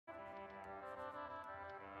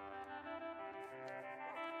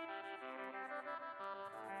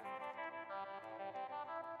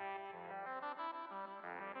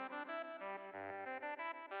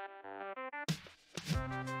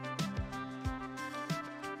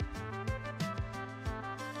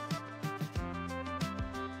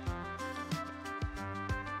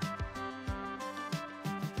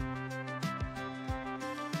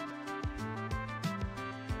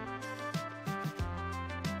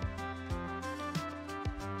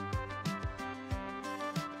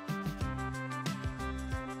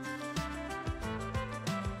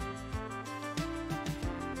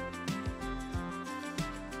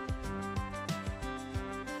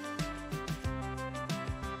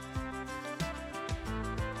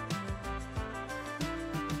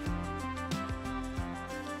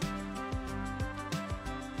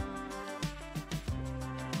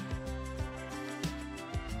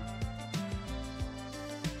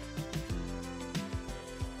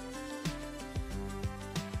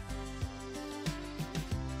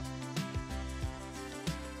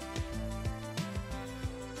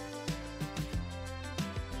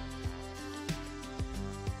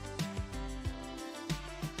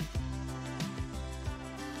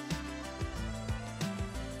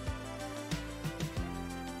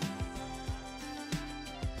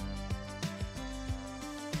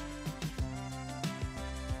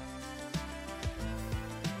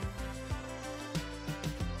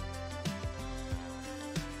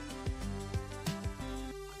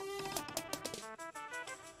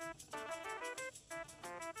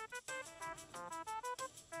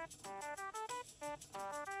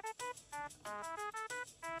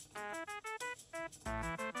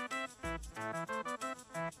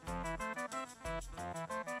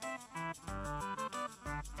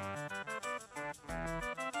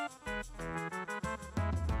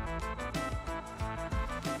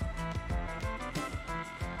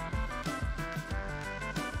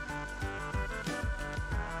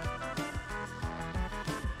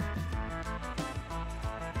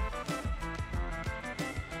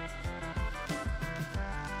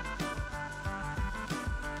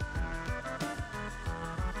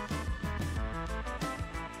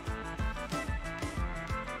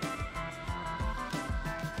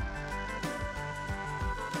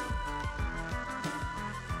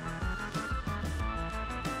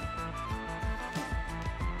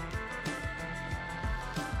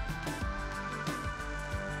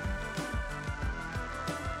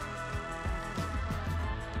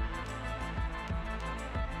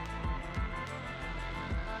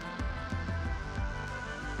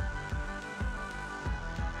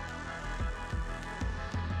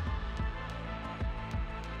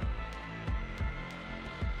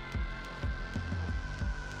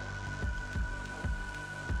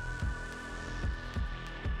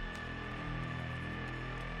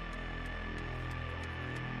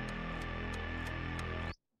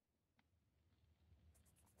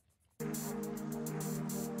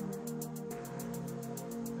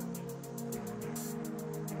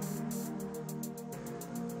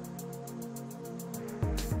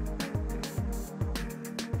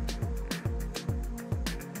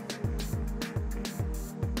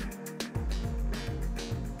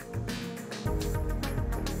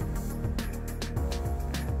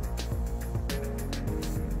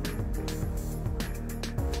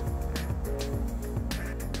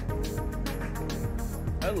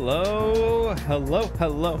Hello,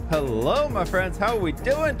 my friends. How are we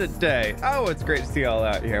doing today? Oh, it's great to see you all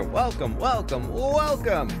out here. Welcome.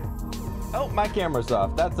 Oh, my camera's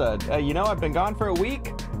off. That's I've been gone for a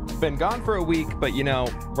week. But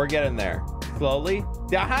we're getting there slowly.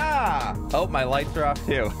 Aha! Oh, my lights are off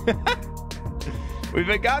too. We've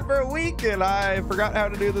been gone for a week and I forgot how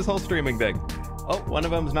to do this whole streaming thing. Oh, one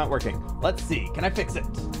of them's not working. Let's see. Can I fix it?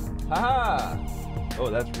 Haha. Oh,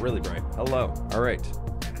 that's really bright. Hello. All right.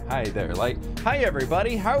 Hi there, light. Hi,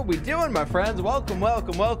 everybody. How are we doing, my friends? Welcome.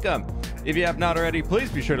 If you have not already,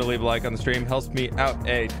 please be sure to leave a like on the stream. Helps me out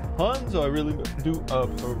a ton, so I really do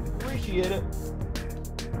appreciate it.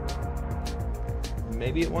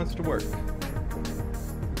 Maybe it wants to work.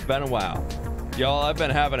 It's been a while. Y'all, I've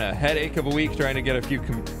been having a headache of a week trying to get a few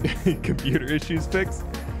computer issues fixed,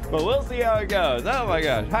 but we'll see how it goes. Oh my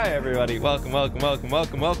gosh. Hi, everybody. Welcome.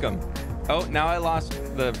 Oh, now I lost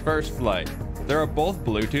the first light. They're both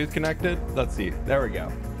Bluetooth connected. Let's see. There we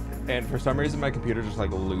go. And for some reason, my computer just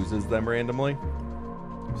like loses them randomly.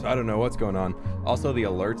 So I don't know what's going on. Also, the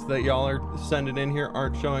alerts that y'all are sending in here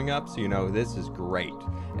aren't showing up. So, this is great.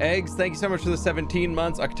 Eggs, thank you so much for the 17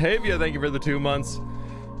 months. Octavia, thank you for the 2 months.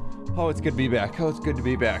 Oh, it's good to be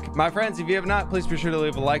back. My friends, if you have not, please be sure to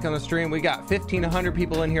leave a like on the stream. We got 1,500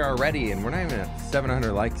 people in here already, and we're not even at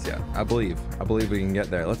 700 likes yet. I believe we can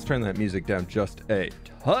get there. Let's turn that music down just a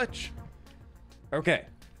touch. Okay.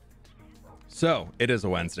 So, it is a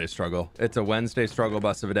Wednesday struggle. It's a Wednesday struggle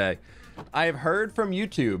bus of a day. I've heard from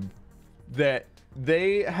YouTube that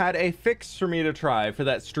they had a fix for me to try for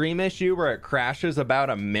that stream issue where it crashes about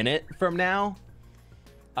a minute from now.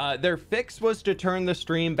 Their fix was to turn the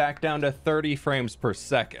stream back down to 30 frames per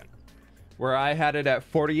second, where I had it at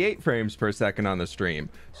 48 frames per second on the stream.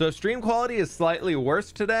 So stream quality is slightly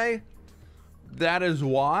worse today. That is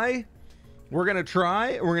why we're going to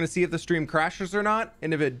try. We're going to see if the stream crashes or not.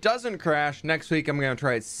 And if it doesn't crash, next week I'm going to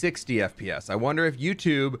try at 60 FPS. I wonder if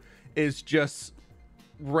YouTube is just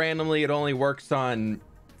randomly, it only works on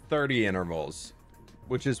 30 intervals,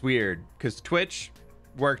 which is weird because Twitch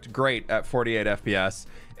worked great at 48 FPS.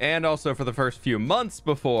 And also for the first few months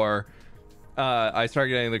before I started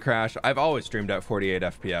getting the crash, I've always streamed at 48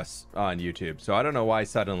 FPS on YouTube. So I don't know why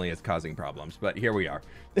suddenly it's causing problems, but here we are.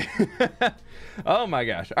 Oh my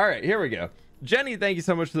gosh. All right, here we go. Jenny, thank you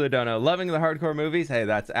so much for the dono. Loving the hardcore movies. Hey,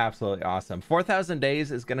 that's absolutely awesome. 4,000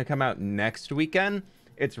 Days is going to come out next weekend.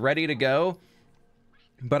 It's ready to go.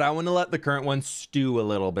 But I want to let the current one stew a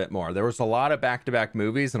little bit more. There was a lot of back-to-back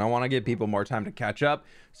movies, and I want to give people more time to catch up.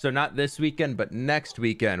 So not this weekend, but next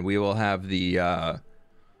weekend we will have the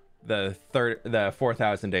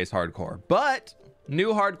 4,000 Days hardcore. But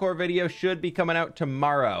new hardcore video should be coming out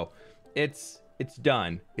tomorrow. It's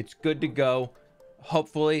done. It's good to go.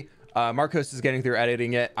 Hopefully, Marcos is getting through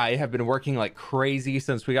editing it. I have been working like crazy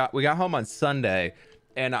since we got home on Sunday,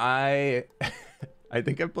 and I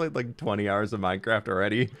think I've played like 20 hours of Minecraft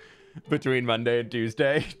already between Monday and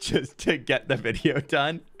Tuesday just to get the video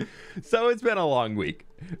done. So it's been a long week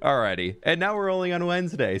already. And now we're only on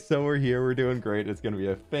Wednesday. So we're here. We're doing great. It's going to be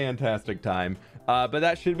a fantastic time. But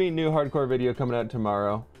that should be new hardcore video coming out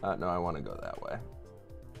tomorrow. No, I want to go that way.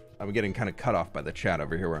 I'm getting kind of cut off by the chat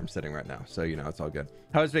over here where I'm sitting right now. So, it's all good.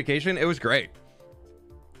 How was vacation? It was great.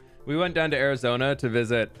 We went down to Arizona to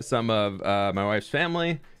visit some of my wife's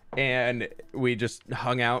family. And we just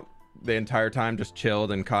hung out the entire time, just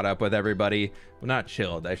chilled and caught up with everybody. Well, not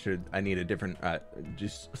chilled. I need a different,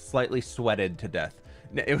 just slightly sweated to death.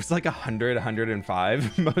 It was like 100,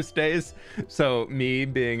 105 most days. So me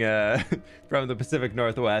being from the Pacific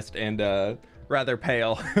Northwest and rather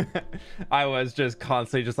pale, I was just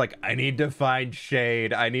constantly just like, I need to find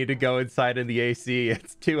shade. I need to go inside in the AC.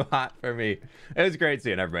 It's too hot for me. It was great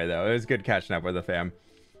seeing everybody though. It was good catching up with the fam.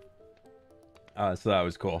 So that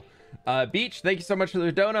was cool. Beach, thank you so much for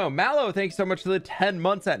the dono. Mallow, thank you so much for the 10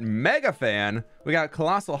 months at Mega Fan. We got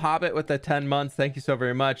Colossal Hobbit with the 10 months. Thank you so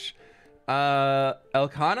very much.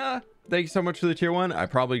 Elkana, thank you so much for the tier 1. I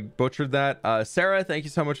probably butchered that. Sarah, thank you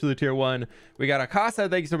so much for the tier 1. We got Akasa,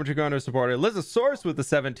 thank you so much for going to supporter. Lizosaurus with the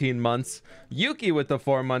 17 months. Yuki with the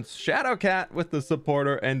 4 months. Shadowcat with the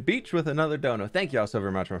supporter. And Beach with another dono. Thank you all so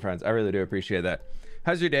very much, my friends. I really do appreciate that.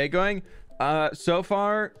 How's your day going? So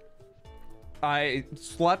far, I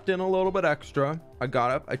slept in a little bit extra. I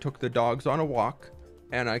got up, I took the dogs on a walk,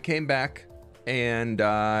 and I came back, and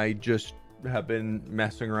I just have been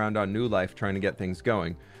messing around on New Life trying to get things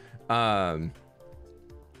going.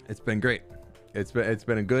 It's been great. It's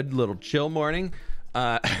been a good little chill morning.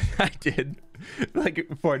 I I did like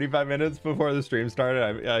 45 minutes before the stream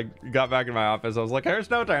started. I got back in my office. I was like,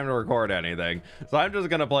 there's no time to record anything, so I'm just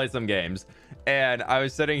gonna play some games. And I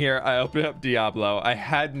was sitting here, I opened up Diablo, I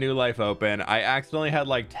had New Life open, I accidentally had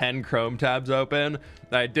like 10 Chrome tabs open,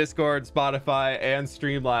 I had Discord, Spotify, and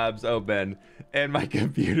Streamlabs open, and my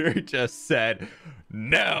computer just said,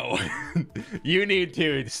 no, you need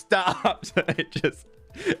to stop. So it just,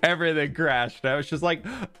 everything crashed. I was just like,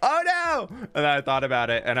 oh no. And then I thought about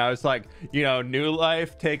it and I was like, you know, New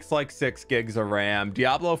Life takes like 6 gigs of RAM,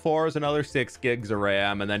 Diablo 4 is another 6 gigs of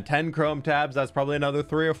RAM, and then 10 Chrome tabs, that's probably another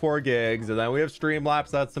 3 or 4 gigs, and then we have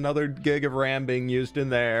Streamlabs, that's another gig of RAM being used in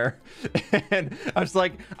there. And I was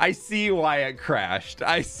like, I see why it crashed.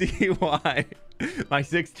 I see why my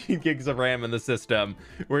 16 gigs of RAM in the system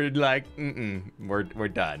were like, we're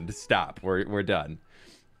done. Stop. We're done.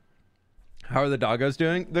 How are the doggos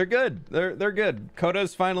doing? They're good. They're good.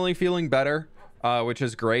 Koda's finally feeling better, which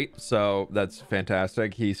is great. So that's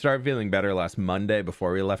fantastic. He started feeling better last Monday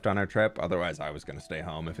before we left on our trip. Otherwise, I was going to stay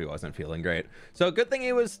home if he wasn't feeling great. So good thing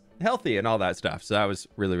he was healthy and all that stuff. So that was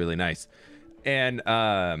really, really nice. And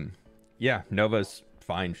yeah, Nova's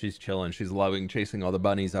fine. She's chilling. She's loving chasing all the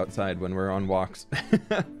bunnies outside when we're on walks.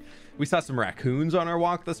 We saw some raccoons on our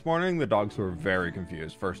walk this morning. The dogs were very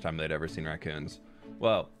confused. First time they'd ever seen raccoons.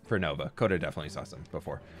 Well, for Nova. Coda definitely saw some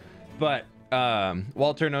before. But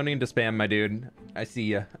Walter, no need to spam, my dude. I see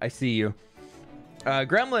you. I see you.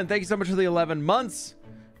 Gremlin, thank you so much for the 11 months.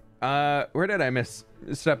 Where did I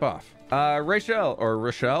step off? Rachel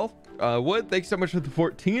Wood, thanks so much for the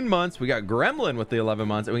 14 months. We got Gremlin with the 11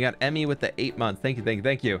 months, and we got Emmy with the 8 months. Thank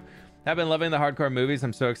you. I've been loving the hardcore movies.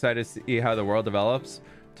 I'm so excited to see how the world develops.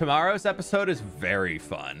 Tomorrow's episode is very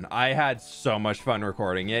fun. I had so much fun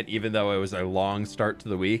recording it, even though it was a long start to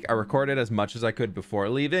the week. I recorded as much as I could before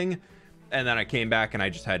leaving, and then I came back and I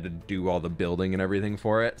just had to do all the building and everything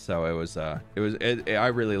for it. So I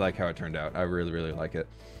really like how it turned out. I really like it.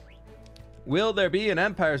 Will there be an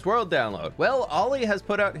Empire's World download? Well, Ollie has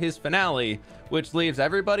put out his finale, which leaves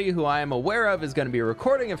everybody who I am aware of is going to be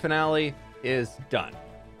recording a finale is done.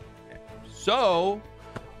 So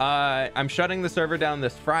I'm shutting the server down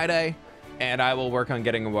this Friday, and I will work on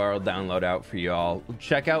getting a world download out for you all.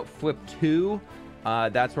 Check out fWhip 2.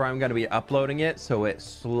 That's where I'm going to be uploading it, so it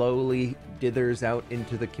slowly dithers out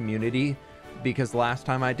into the community, because last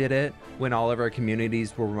time I did it, when all of our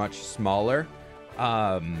communities were much smaller,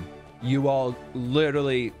 you all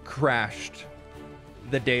literally crashed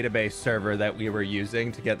the database server that we were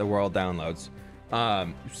using to get the world downloads.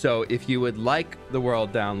 So if you would like the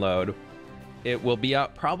world download, it will be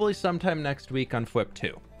out probably sometime next week on fWhip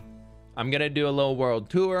 2. I'm going to do a little world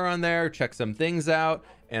tour on there, check some things out,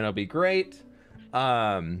 and it'll be great.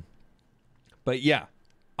 But yeah,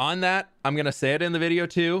 on that, I'm going to say it in the video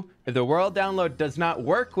too. If the world download does not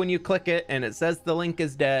work when you click it and it says the link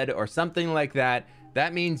is dead or something like that,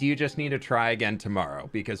 that means you just need to try again tomorrow,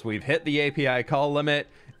 because we've hit the API call limit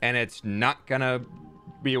and it's not going to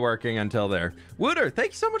be working until there. Wooter,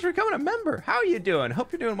 thank you so much for becoming a member. How are you doing?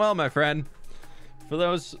 Hope you're doing well, my friend. For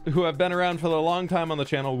those who have been around for a long time on the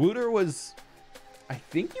channel, Wooter was, I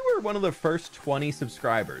think you were one of the first 20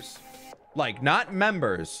 subscribers. Like, not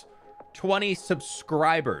members, 20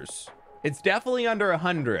 subscribers. It's definitely under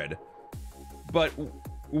 100. But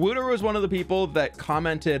Wooter was one of the people that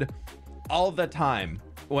commented all the time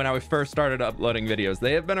when I first started uploading videos.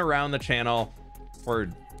 They have been around the channel for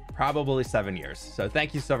probably 7 years. So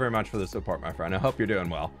thank you so very much for the support, my friend. I hope you're doing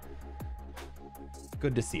well.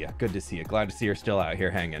 Good to see you. Good to see you. Glad to see you're still out here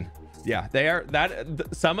hanging. Yeah, they are.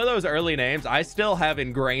 Some of those early names I still have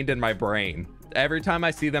ingrained in my brain. Every time I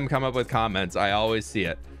see them come up with comments, I always see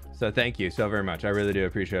it. So thank you so very much. I really do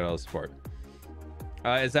appreciate all the support.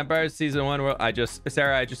 Is Empire Season 1?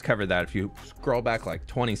 Sarah, I just covered that. If you scroll back like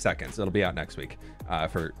 20 seconds, it'll be out next week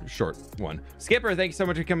for short one. Skipper, thank you so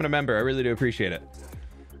much for becoming a member. I really do appreciate it.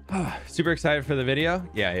 Super excited for the video.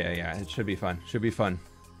 Yeah. It should be fun. Should be fun.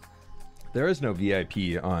 There is no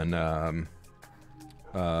VIP on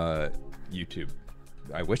YouTube.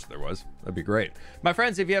 I wish there was. That'd be great. My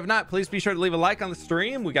friends, if you have not, please be sure to leave a like on the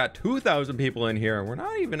stream. We got 2,000 people in here. We're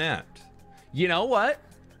not even at. You know what?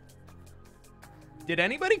 Did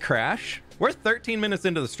anybody crash? We're 13 minutes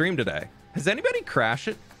into the stream today. Has anybody crashed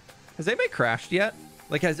it? Has anybody crashed yet?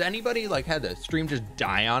 Like, has anybody like had the stream just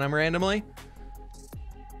die on them randomly?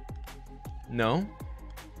 No.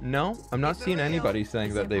 No, I'm not seeing anybody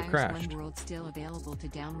saying that they've crashed. Still available to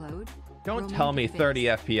download? Don't tell me 30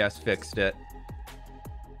 FPS fixed it.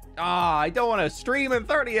 I don't want to stream in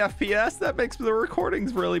 30 FPS. That makes the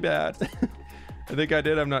recordings really bad. I think I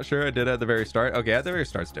did. I'm not sure. I did at the very start. Okay, at the very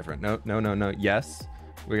start's different. No. Yes.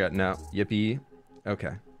 We got no. Yippee.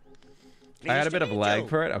 Okay. I had a bit of lag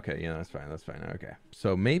for it. Okay, yeah, that's fine. That's fine. Okay,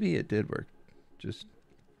 so maybe it did work. Just,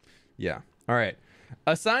 yeah. All right.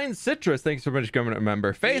 Assigned Citrus, thanks so much for becoming a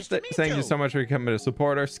member. Faith, thank you so much for becoming a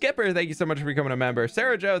supporter. Skipper, thank you so much for becoming a member.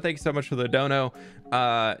 Sarah Joe, thank you so much for the dono.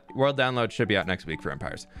 World download should be out next week for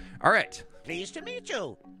Empires. All right. Pleased to meet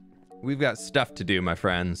you. We've got stuff to do, my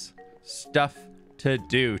friends. Stuff to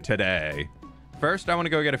do today. First, I want to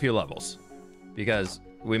go get a few levels because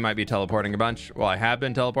we might be teleporting a bunch. Well, I have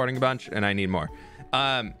been teleporting a bunch and I need more.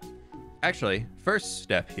 Actually, first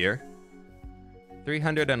step here,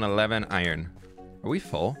 311 iron. Are we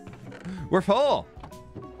full? We're full.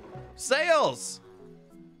 Sales.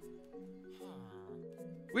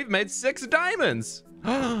 We've made 6 diamonds.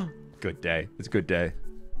 Good day. It's a good day.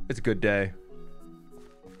 It's a good day.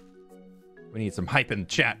 We need some hype in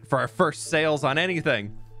chat for our first sales on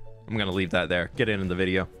anything. I'm going to leave that there. Get in the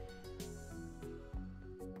video.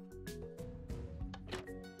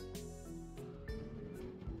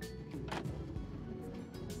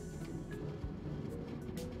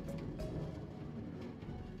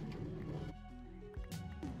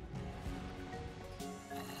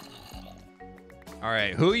 All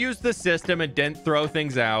right, who used the system and didn't throw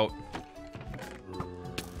things out?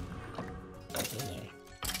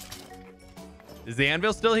 Is the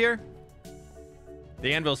anvil still here?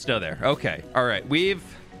 The anvil's still there. Okay, all right, I'm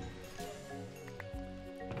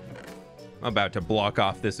about to block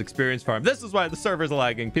off this experience farm. This is why the server's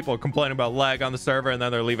lagging. People are complaining about lag on the server and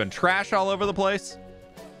then they're leaving trash all over the place.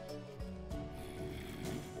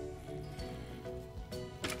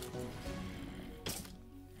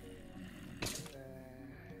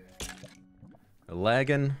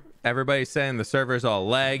 Lagging. Everybody's saying the server's all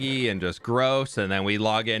laggy and just gross, and then we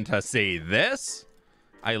log in to see this.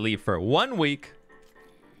 I leave for 1 week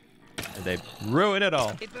and they ruin it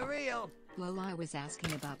all. It's for real. Lola was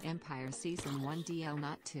asking about Empire Season 1 DL,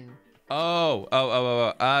 not 2.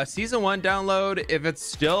 Season 1 download, if it's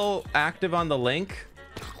still active on the link,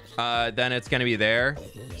 then it's gonna be there.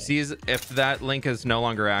 If that link is no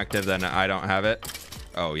longer active, then I don't have it.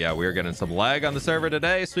 Oh yeah, we're getting some lag on the server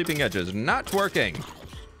today. Sweeping edges not working.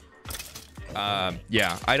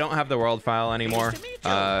 Yeah, I don't have the world file anymore.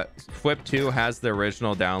 fWhip 2 has the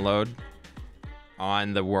original download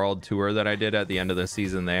on the world tour that I did at the end of the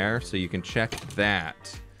season there, so you can check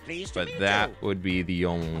that. But that would be the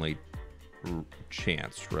only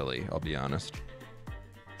chance, really, I'll be honest.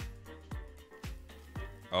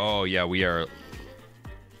 Oh yeah, we are.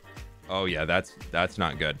 Oh yeah, that's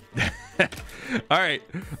not good. All right,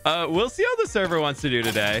 we'll see how the server wants to do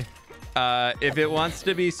today. If it wants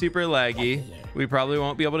to be super laggy, we probably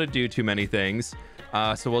won't be able to do too many things.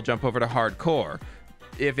 So we'll jump over to hardcore.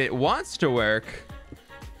 If it wants to work,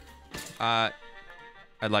 I'd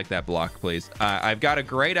like that block, please. I've got a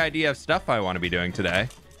great idea of stuff I want to be doing today.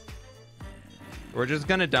 We're just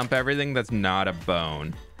gonna dump everything that's not a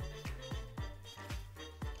bone.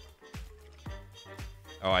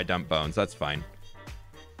 Oh, I dumped bones. That's fine.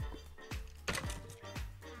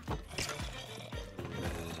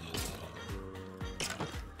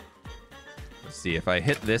 Let's see if I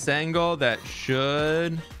hit this angle, that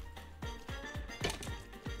should.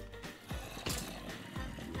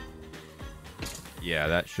 Yeah,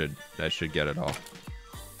 that should get it all.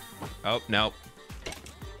 Oh, nope.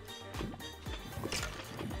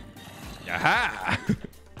 Aha!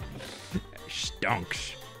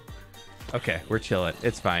 Stonks. Okay, we're chilling.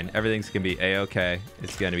 It's fine. Everything's gonna be a-okay.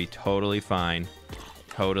 It's gonna be totally fine.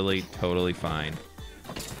 Totally fine.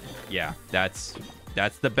 Yeah, that's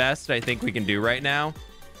the best I think we can do right now.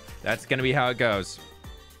 That's gonna be how it goes.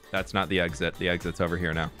 That's not the exit. The exit's over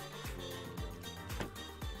here now.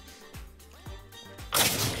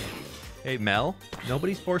 Hey, Mel,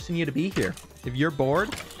 nobody's forcing you to be here. If you're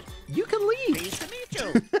bored, you can leave. Pleased to meet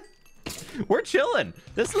you. We're chilling.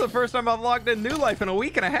 This is the first time I've logged in New Life in a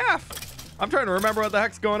week and a half. I'm trying to remember what the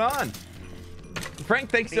heck's going on. Frank,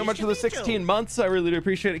 thanks so much for the 16 months. I really do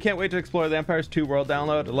appreciate it. Can't wait to explore the Empires 2 world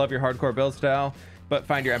download. I love your hardcore build style, but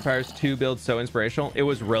find your Empires 2 build so inspirational. It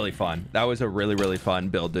was really fun. That was a really fun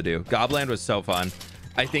build to do. Gobland was so fun.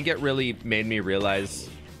 I think it really made me realize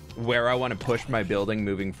where I want to push my building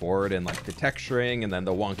moving forward, and like the texturing and then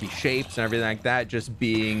the wonky shapes and everything like that, just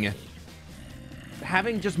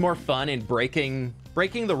having just more fun and breaking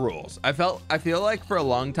the rules. I feel like for a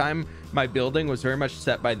long time my building was very much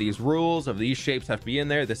set by these rules of these shapes have to be in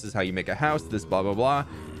there, this is how you make a house, this blah blah blah,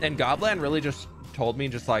 and Gobland really just told me,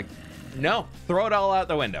 just like, no, throw it all out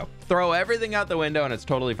the window, throw everything out the window, and it's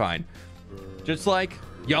totally fine. Just like,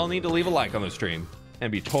 y'all need to leave a like on the stream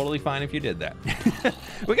and be totally fine if you did that.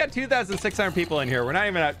 We got 2,600 people in here. We're not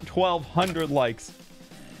even at 1,200 likes.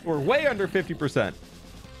 We're way under 50%.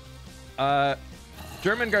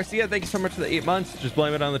 German Garcia, thank you so much for the 8 months. Just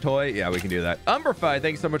blame it on the toy. Yeah, we can do that. Umberfi,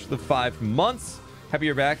 thank you so much for the 5 months. Happy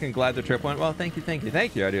you're back and glad the trip went well. Thank you, thank you,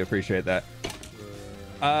 thank you. I do appreciate that.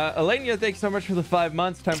 Elenia, thank you so much for the 5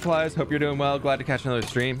 months. Time flies. Hope you're doing well. Glad to catch another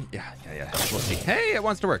stream. Yeah. We'll see. Hey, it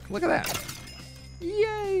wants to work. Look at that.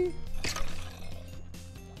 Yay.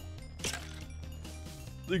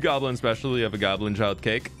 The goblin specialty of a goblin child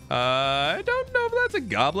cake. I don't know if that's a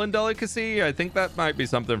goblin delicacy. I think that might be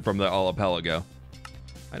something from the Archipelago.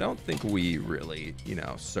 I don't think we really,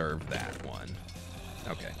 serve that one.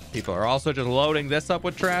 Okay. People are also just loading this up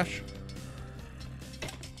with trash.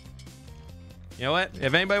 You know what?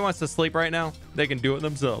 If anybody wants to sleep right now, they can do it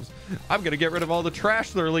themselves. I'm going to get rid of all the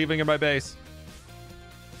trash they're leaving in my base.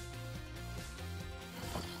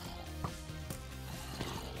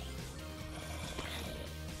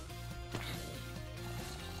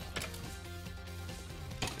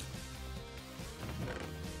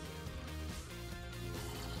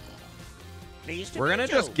 We're gonna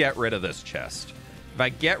just get rid of this chest. If I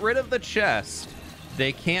get rid of the chest,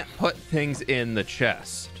 they can't put things in the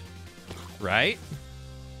chest, right?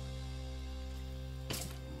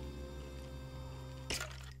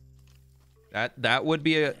 That would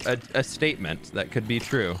be a statement that could be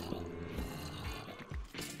true.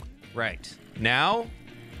 Right. Now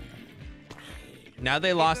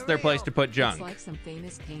they lost their place to put junk. It's like some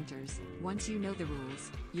famous painters. Once you know the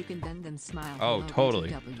rules, you can bend them smile. Oh,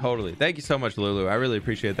 totally. Thank you so much, Lulu. I really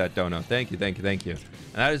appreciate that dono. Thank you. And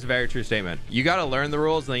that is a very true statement. You got to learn the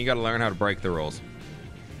rules, and then you got to learn how to break the rules.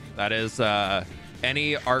 That is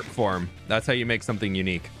any art form. That's how you make something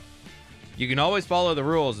unique. You can always follow the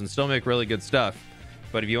rules and still make really good stuff.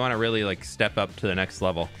 But if you want to really step up to the next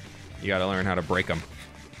level, you got to learn how to break them.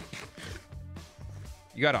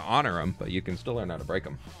 You got to honor them, but you can still learn how to break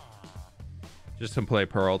them. Just to play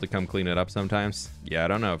Pearl to come clean it up sometimes. Yeah, I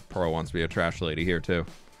don't know if Pearl wants to be a trash lady here too.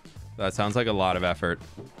 That sounds like a lot of effort.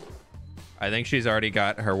 I think she's already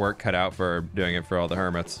got her work cut out for doing it for all the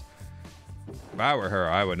hermits. If I were her,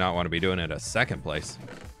 I would not want to be doing it a second place.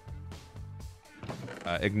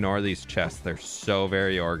 Ignore these chests. They're so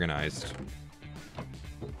very organized.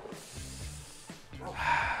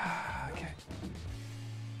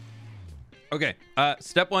 Okay,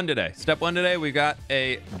 step one today, we've got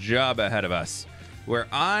a job ahead of us where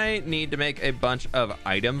I need to make a bunch of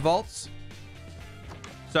item vaults.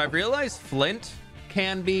 So I've realized flint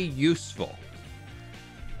can be useful.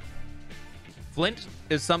 Flint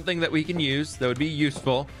is something that we can use that would be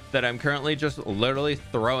useful that I'm currently just literally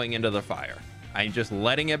throwing into the fire. I'm just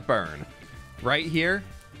letting it burn. Right here,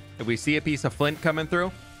 if we see a piece of flint coming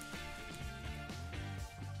through.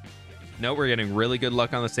 No, we're getting really good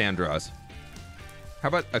luck on the sand draws. How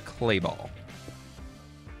about a clay ball?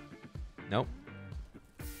 Nope.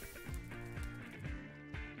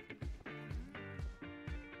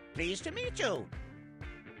 Pleased to meet you.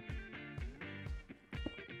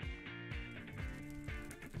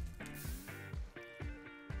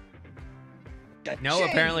 No,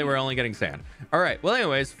 apparently we're only getting sand. All right. Well,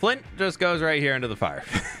 anyways, flint just goes right here into the fire.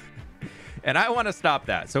 And I want to stop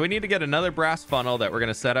that. So we need to get another brass funnel that we're going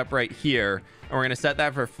to set up right here. And we're going to set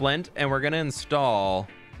that for flint. And we're going to install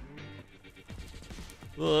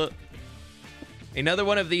another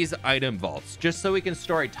one of these item vaults. Just so we can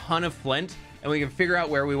store a ton of flint. And we can figure out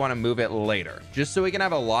where we want to move it later. Just so we can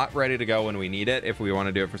have a lot ready to go when we need it. If we want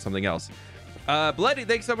to do it for something else. Bloody,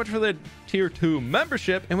 thanks so much for the tier 2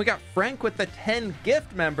 membership. And we got Frank with the 10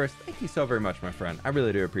 gift members. Thank you so very much, my friend. I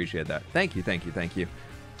really do appreciate that. Thank you.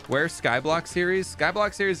 Where's Skyblock series?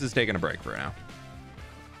 Skyblock series is taking a break for now.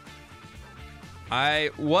 I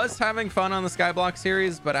was having fun on the Skyblock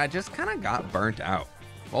series, but I just kind of got burnt out.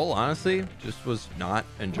 Well, honestly, just was not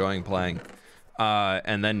enjoying playing.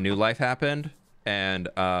 And then New Life happened, and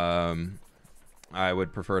I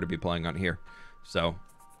would prefer to be playing on here. So, all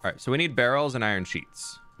right. So we need barrels and iron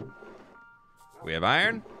sheets. We have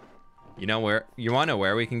iron. You know where? You want to know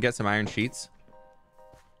where we can get some iron sheets?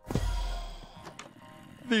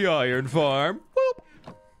 The iron farm. Whoop.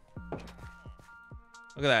 Look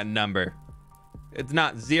at that number. It's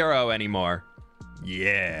not 0 anymore.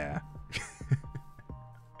 Yeah.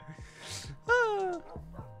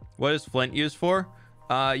 What is flint used for?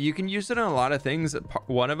 You can use it on a lot of things.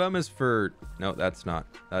 One of them is for... No, that's not.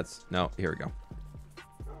 That's... No, here we go.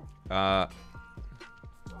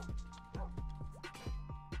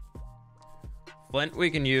 Flint we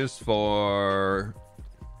can use for...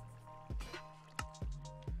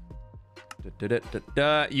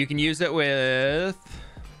 You can use it with...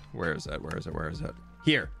 Where is it?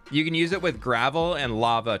 Here. You can use it with gravel and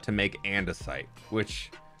lava to make andesite,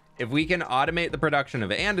 which if we can automate the production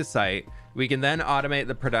of andesite, we can then automate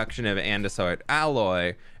the production of andesite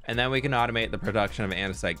alloy, and then we can automate the production of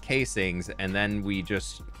andesite casings, and then we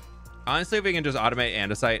just, honestly, if we can just automate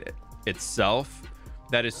andesite itself,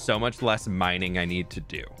 that is so much less mining I need to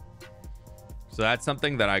do. So that's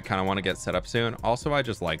something that I kind of want to get set up soon. Also, I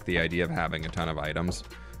just like the idea of having a ton of items.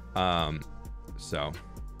 So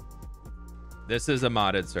this is a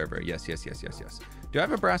modded server. Yes. Do I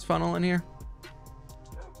have a brass funnel in here?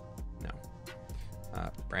 No.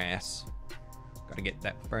 Brass. Gotta get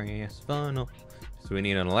that brass funnel. So we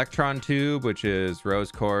need an electron tube, which is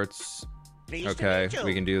rose quartz. Okay,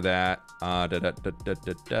 we can do that. I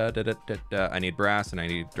need brass and I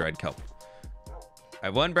need dried kelp. I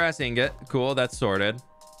have one brass ingot. Cool, that's sorted.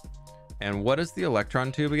 And what is the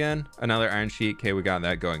electron tube again? Another iron sheet. Okay, we got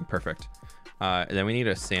that going. Perfect. And then we need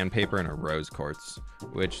a sandpaper and a rose quartz,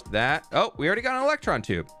 which that... Oh, we already got an electron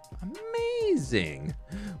tube. Amazing.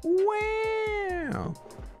 Wow.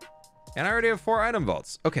 And I already have 4 item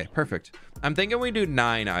vaults. Okay, perfect. I'm thinking we do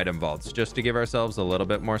 9 item vaults just to give ourselves a little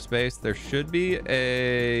bit more space. There should be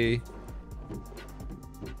a...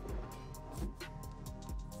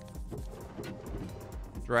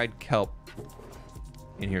 dried kelp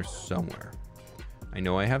in here somewhere. I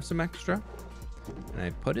know I have some extra, and I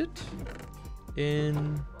put it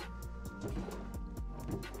in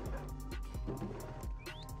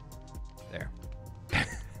there.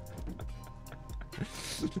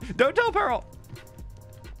 Don't tell Pearl.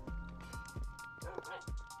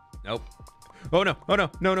 Nope. Oh no. Oh no.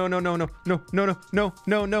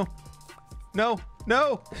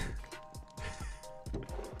 No.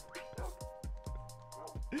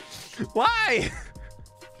 Why?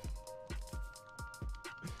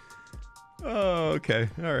 Oh, okay.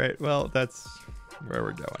 All right. Well, that's where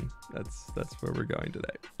we're going. That's where we're going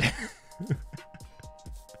today.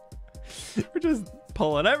 We're just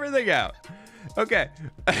pulling everything out. Okay.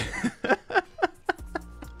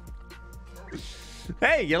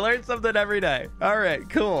 Hey, you learn something every day. All right,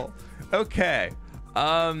 cool. Okay.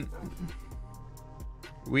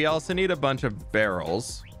 We also need a bunch of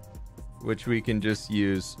barrels, which we can just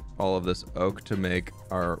use all of this oak to make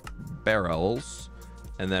our barrels.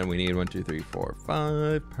 And then we need 1, 2, 3, 4,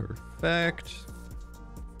 5. Perfect.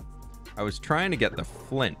 I was trying to get the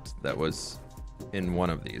flint that was in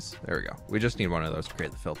one of these. There we go. We just need one of those to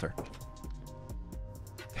create the filter.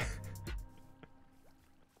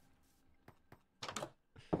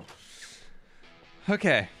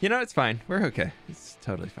 Okay. You know, it's fine. We're okay. It's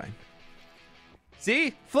totally fine.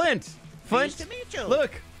 See? Flint! Flint! Nice to meet you.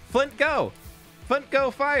 Look! Flint go! Flint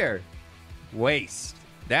go fire! Waste.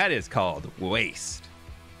 That is called waste.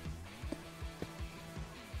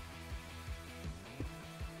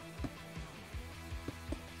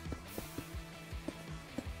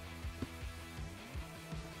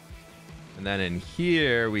 And then in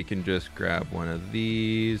here, we can just grab one of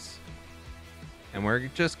these. And we're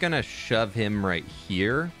just gonna shove him right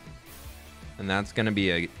here. And that's gonna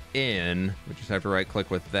be a in. We just have to right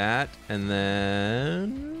click with that. And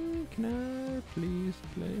then, can I please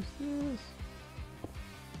place this?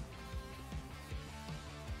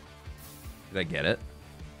 Did I get it?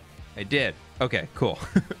 I did. Okay, cool.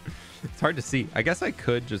 It's hard to see. I guess I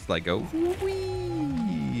could just like go,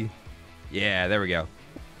 whee. Yeah, there we go.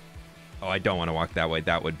 Oh, I don't want to walk that way.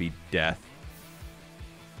 That would be death.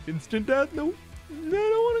 Instant death? No. I don't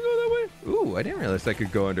want to go that way. Ooh, I didn't realize I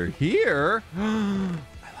could go under here. I love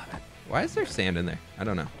it. Why is there sand in there? I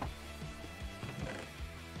don't know.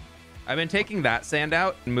 I've been taking that sand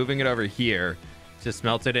out and moving it over here to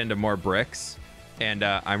smelt it into more bricks. And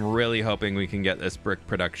I'm really hoping we can get this brick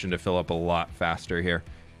production to fill up a lot faster here.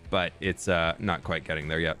 But it's not quite getting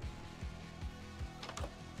there yet.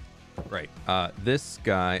 Right. This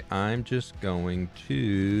guy, I'm just going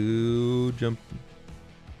to jump.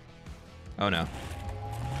 Oh, no.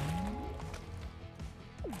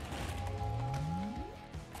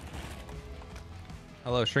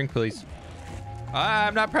 Hello, shrink, please.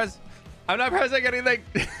 I'm not pressing anything.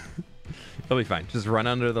 It'll be fine. Just run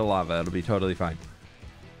under the lava. It'll be totally fine.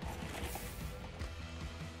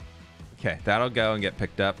 Okay, that'll go and get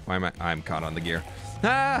picked up. Why am I'm caught on the gear.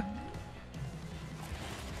 Ah!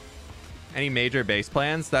 Any major base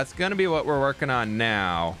plans? That's going to be what we're working on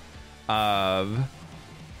now.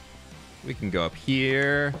 We can go up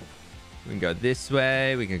here. We can go this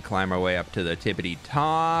way. We can climb our way up to the tippity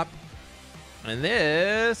top. And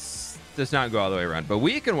this does not go all the way around, but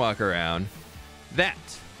we can walk around.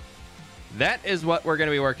 That is what we're going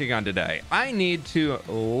to be working on today. I need to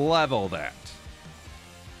level that.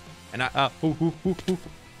 And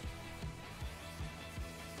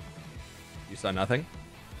you saw nothing?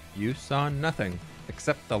 You saw nothing.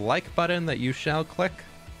 Accept the like button that you shall click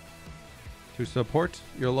to support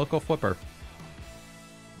your local flipper.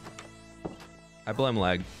 I blame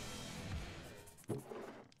lag.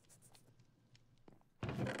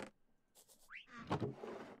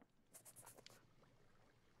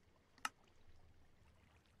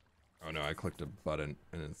 Oh no, I clicked a button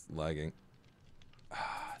and it's lagging.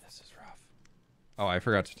 Ah, this is rough. Oh, I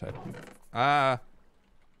forgot to type. Ah.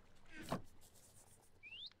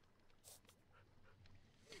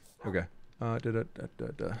 Okay.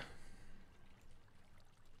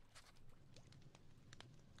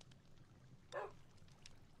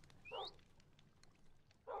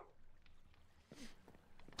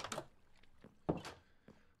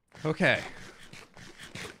 Okay.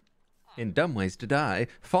 In dumb ways to die,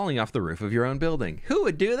 falling off the roof of your own building. Who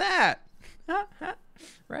would do that?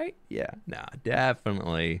 Right? Yeah. Nah,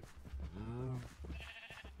 definitely.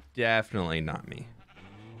 Definitely not me.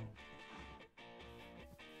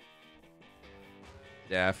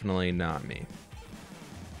 Definitely not me.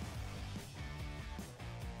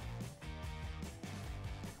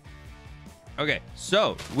 Okay,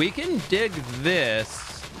 so we can dig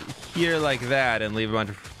this here like that and leave a bunch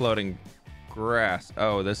of floating grass.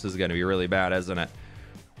 Oh, this is gonna be really bad, isn't it?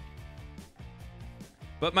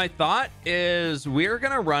 But my thought is we're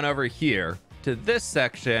gonna run over here to this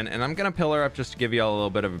section, and I'm gonna pillar up just to give you all a little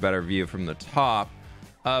bit of a better view from the top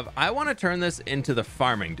of, I want to turn this into the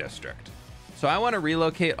farming district. So I want to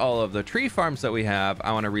relocate all of the tree farms that we have.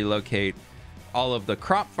 I want to relocate all of the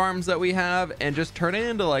crop farms that we have and just turn it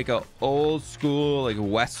into like a old school, like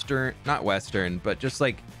Western, not Western, but just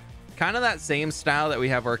like kind of that same style that we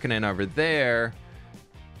have working in over there,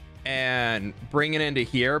 and bring it into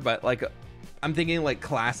here. But like, I'm thinking like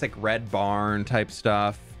classic red barn type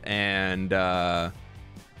stuff, and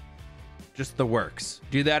just the works.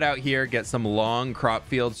 Do that out here, get some long crop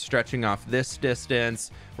fields stretching off this distance.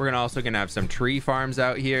 We're also gonna have some tree farms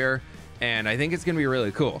out here, and I think it's gonna be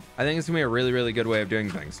really cool. I think it's gonna be a really, really good way of doing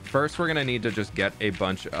things. First, we're gonna need to just get a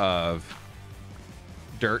bunch of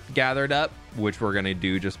dirt gathered up, which we're gonna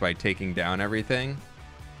do just by taking down everything.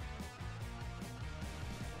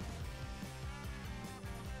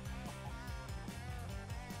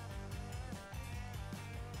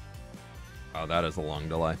 Oh, that is a long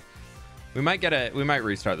delay. We might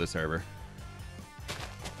restart the server.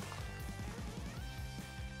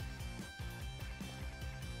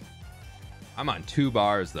 I'm on 2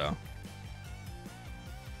 bars though.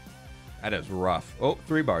 That is rough. Oh,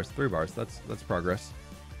 3 bars. That's progress.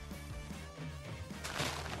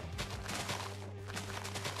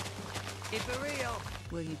 It's for real.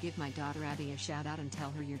 Will you give my daughter Abby a shout out and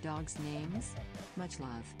tell her your dog's names? Much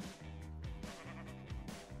love.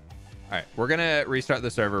 All right, we're gonna restart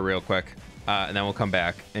the server real quick, and then we'll come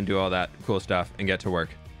back and do all that cool stuff and get to work.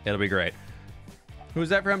 It'll be great. Who's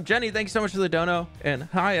that from? Jenny, thank you so much for the dono. And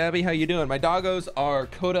hi, Abby, how you doing? My doggos are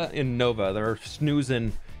Coda and Nova. They're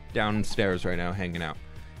snoozing downstairs right now, hanging out.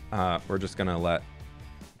 We're just gonna let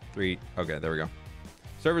 3. Okay, there we go.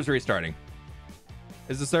 Server's restarting.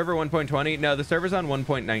 Is the server 1.20? No, the server's on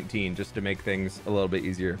 1.19, just to make things a little bit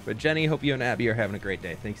easier. But Jenny, hope you and Abby are having a great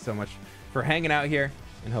day. Thanks so much for hanging out here,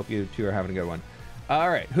 and hope you two are having a good one. All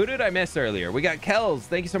right, who did I miss earlier? We got Kells.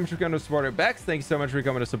 Thank you so much for coming to support her. Bex, thank you so much for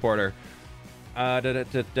coming to support her.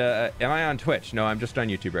 Am I on Twitch? No, I'm just on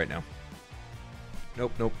YouTube right now.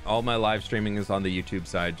 Nope. All my live streaming is on the YouTube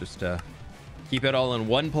side, just to keep it all in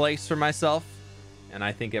one place for myself, and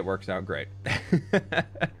I think it works out great.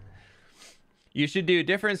 You should do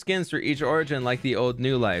different skins for each origin, like the old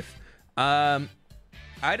New Life. I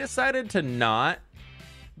decided to not,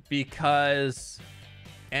 because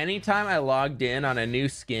anytime I logged in on a new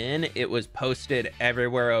skin, it was posted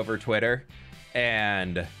everywhere over Twitter,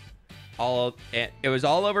 and it was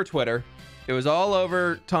all over Twitter, it was all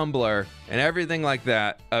over Tumblr and everything like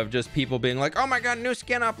that, of just people being like, oh my god, new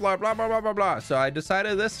skin upload, blah blah blah blah blah. So I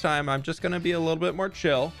decided this time I'm just gonna be a little bit more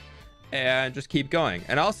chill and just keep going.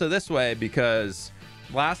 And also this way, because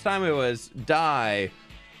last time it was die,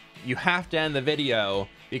 you have to end the video,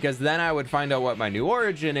 because then I would find out what my new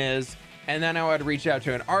origin is, and then I would reach out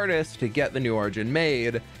to an artist to get the new origin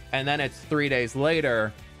made, and then it's 3 days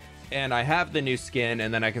later and I have the new skin,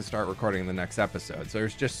 and then I can start recording the next episode. So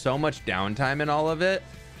there's just so much downtime in all of it,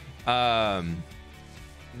 that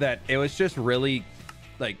it was just really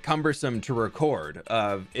like cumbersome to record.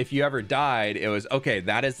 If you ever died, it was okay,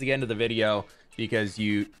 that is the end of the video, because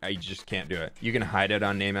I just can't do it. You can hide it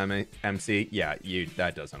on name MC. Yeah,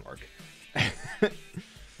 that doesn't work.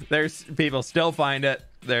 There's people still find it.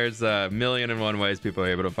 There's a million and one ways people are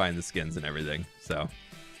able to find the skins and everything. So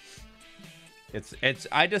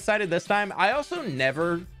I decided this time, I also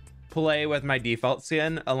never play with my default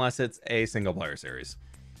skin unless it's a single player series.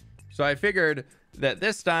 So I figured that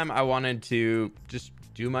this time I wanted to just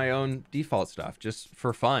do my own default stuff just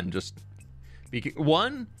for fun. Just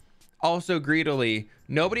one, also greedily,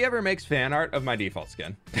 nobody ever makes fan art of my default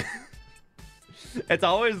skin. It's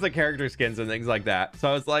always the character skins and things like that. So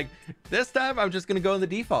I was like, this time I'm just going to go in the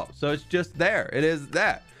default. So it's just there. It is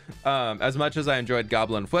that. As much as I enjoyed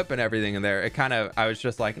Goblin fWhip and everything in there, I was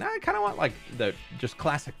just like, nah, I kind of want like the just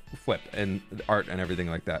classic fWhip and art and everything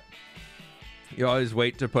like that. You always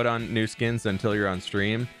wait to put on new skins until you're on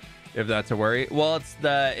stream, if that's a worry. Well, it's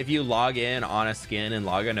if you log in on a skin and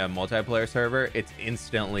log into a multiplayer server, it's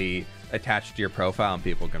instantly attached to your profile and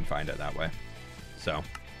people can find it that way. So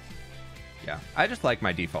yeah, I just like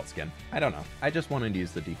my default skin. I don't know. I just wanted to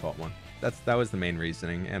use the default one. That was the main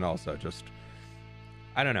reasoning. And also just,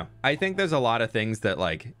 I don't know. I think there's a lot of things that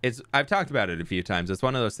like I've talked about it a few times. It's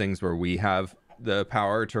one of those things where we have the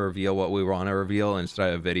power to reveal what we want to reveal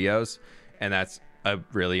instead of videos. And that's a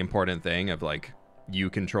really important thing of like you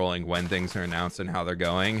controlling when things are announced and how they're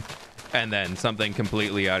going. And then something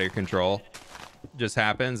completely out of your control just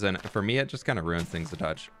happens. And for me, it just kind of ruins things a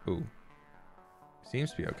touch. Ooh.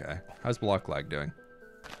 Seems to be okay. How's block lag doing?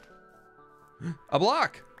 A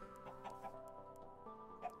block!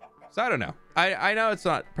 So I don't know. I know it's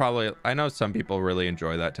not probably... I know some people really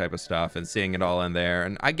enjoy that type of stuff and seeing it all in there.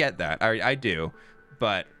 And I get that. I do.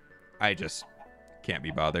 But I just can't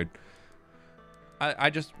be bothered. I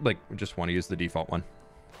just want to use the default one.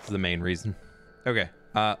 This is the main reason. Okay.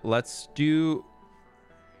 Let's do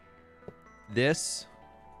this.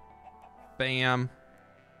 Bam.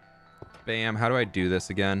 Bam. How do I do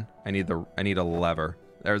this again? I need a lever.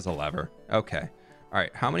 There's a lever. Okay. All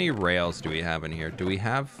right. How many rails do we have in here? Do we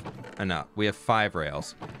have enough? We have 5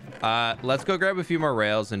 rails. Let's go grab a few more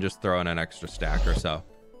rails and just throw in an extra stack or so.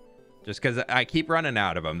 Just because I keep running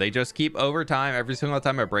out of them. They just keep over time. Every single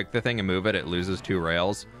time I break the thing and move it, it loses 2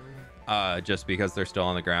 rails. Just because they're still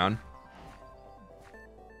on the ground.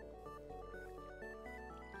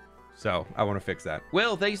 So I want to fix that.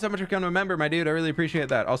 Will, thank you so much for becoming a member, my dude. I really appreciate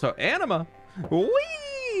that. Also, Anima.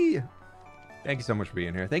 Whee! Thank you so much for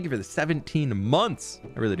being here. Thank you for the 17 months.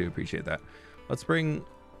 I really do appreciate that. Let's bring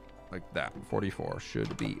like that. 44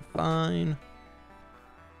 should be fine.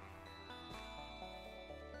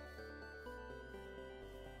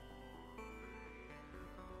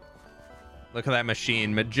 Look at that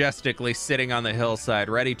machine majestically sitting on the hillside,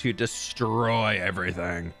 ready to destroy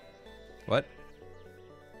everything. What?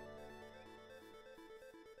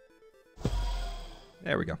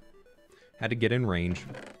 There we go. Had to get in range.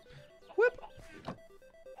 Whoop.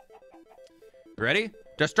 Ready?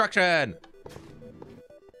 Destruction!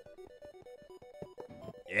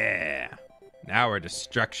 Yeah. Now we're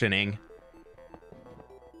destructioning.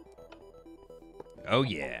 Oh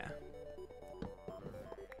yeah.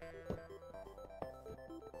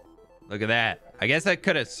 Look at that. I guess I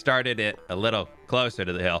could have started it a little closer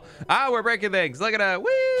to the hill. Ah, we're breaking things. Look at that. Woo!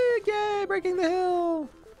 Yay, breaking the hill.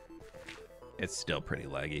 It's still pretty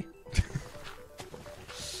laggy.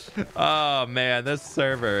 Oh man, this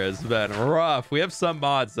server has been rough. We have some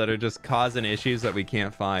mods that are just causing issues that we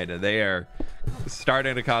can't find, and they are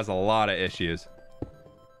starting to cause a lot of issues.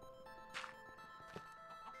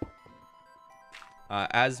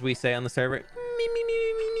 As we say on the server, me, me, me,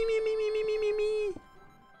 me, me, me, me, me, me, me, me.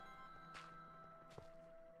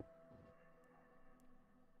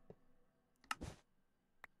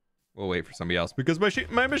 We'll wait for somebody else because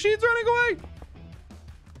my machine's running away.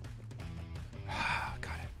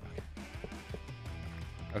 Got it.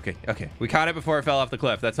 Okay. Okay. We caught it before it fell off the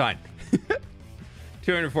cliff. That's fine.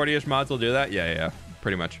 240-ish mods will do that. Yeah.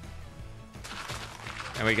 Pretty much.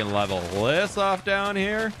 And we can level this off down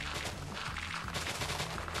here.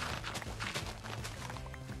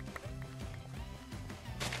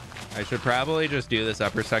 I should probably just do this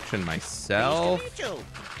upper section myself. Nice to meet you.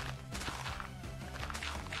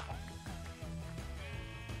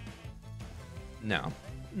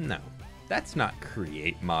 No, that's not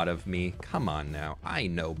create mod of me. Come on now, I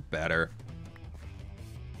know better.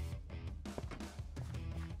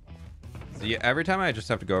 So yeah, every time I just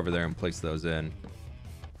have to go over there and place those in.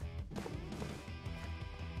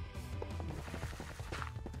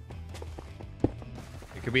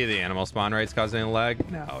 It could be the animal spawn rates causing a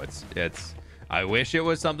lag. No, it's I wish it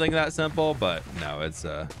was something that simple, but no, it's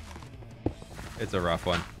a rough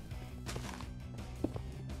one.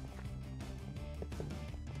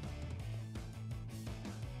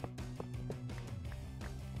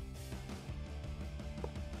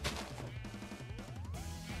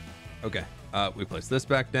 Okay, we place this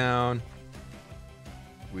back down.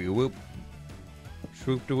 We whoop.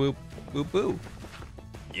 Swoop to whoop. Whoop boo.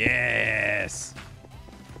 Yes.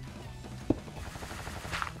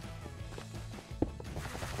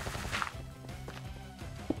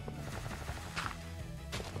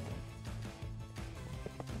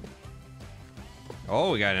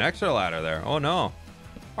 Oh, we got an extra ladder there. Oh no.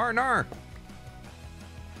 Partner.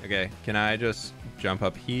 Okay, can I just jump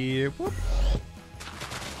up here? Whoop.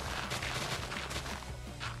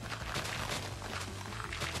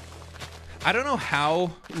 I don't know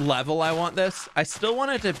how level I want this. I still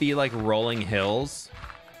want it to be like rolling hills,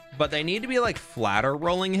 but they need to be like flatter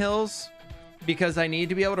rolling hills because I need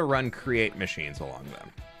to be able to run create machines along them.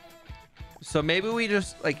 So maybe we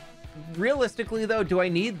just like, realistically though, do I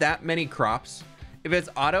need that many crops? If it's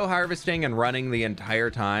auto harvesting and running the entire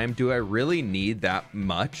time, do I really need that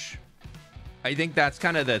much? I think that's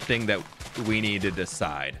kind of the thing that we need to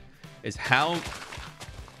decide is how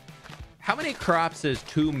many crops is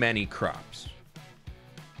too many crops?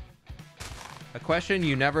 A question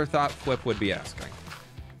you never thought fWhip would be asking.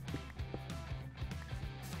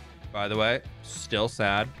 By the way, still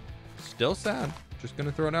sad. Still sad. Just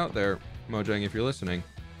gonna throw it out there, Mojang, if you're listening.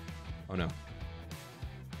 Oh no.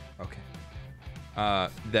 Okay.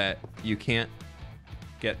 That you can't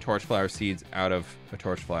get torchflower seeds out of a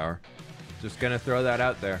torchflower. Just gonna throw that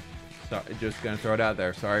out there. So, just gonna throw it out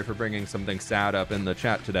there. Sorry for bringing something sad up in the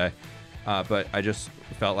chat today. But I just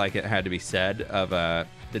felt like it had to be said of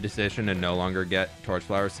the decision to no longer get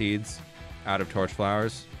torchflower seeds out of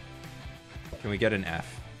torchflowers. Can we get an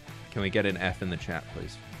F? Can we get an F in the chat,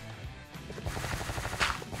 please?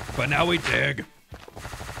 But now we dig.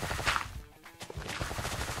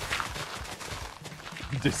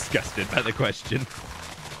 Disgusted by the question.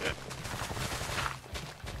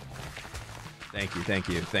 Thank you, thank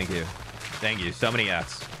you, thank you. Thank you. So many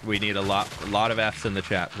Fs. We need a lot of Fs in the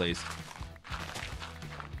chat, please.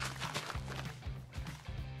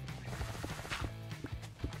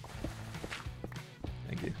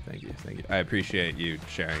 Thank you, thank you, thank you. I appreciate you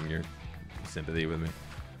sharing your sympathy with me.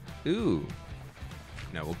 Ooh.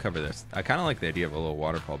 No, we'll cover this. I kind of like the idea of a little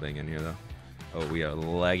waterfall being in here, though. Oh, we are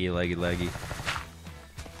leggy. All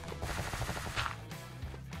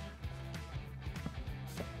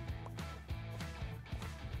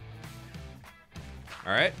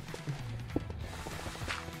right.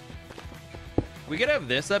 We could have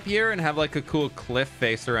this up here and have like a cool cliff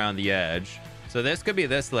face around the edge. So this could be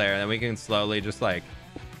this layer, and then we can slowly just like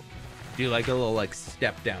do like a little like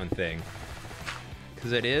step down thing.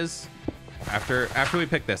 Because it is after we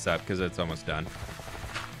pick this up, because it's almost done.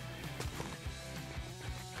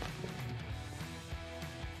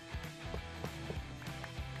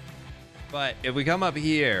 But if we come up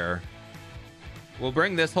here, we'll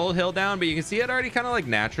bring this whole hill down, but you can see it already kind of like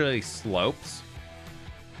naturally slopes.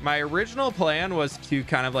 My original plan was to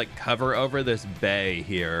kind of like cover over this bay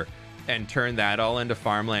here and turn that all into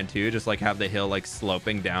farmland too, just like have the hill like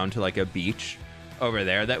sloping down to like a beach over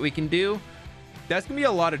there that we can do. That's gonna be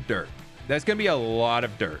a lot of dirt. That's gonna be a lot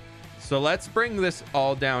of dirt. So let's bring this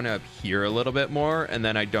all down up here a little bit more, and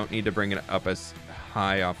then I don't need to bring it up as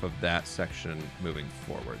high off of that section moving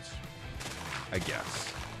forwards, I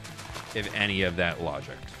guess. If any of that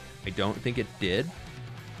logic. I don't think it did,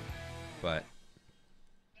 but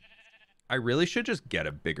I really should just get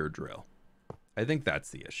a bigger drill. I think that's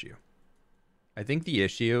the issue. I think the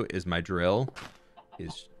issue is my drill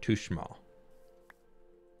is too small.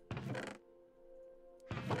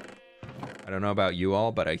 I don't know about you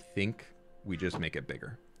all, but I think we just make it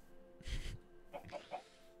bigger.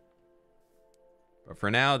 But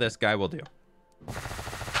for now, this guy will do.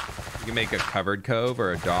 You can make a covered cove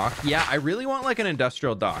or a dock. Yeah, I really want like an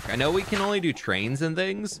industrial dock. I know we can only do trains and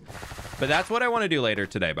things, but that's what I want to do later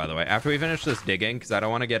today, by the way, after we finish this digging, because I don't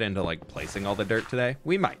want to get into like placing all the dirt today.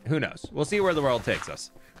 We might, who knows? We'll see where the world takes us,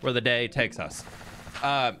 where the day takes us.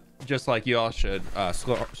 Just like you all should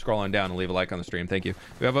scroll on down and leave a like on the stream. Thank you.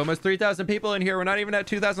 We have almost 3,000 people in here. We're not even at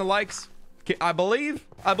 2,000 likes. I believe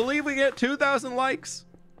we get 2,000 likes.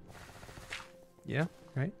 Yeah,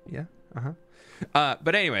 right? Yeah,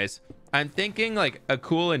 but anyways, I'm thinking like a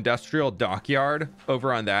cool industrial dockyard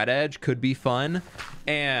over on that edge could be fun,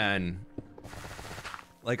 and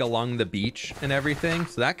like along the beach and everything.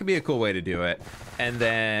 So that could be a cool way to do it. And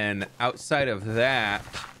then outside of that,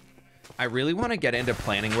 I really want to get into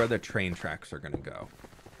planning where the train tracks are going to go.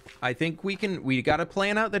 I think we got to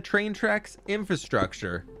plan out the train tracks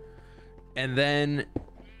infrastructure. And then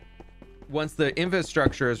once the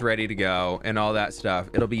infrastructure is ready to go and all that stuff,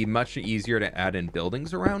 it'll be much easier to add in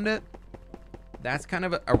buildings around it. That's kind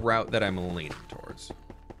of a route that I'm leaning towards.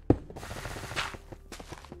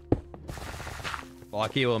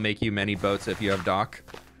 Blocky will make you many boats if you have dock.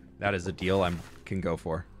 That is a deal I can go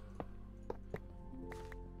for.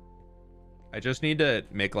 I just need to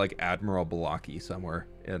make like Admiral Blocky somewhere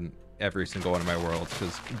in every single one of my worlds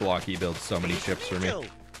because Blocky builds so many ships for me.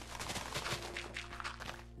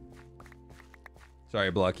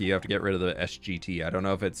 Sorry, Blocky, you have to get rid of the SGT. I don't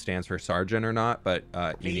know if it stands for Sergeant or not, but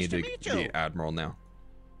you need to be Admiral now.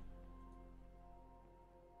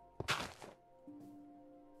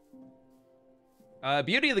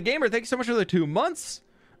 Beauty of the Gamer, thanks so much for the 2 months.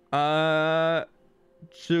 Chuhoodle,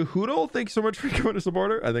 thanks so much for becoming a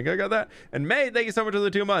supporter. I think I got that. And May, thank you so much for the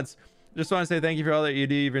 2 months. Just want to say thank you for all that you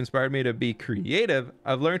do. You've inspired me to be creative.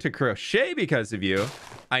 I've learned to crochet because of you.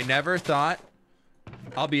 I never thought,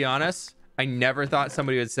 I'll be honest, I never thought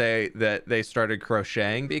somebody would say that they started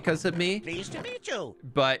crocheting because of me. Pleased to meet you.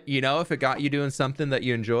 But, you know, if it got you doing something that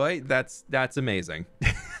you enjoy, that's amazing.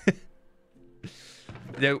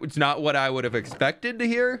 It's not what I would have expected to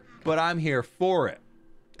hear, but I'm here for it.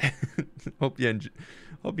 Hope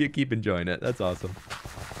you keep enjoying it. That's awesome.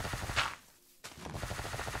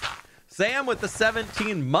 Sam with the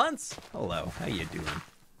 17 months. Hello, how you doing?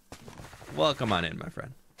 Welcome on in, my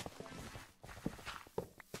friend.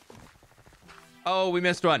 Oh, we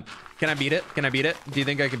missed one. Can I beat it? Can I beat it? Do you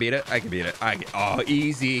think I can beat it? I can beat it. Oh,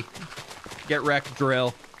 easy. Get wrecked,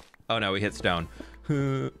 drill. Oh no, we hit stone.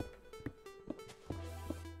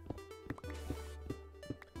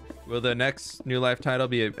 Will the next New Life title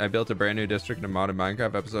be I built a brand new district in modded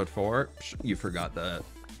Minecraft episode 4? You forgot the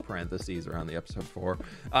parentheses around the episode 4.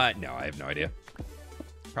 No, I have no idea.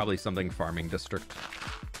 Probably something farming district.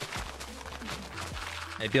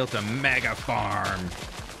 I built a mega farm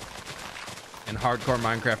in hardcore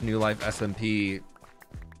Minecraft New Life SMP.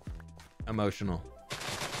 Emotional.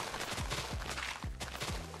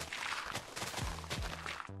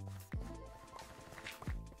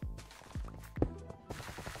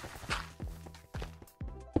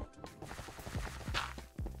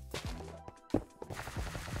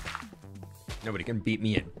 Nobody can beat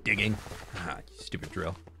me at digging. Ah, you stupid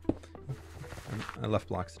drill. I left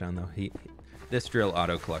blocks down though. This drill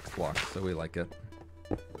auto collects blocks, so we like it.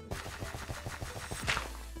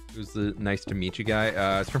 Who's the nice to meet you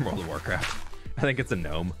guy? It's from World of Warcraft. I think it's a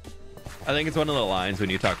gnome. I think it's one of the lines when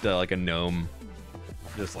you talk to like a gnome,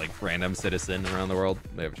 just like random citizen around the world.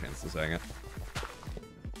 They have a chance to saying it.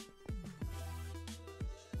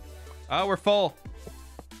 Oh, we're full.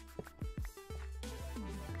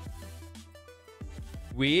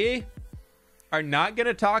 We are not going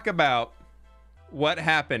to talk about what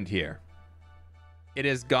happened here. It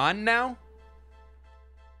is gone now.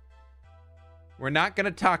 We're not going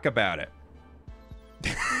to talk about it.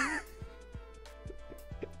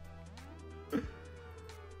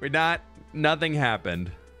 Nothing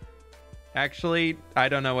happened. Actually, I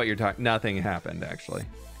don't know what you're talking. Nothing happened, actually.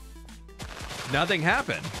 Nothing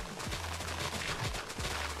happened.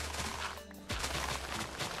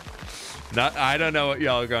 I don't know what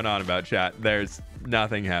y'all are going on about, chat. There's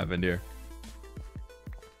nothing happened here.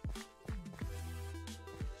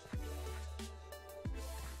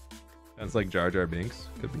 Sounds like Jar Jar Binks.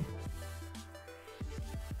 Could be.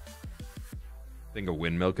 I think a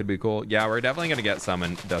windmill could be cool. Yeah, we're definitely going to get some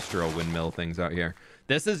industrial windmill things out here.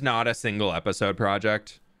 This is not a single episode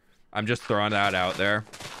project. I'm just throwing that out there.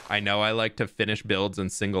 I know I like to finish builds in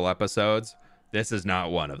single episodes. This is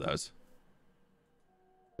not one of those.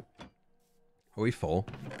 Are we full?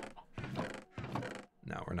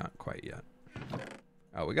 No, we're not quite yet.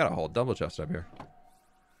 Oh, we got a whole double chest up here.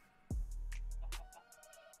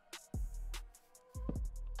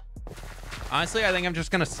 Honestly, I think I'm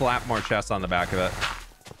just gonna slap more chests on the back of it.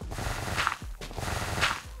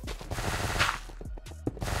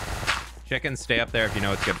 Chickens, stay up there if you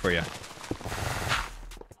know it's good for you.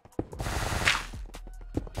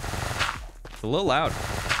 It's a little loud.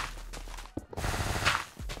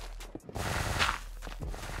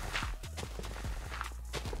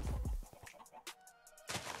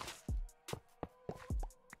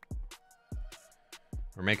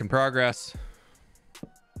 We're making progress.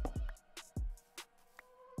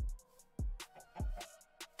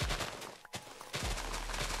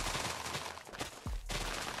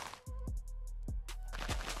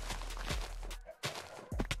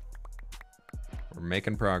 We're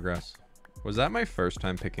making progress. Was that my first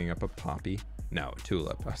time picking up a poppy? No, a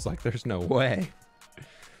tulip. I was like, there's no way.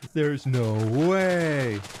 There's no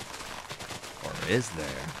way. Or is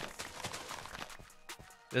there?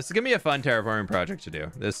 This is gonna be a fun terraforming project to do.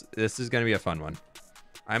 This is gonna be a fun one.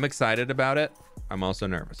 I'm excited about it. I'm also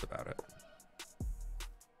nervous about it.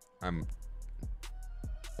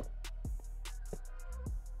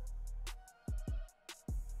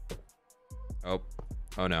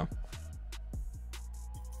 Oh no.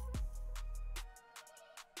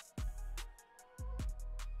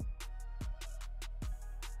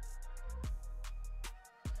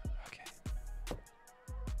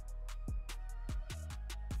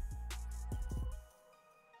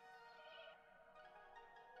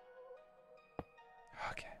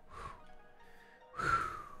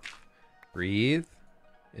 Breathe.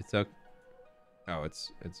 It's okay. Oh, it's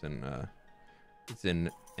in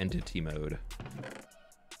entity mode.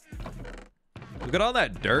 Look at all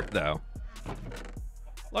that dirt though.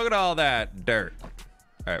 Look at all that dirt.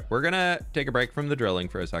 All right, we're gonna take a break from the drilling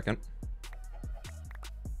for a second.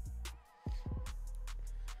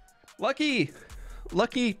 Lucky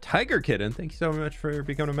Tiger Kitten, thank you so much for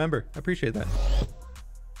becoming a member. I appreciate that.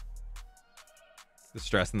 The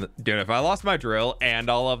stress in the dude, if I lost my drill and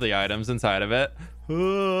all of the items inside of it.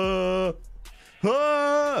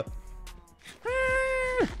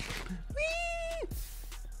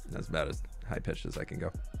 That's about as high pitched as I can go.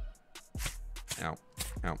 Ow.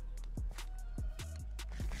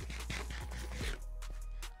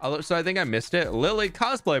 So I think I missed it. Lily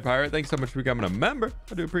Cosplay Pirate, thanks so much for becoming a member.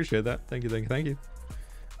 I do appreciate that. Thank you.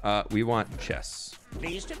 We want chess.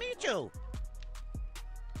 Pleased to meet you.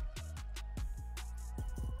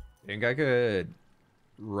 Think I could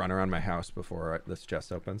run around my house before this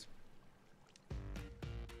chest opens.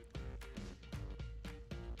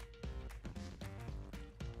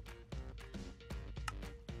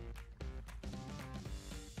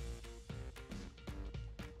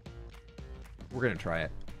 We're gonna try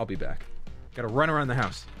it. I'll be back. Gotta run around the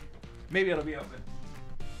house. Maybe it'll be open.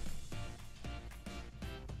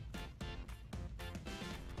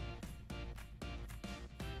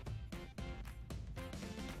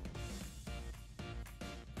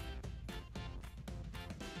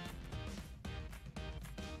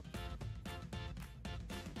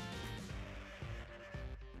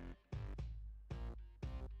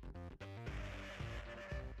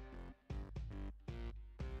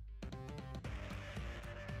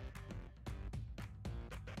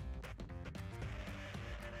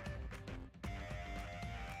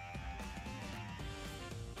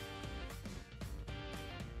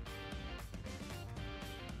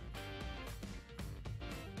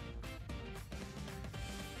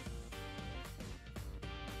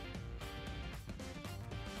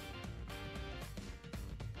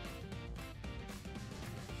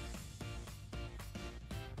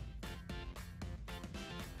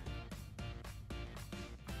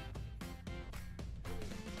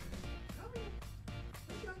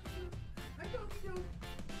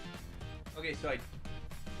 Okay, so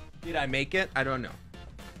did I make it? I don't know.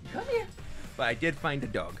 Come here. But I did find a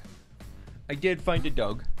dog.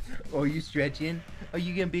 Oh, you stretching? Are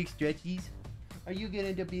you getting big stretchies? Are you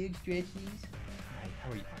getting the big stretchies? Hi,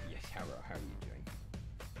 how are you? Yes, how are you doing?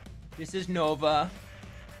 This is Nova.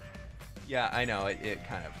 Yeah, I know. It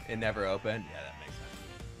never opened. Yeah, that makes sense.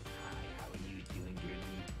 Hi, how are you doing,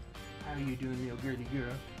 girlie? How are you doing, little girly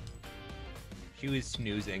girl? She was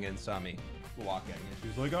snoozing and saw me walking, and she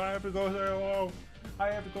was like, I have to go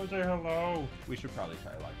say hello. We should probably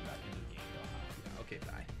try logging back into the game though. Yeah, okay,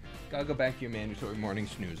 bye. Gotta go back to your mandatory morning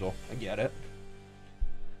snoozle. I get it.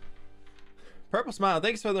 Purple Smile,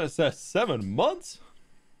 thanks for the 7 months.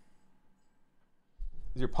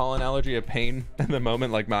 Is your pollen allergy a pain in the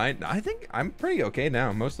moment like mine? I think I'm pretty okay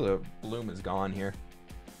now. Most of the bloom is gone here.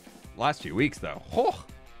 Last few weeks though,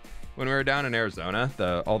 when we were down in Arizona,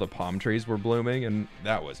 all the palm trees were blooming, and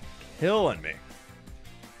that was killing me.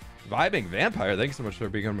 Vibing Vampire, thanks so much for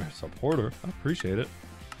becoming a supporter. I appreciate it.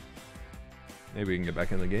 Maybe we can get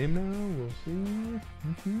back in the game now. We'll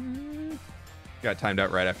see. Got timed out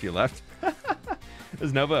right after you left.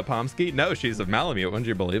 Is Nova a Pomsky? No, she's a Malamute. Wouldn't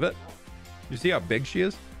you believe it? You see how big she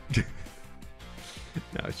is?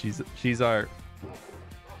 No, she's our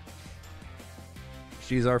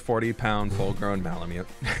 40-pound full-grown Malamute.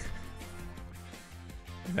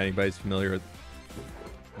 If anybody's familiar with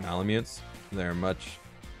Malamutes, they're much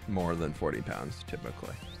more than 40 pounds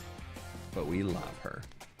typically, but we love her.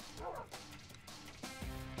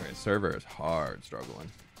 Okay, server is hard struggling.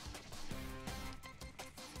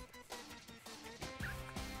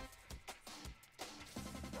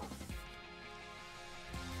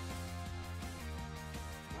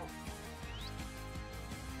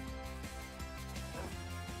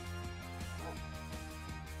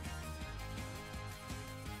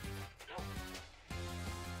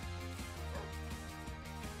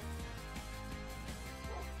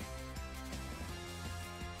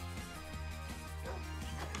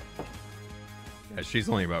 Yeah, she's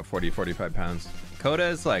only about 45 pounds. Coda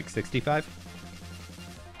is like 65.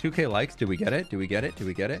 2K likes. Did we get it? We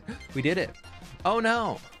did it. Oh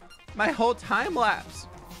no, my whole time lapse.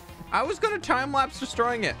 I was gonna time lapse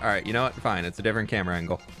destroying it. All right, you know what? Fine, it's a different camera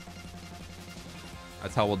angle.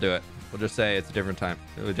 That's how we'll do it. We'll just say it's a different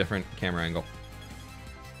camera angle.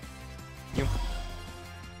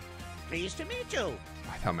 Pleased to meet you.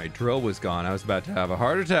 I thought my drill was gone. I was about to have a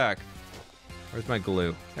heart attack. Where's my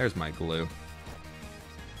glue? There's my glue.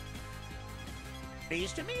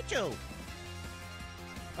 Pleased to meet you.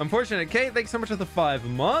 Unfortunate Kate, thanks so much for the 5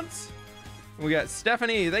 months. We got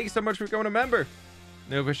Stephanie, thank you so much for becoming a member.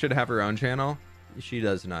 Nova should have her own channel. She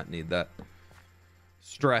does not need that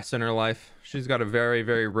stress in her life. She's got a very,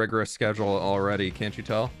 very rigorous schedule already, can't you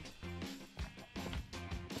tell?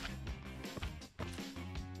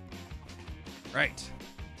 Right.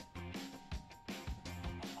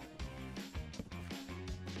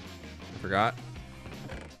 I forgot.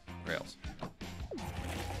 Rails.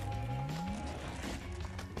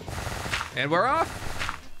 And we're off.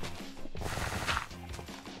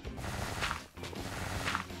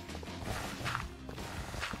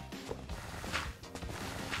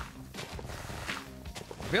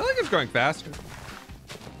 I feel like it's going faster.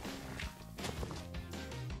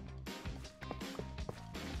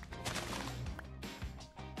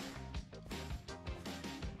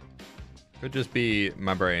 Could just be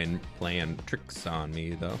my brain playing tricks on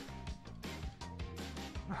me, though.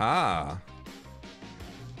 Aha.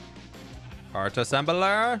 Part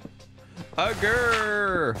assembler.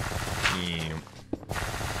 Agger.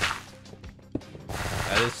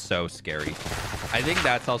 That is so scary. I think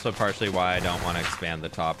that's also partially why I don't want to expand the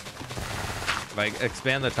top. If I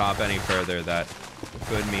expand the top any further, that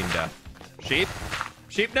could mean death. Sheep?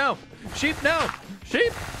 Sheep, no! Sheep, no!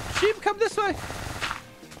 Sheep! Sheep, come this way!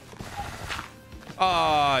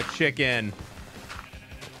 Aw, oh, chicken.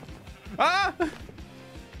 Ah!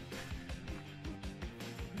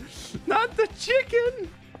 Not the chicken!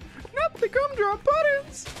 Not the gumdrop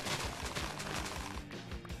buttons!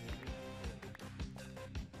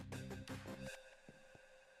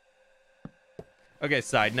 Okay,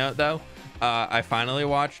 side note though, I finally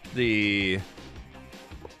watched the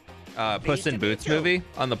Puss in Boots movie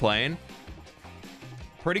on the plane.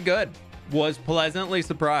 Pretty good. Was pleasantly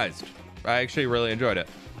surprised. I actually really enjoyed it.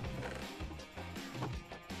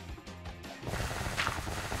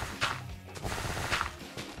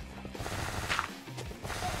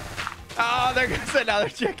 Oh, there goes another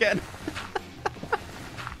chicken.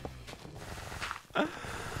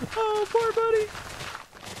 Oh, poor buddy.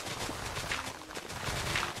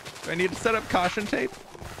 Do I need to set up caution tape?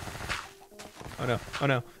 Oh no, oh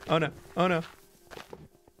no, oh no, oh no.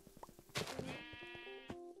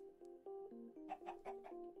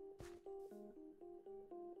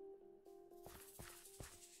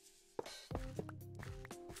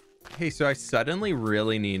 Hey, so I suddenly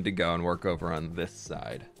really need to go and work over on this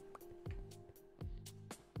side.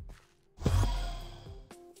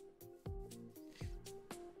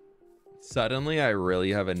 Suddenly, I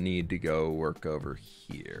really have a need to go work over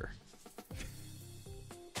here.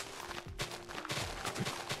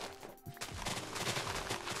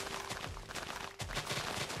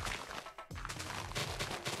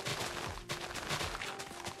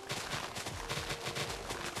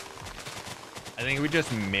 I think we just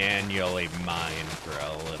manually mine for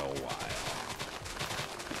a little while.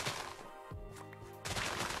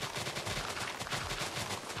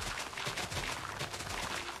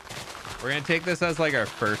 We're gonna take this as like our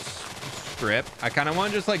first strip. I kind of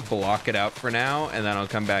want to just like block it out for now, and then I'll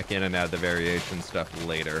come back in and add the variation stuff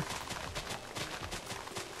later.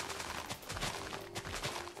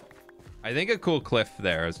 I think a cool cliff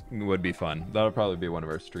there would be fun. That'll probably be one of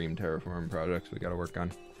our stream terraform projects we got to work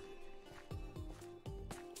on.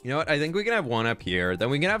 You know what? I think we can have one up here.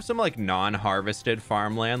 Then we can have some like non-harvested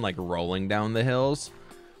farmland like rolling down the hills.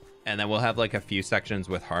 And then we'll have like a few sections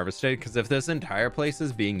with harvested. Because if this entire place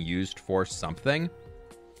is being used for something,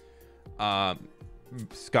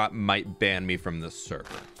 Scott might ban me from the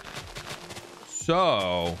server.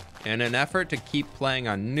 So, in an effort to keep playing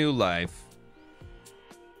on New Life,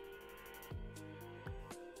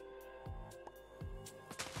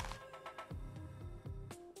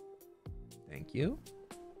 thank you.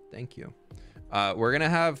 Thank you. We're gonna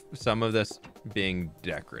have some of this being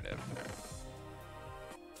decorative.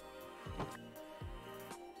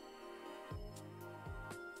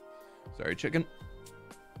 Sorry, chicken.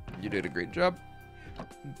 You did a great job,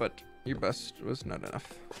 but your best was not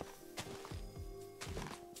enough.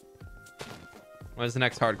 When is the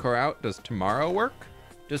next hardcore out? Does tomorrow work?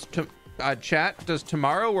 Does chat, does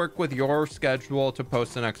tomorrow work with your schedule to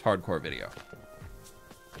post the next hardcore video?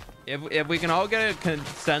 If we can all get a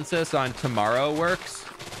consensus on tomorrow works,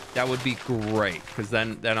 that would be great. Because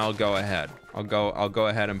then I'll go ahead. I'll go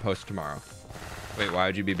ahead and post tomorrow. Wait, why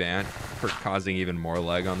would you be banned? For causing even more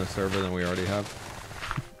lag on the server than we already have.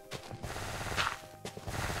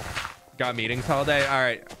 Got meetings all day. All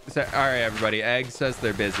right, so, all right, everybody. Egg says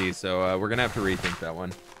they're busy, so we're gonna have to rethink that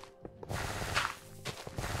one.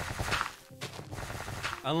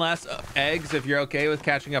 Unless eggs, if you're okay with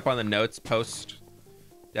catching up on the notes post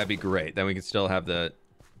That'd be great. Then we can still have the...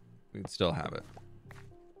 We can still have it.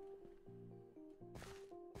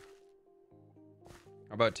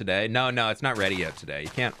 How about today? No, it's not ready yet today.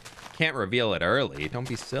 You can't reveal it early. Don't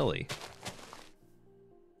be silly.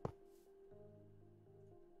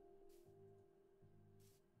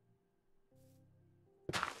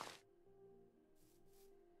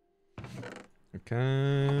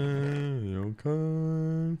 Okay.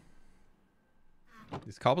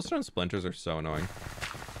 These cobblestone splinters are so annoying.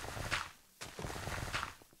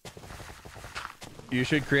 You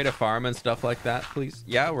should create a farm and stuff like that, please.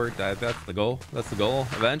 Yeah, that's the goal. That's the goal.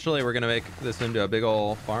 Eventually, we're gonna make this into a big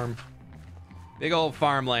old farm. Big old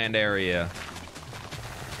farmland area.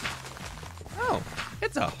 Oh,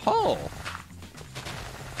 it's a hole.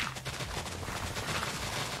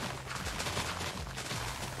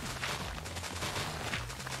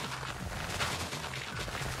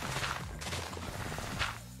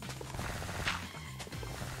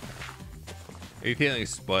 Are you feeling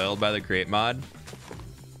spoiled by the create mod?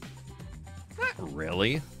 Not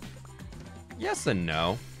really. Yes and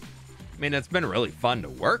no. I mean, it's been really fun to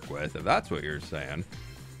work with, if that's what you're saying.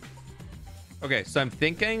 Okay, so I'm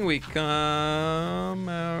thinking we come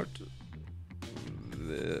out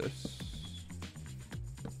this.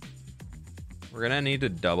 We're gonna need to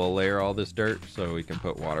double layer all this dirt so we can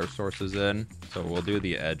put water sources in. So we'll do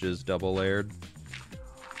the edges double layered.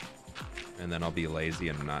 And then I'll be lazy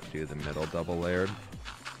and not do the middle double layered.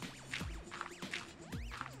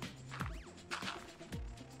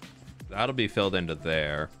 That'll be filled into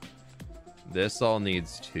there. This all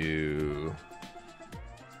needs to...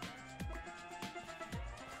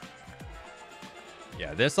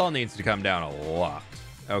 Yeah, this all needs to come down a lot.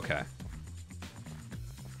 Okay.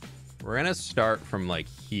 We're gonna start from like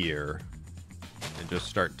here and just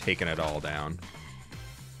start taking it all down.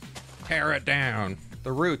 Tear it down.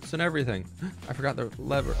 The roots and everything. I forgot the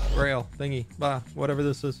lever, rail, thingy, blah, whatever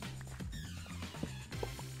this is.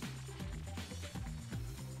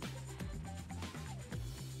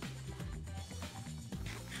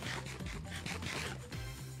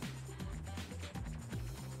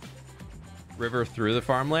 River through the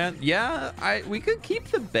farmland? Yeah, we could keep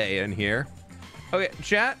the bay in here. Okay,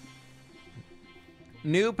 chat.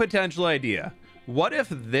 New potential idea. What if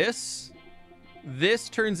this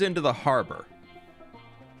turns into the harbor?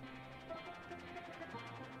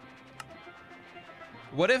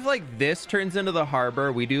 What if like this turns into the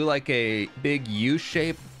harbor? We do like a big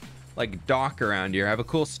U-shape like dock around here, have a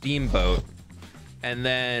cool steamboat, and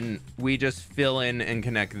then we just fill in and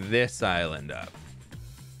connect this island up.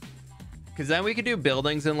 Because then we could do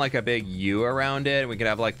buildings in like a big U around it. We could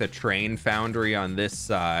have like the train foundry on this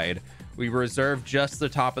side. We reserve just the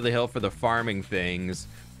top of the hill for the farming things,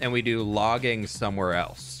 and we do logging somewhere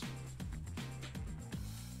else.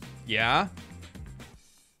 Yeah?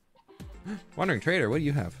 Wandering Trader, what do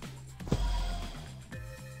you have?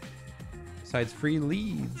 Besides free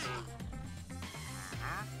leads.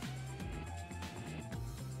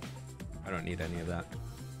 I don't need any of that.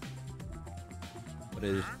 But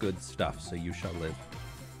it is good stuff, so you shall live.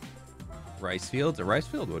 Rice fields? A rice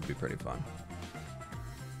field would be pretty fun.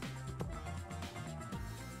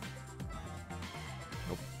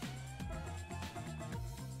 Nope.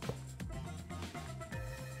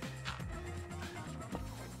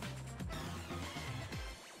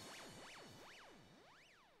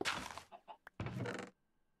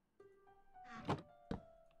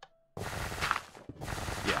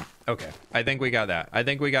 Yeah, okay. I think we got that. I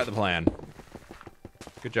think we got the plan.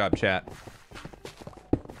 Good job, chat.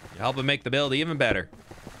 You help it make the build even better.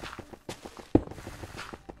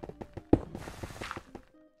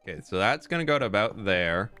 Okay, so that's gonna go to about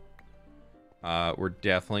there. We're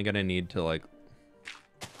definitely gonna need to like...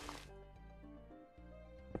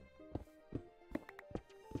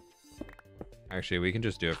 Actually, we can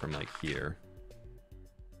just do it from like here.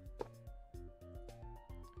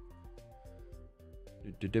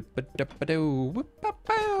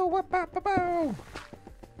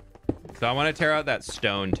 So I want to tear out that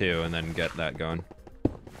stone too and then get that going.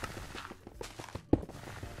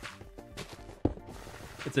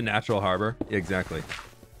 It's a natural harbor. Exactly.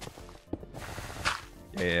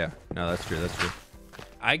 Yeah. No, that's true. That's true.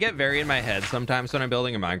 I get very in my head sometimes when I'm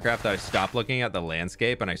building in Minecraft that I stop looking at the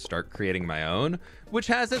landscape and I start creating my own, which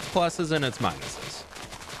has its pluses and its minuses.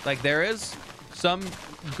 Like there is some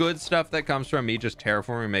good stuff that comes from me just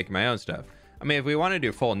terraforming and making my own stuff. I mean, if we want to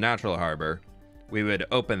do full natural harbor, we would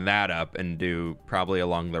open that up and do probably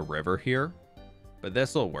along the river here. But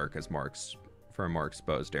this will work as for a more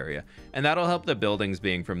exposed area. And that'll help the buildings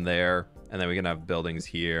being from there. And then we can have buildings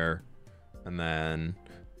here. And then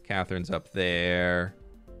Catherine's up there.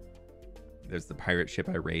 There's the pirate ship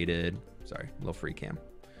I raided. Sorry, a little free cam.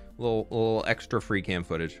 Little extra free cam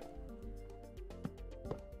footage.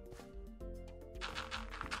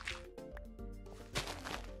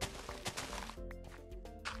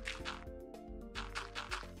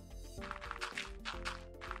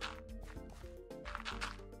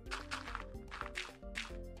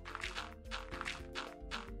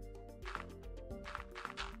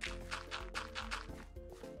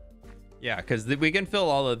 Yeah, because we can fill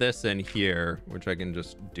all of this in here, which I can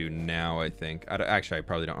just do now, I think. Actually, I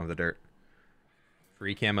probably don't have the dirt.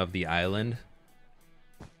 Free cam of the island.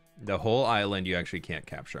 The whole island you actually can't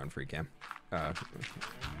capture on free cam. I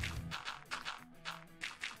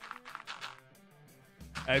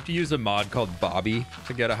have to use a mod called Bobby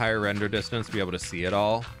to get a higher render distance to be able to see it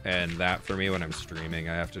all. And that, for me, when I'm streaming,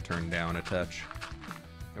 I have to turn down a touch.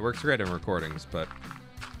 It works great in recordings, but...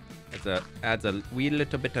 adds a wee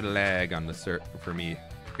little bit of lag on the for me.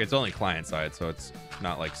 It's only client side, so it's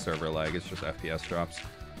not like server lag. It's just FPS drops.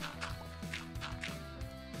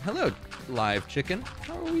 Hello, live chicken.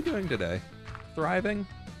 How are we doing today? Thriving?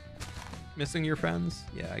 Missing your friends?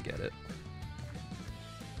 Yeah, I get it.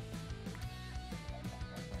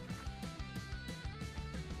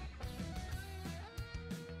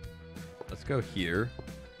 Let's go here.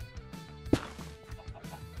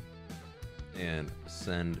 And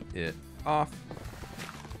send it off.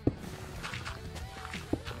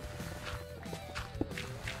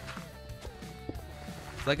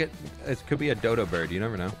 It's like it could be a dodo bird, you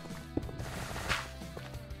never know.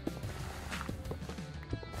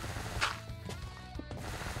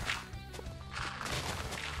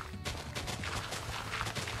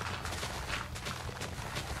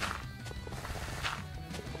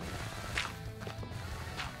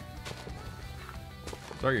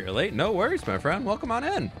 Sorry you're late. No worries, my friend. Welcome on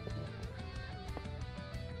in.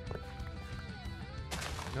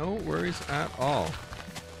 No worries at all.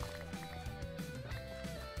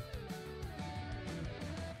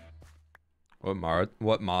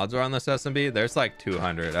 What mods are on this SMP? There's like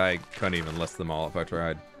 200. I couldn't even list them all if I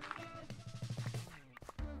tried.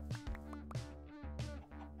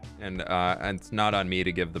 And it's not on me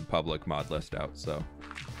to give the public mod list out, so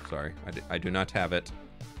sorry. I do not have it.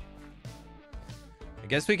 I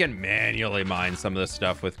guess we can manually mine some of this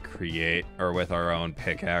stuff with create or with our own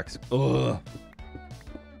pickaxe. Ugh.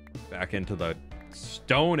 Back into the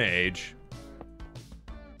Stone Age.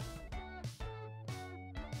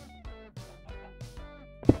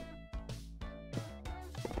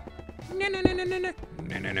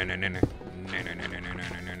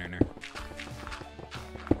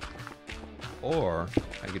 Or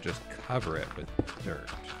I could just cover it with dirt.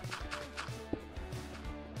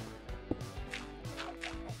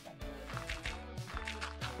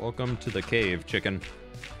 Welcome to the cave, chicken.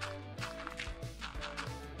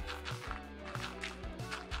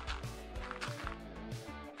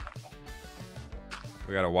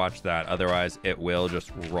 We gotta watch that, otherwise it will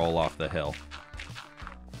just roll off the hill.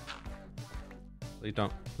 Please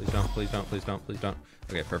don't, please don't, please don't, please don't, please don't.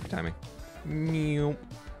 Okay, perfect timing. Meow.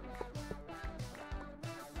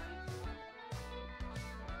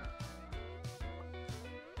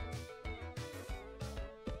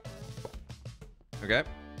 Okay,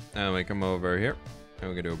 and we come over here, and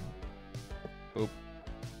we can do boop,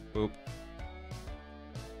 boop.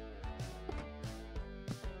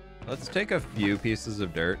 Let's take a few pieces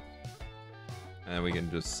of dirt, and we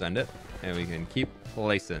can just send it, and we can keep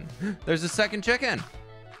placing. There's a second chicken!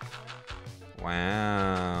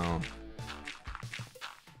 Wow.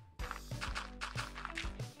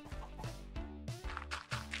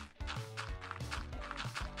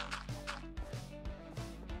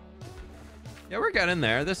 Yeah, we're getting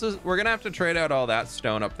there. We're gonna have to trade out all that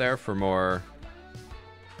stone up there for more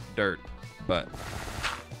dirt, but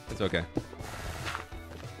it's okay.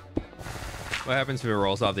 What happens if it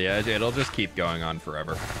rolls off the edge? It'll just keep going on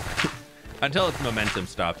forever. Until its momentum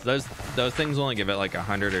stops. Those things only give it like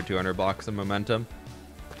 100 or 200 blocks of momentum.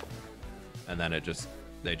 And then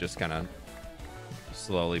they just kind of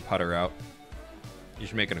slowly putter out. You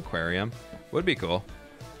should make an aquarium. Would be cool.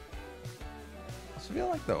 I also feel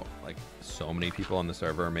like though, like so many people on the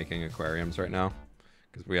server are making aquariums right now.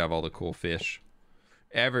 Because we have all the cool fish.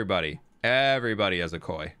 Everybody has a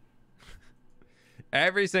koi.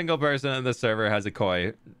 Every single person in the server has a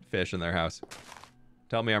koi fish in their house.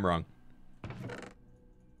 Tell me I'm wrong.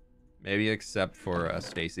 Maybe except for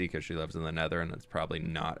Stacy, because she lives in the Nether, and it's probably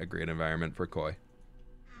not a great environment for koi.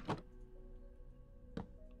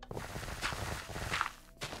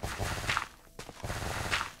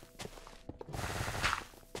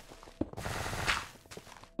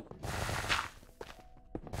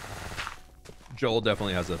 Joel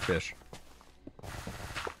definitely has a fish.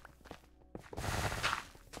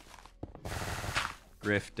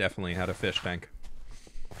 Griff definitely had a fish tank.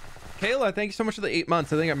 Kayla, thank you so much for the 8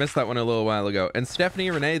 months. I think I missed that one a little while ago. And Stephanie,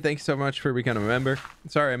 Renee, thank you so much for becoming a member.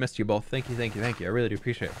 Sorry I missed you both. Thank you, thank you, thank you. I really do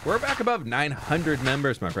appreciate it. We're back above 900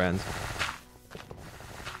 members, my friends.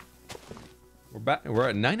 We're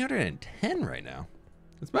at 910 right now.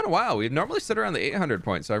 It's been a while. We normally sit around the 800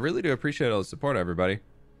 point, so I really do appreciate all the support, everybody.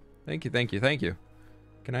 Thank you, thank you, thank you.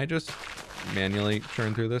 Can I just manually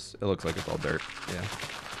churn through this? It looks like it's all dirt. Yeah.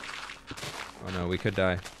 Oh no, we could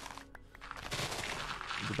die.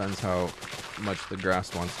 Depends how much the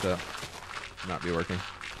grass wants to not be working.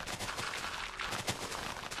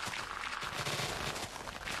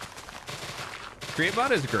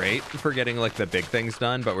 CreateBot is great for getting like the big things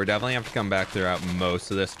done, but we're definitely have to come back throughout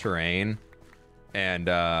most of this terrain and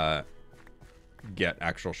get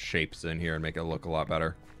actual shapes in here and make it look a lot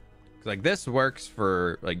better. 'Cause, like, this works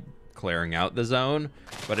for like clearing out the zone,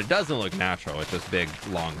 but it doesn't look natural. It's just big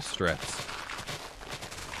long strips.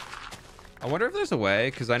 I wonder if there's a way,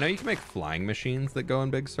 because I know you can make flying machines that go in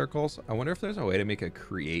big circles. I wonder if there's a way to make a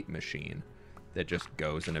create machine that just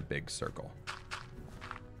goes in a big circle.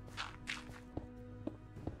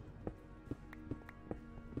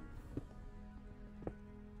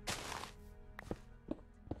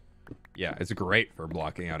 Yeah, it's great for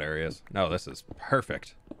blocking out areas. No, this is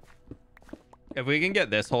perfect. If we can get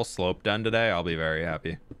this whole slope done today, I'll be very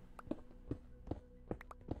happy.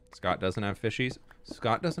 Scott doesn't have fishies.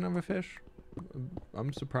 Scott doesn't have a fish?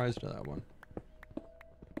 I'm surprised at that one.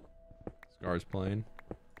 Scar's playing.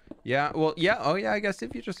 Yeah, well, yeah. Oh, yeah, I guess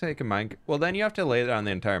if you just take a mine... Well, then you have to lay it on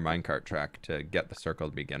the entire minecart track to get the circle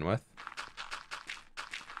to begin with.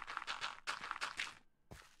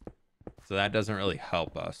 So that doesn't really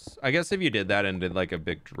help us. I guess if you did that and did like a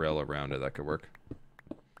big drill around it, that could work.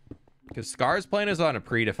 Because Scar's plane is on a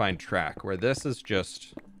predefined track, where this is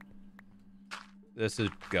just... This is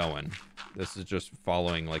going. This is just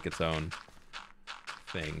following like its own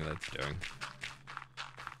thing that it's doing.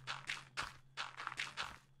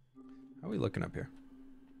 How are we looking up here?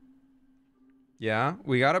 Yeah,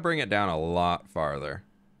 we got to bring it down a lot farther.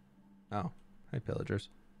 Oh, hi pillagers.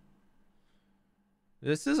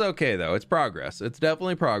 This is okay though. It's progress. It's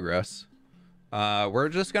definitely progress. We're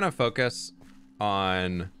just gonna focus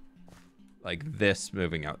on like this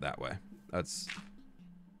moving out that way. That's,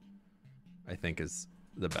 I think, is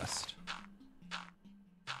the best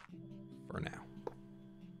for now.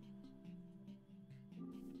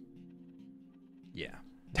 Yeah.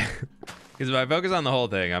 Because if I focus on the whole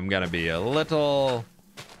thing, I'm gonna be a little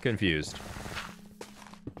confused.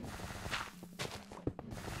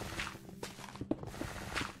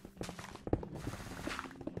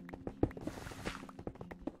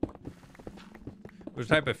 Which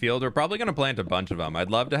type of field? We're probably gonna plant a bunch of them. I'd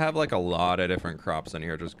love to have like a lot of different crops in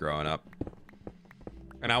here just growing up.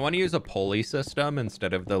 And I want to use a pulley system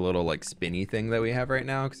instead of the little like spinny thing that we have right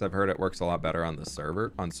now, because I've heard it works a lot better on the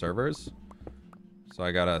servers. So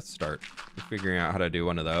I gotta start figuring out how to do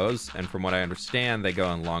one of those. And from what I understand, they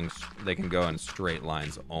go in they can go in straight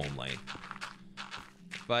lines only.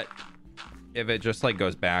 But if it just like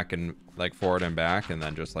goes back and like forward and back and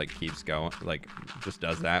then just like keeps going, like just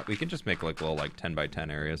does that, we can just make like little like 10 by 10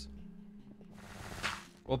 areas.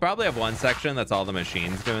 We'll probably have one section that's all the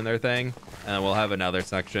machines doing their thing, and then we'll have another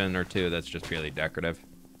section or two that's just purely decorative.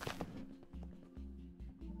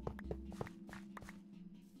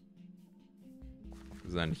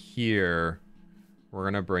 Then here, we're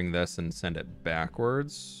gonna bring this and send it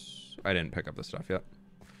backwards. I didn't pick up the stuff yet,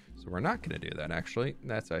 so we're not gonna do that actually.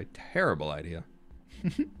 That's a terrible idea.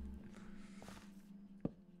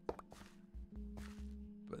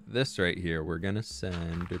 But this right here, we're gonna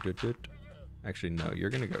send... Actually, no, you're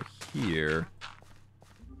gonna go here.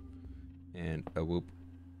 And a whoop.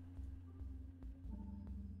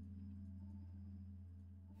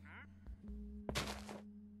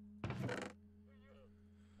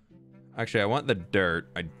 Actually, I want the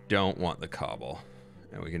dirt. I don't want the cobble.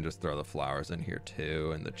 And we can just throw the flowers in here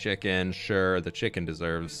too. And the chicken, sure, the chicken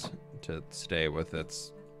deserves to stay with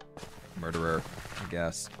its murderer, I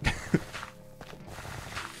guess.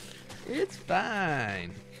 It's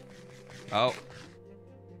fine. Oh.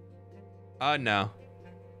 Oh, no.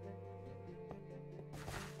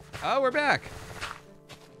 Oh, we're back.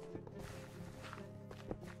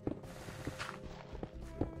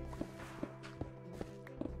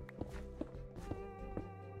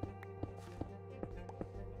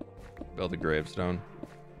 Build a gravestone.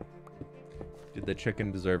 Did the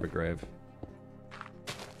chicken deserve a grave?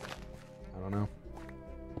 I don't know.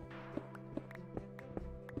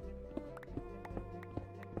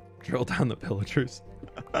 Drill down the pillagers.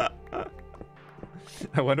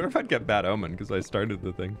 I wonder if I'd get bad omen because I started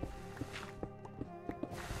the thing.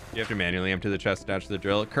 You have to manually empty the chest attached to the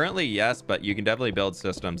drill. Currently, yes, but you can definitely build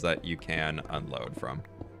systems that you can unload from.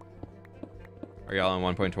 Are y'all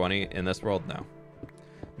on 1.20? In this world, no.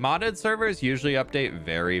 Modded servers usually update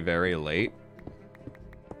very, very late.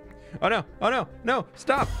 Oh no, oh no, no,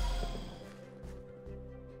 stop.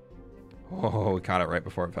 Oh, we caught it right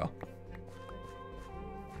before it fell.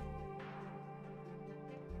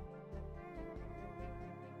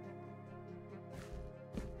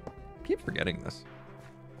 I keep forgetting this.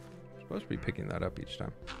 I'm supposed to be picking that up each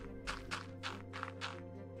time.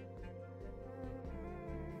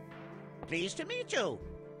 Pleased to meet you.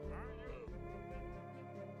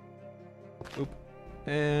 Whoop.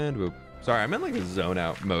 And whoop. Sorry, I'm in like a zone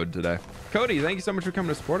out mode today. Cody, thank you so much for coming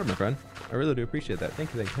to support it, my friend. I really do appreciate that.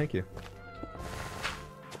 Thank you, thank you, thank you.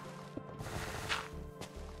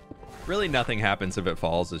 Really nothing happens if it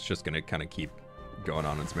falls. It's just gonna kind of keep going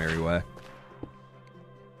on its merry way.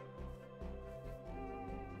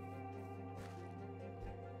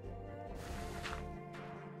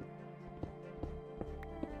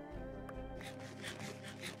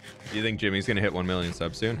 Do you think Jimmy's gonna hit 1 million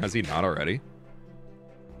subs soon? Has he not already?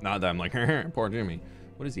 Not that I'm like, poor Jimmy.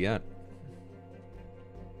 What is he at?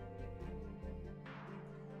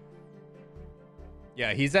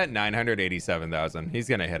 Yeah, he's at 987,000. He's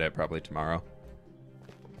gonna hit it probably tomorrow.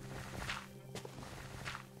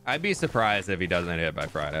 I'd be surprised if he doesn't hit it by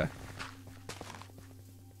Friday.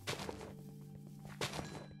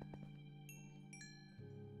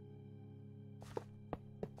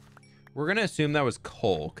 We're gonna assume that was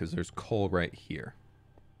coal because there's coal right here.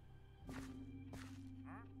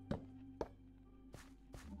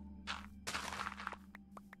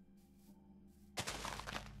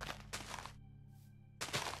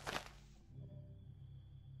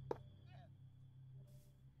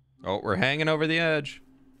 Oh, we're hanging over the edge.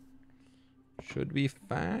 Should be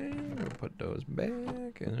fine. We'll put those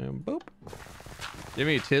back and then boop. Give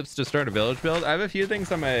me tips to start a village build. I have a few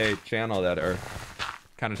things on my channel that are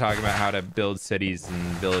kind of talking about how to build cities and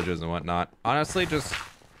villages and whatnot. Honestly, just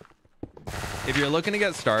if you're looking to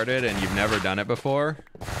get started and you've never done it before.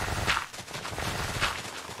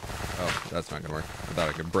 Oh, that's not gonna work. I thought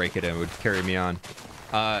I could break it and it would carry me on.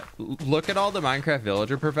 Look at all the Minecraft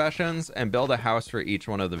villager professions and build a house for each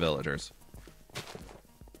one of the villagers.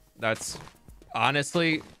 That's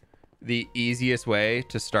honestly the easiest way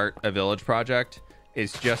to start a village project,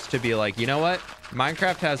 is just to be like, you know what?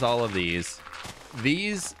 Minecraft has all of these.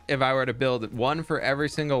 These, if I were to build one for every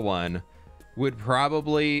single one, would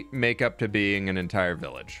probably make up to being an entire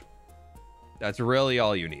village. That's really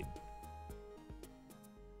all you need.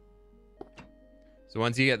 So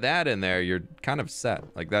once you get that in there, you're kind of set.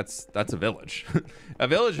 Like that's a village. A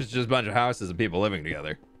village is just a bunch of houses and people living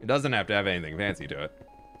together. It doesn't have to have anything fancy to it.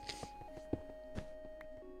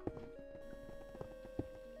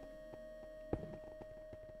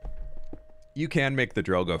 You can make the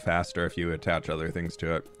drill go faster if you attach other things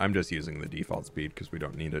to it. I'm just using the default speed because we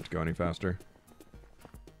don't need it to go any faster.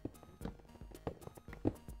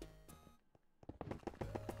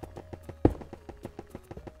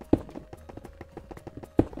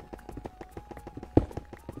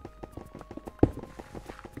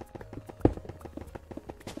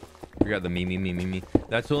 We got the me.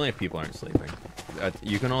 That's only if people aren't sleeping.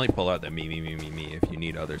 You can only pull out the me if you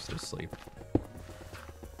need others to sleep.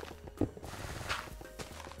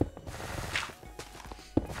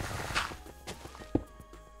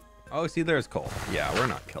 Oh, see, there's coal. Yeah, we're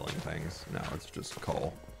not killing things. No, it's just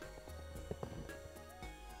coal.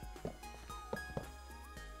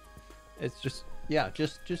 It's just, yeah,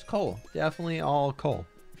 just coal. Definitely all coal.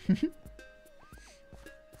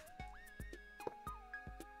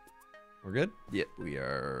 We're good? Yep, we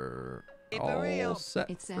are all set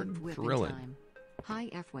It's for fWhip drilling. time. Hi,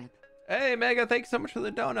 fWhip. Hey, Mega, thanks so much for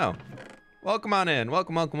the dono. Welcome on in.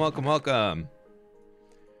 Welcome.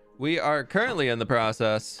 We are currently in the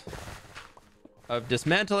process of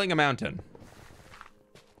dismantling a mountain,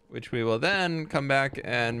 which we will then come back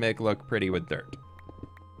and make look pretty with dirt.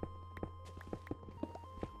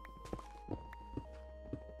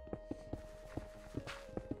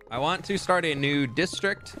 I want to start a new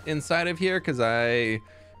district inside of here because I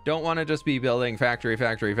don't want to just be building factory every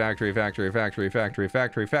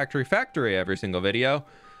single video.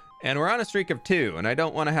 And we're on a streak of 2, and I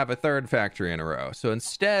don't want to have a 3rd factory in a row. So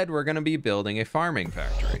instead, we're going to be building a farming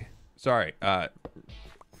factory. Sorry,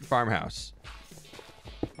 farmhouse.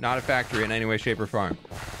 Not a factory in any way, shape, or form.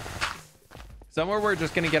 Somewhere we're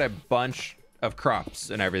just going to get a bunch of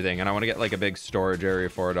crops and everything, and I want to get like a big storage area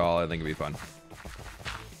for it all. I think it'd be fun.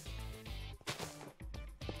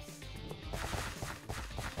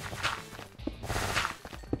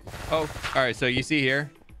 Oh, all right, so you see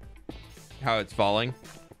here, how it's falling.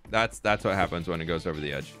 That's what happens when it goes over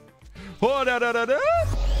the edge. Oh, da, da, da, da.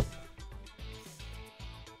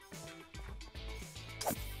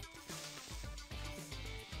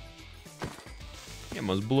 It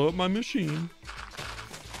almost blew up my machine.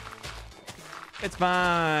 It's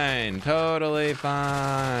fine. Totally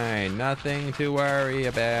fine. Nothing to worry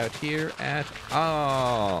about here at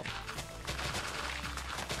all.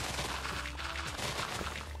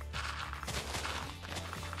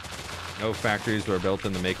 No factories were built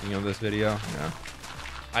in the making of this video. No.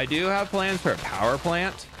 I do have plans for a power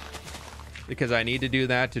plant because I need to do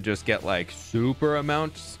that to just get like super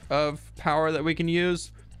amounts of power that we can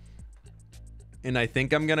use. And I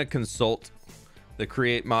think I'm going to consult the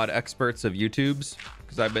create mod experts of YouTube's,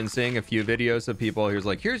 because I've been seeing a few videos of people who's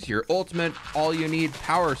like, here's your ultimate all you need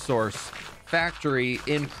power source factory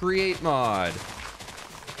in create mod.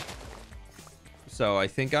 So I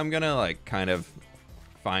think I'm going to like kind of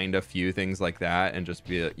find a few things like that and just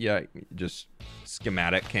be, yeah, just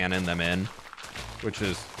schematic cannon them in, which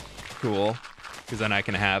is cool because then I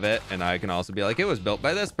can have it and I can also be like, it was built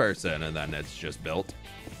by this person, and then it's just built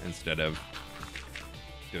instead of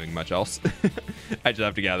doing much else. I just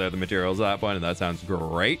have to gather the materials at that point, and that sounds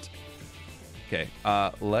great. Okay,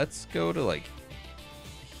 let's go to like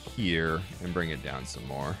here and bring it down some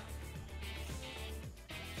more.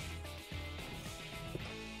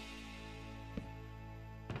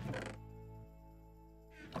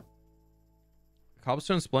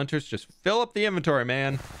 Cobblestone splinters, just fill up the inventory,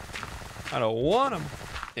 man. I don't want them.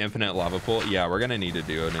 Infinite lava pool. Yeah, we're gonna need to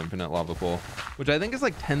do an infinite lava pool, which I think is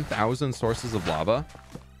like 10,000 sources of lava.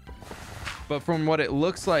 But from what it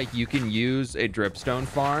looks like, you can use a dripstone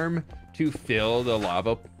farm to fill the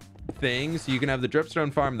lava thing. So you can have the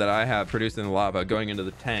dripstone farm that I have producing the lava going into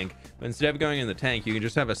the tank. But instead of going in the tank, you can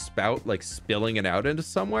just have a spout like spilling it out into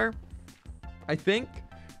somewhere, I think.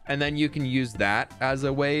 And then you can use that as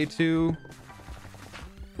a way to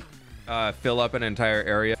fill up an entire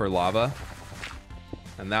area for lava.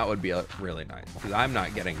 And that would be really nice because I'm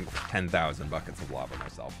not getting 10,000 buckets of lava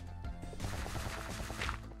myself.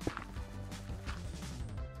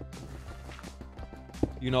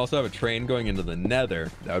 You can also have a train going into the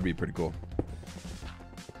nether. That would be pretty cool.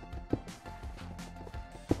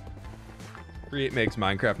 Create makes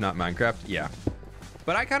Minecraft not Minecraft. Yeah.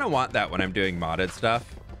 But I kind of want that when I'm doing modded stuff.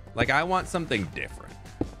 Like, I want something different.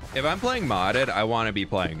 If I'm playing modded, I want to be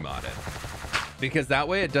playing modded. Because that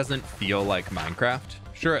way it doesn't feel like Minecraft.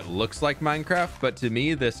 Sure, it looks like Minecraft, but to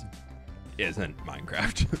me, this isn't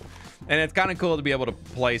Minecraft. And it's kind of cool to be able to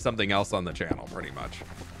play something else on the channel, pretty much.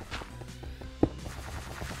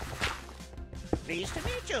 Pleased to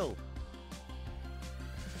meet you.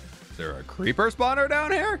 Is there a creeper spawner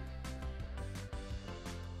down here?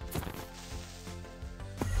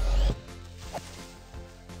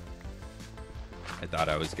 I thought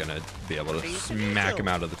I was gonna be able to smack him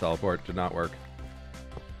out of the teleport. Did not work.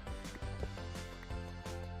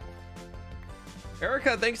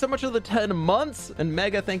 Erica, thanks so much for the 10 months. And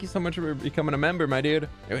Mega, thank you so much for becoming a member, my dude.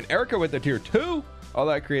 And Erica with the tier 2. All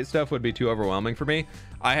that create stuff would be too overwhelming for me.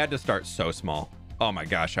 I had to start so small. Oh my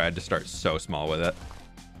gosh, I had to start so small with it.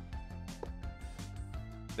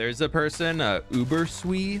 There's a person,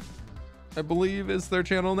 Uberswee, I believe is their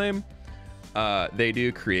channel name. They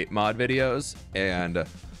do create mod videos, and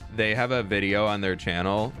they have a video on their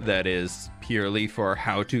channel that is purely for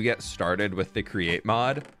how to get started with the create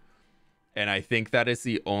mod. And I think that is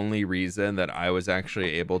the only reason that I was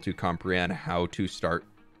actually able to comprehend how to start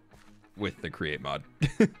with the create mod.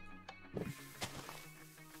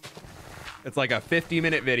 It's like a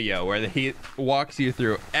 50-minute video where he walks you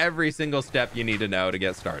through every single step you need to know to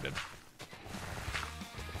get started.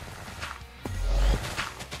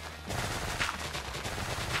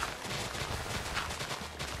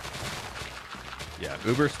 Yeah,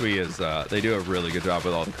 Uberswee is, they do a really good job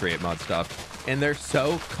with all the create mod stuff. And they're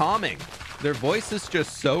so calming. Their voice is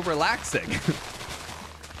just so relaxing.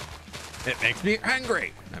 It makes me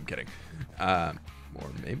angry. I'm kidding. Or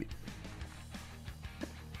maybe.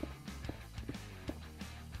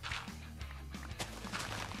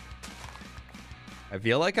 I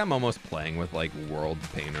feel like I'm almost playing with like World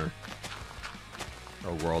Painter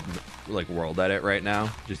or World Edit right now,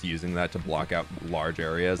 just using that to block out large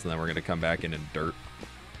areas, and then we're gonna come back into dirt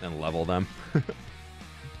and level them.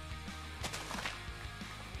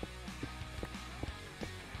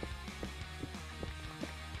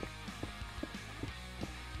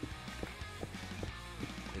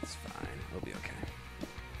 It's fine. We'll be okay.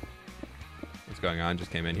 What's going on?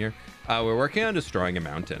 Just came in here. We're working on destroying a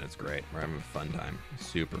mountain. It's great. We're having a fun time.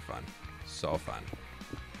 Super fun. So fun.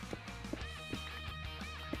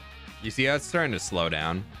 You see how it's starting to slow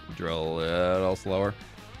down? Drill a little slower.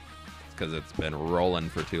 It's because it's been rolling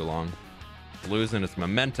for too long. Losing its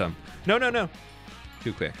momentum. No, no, no.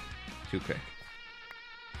 Too quick. Too quick.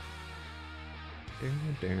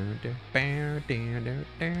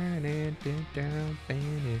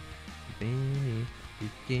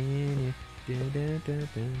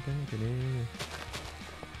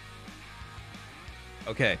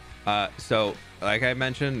 Okay, so like I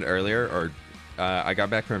mentioned earlier, or I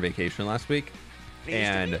got back from vacation last week,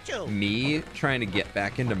 and me trying to get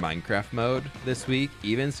back into Minecraft mode this week,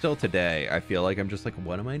 even still today, I feel like I'm just like,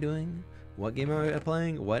 what am I doing? What game am I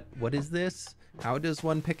playing? What is this? How does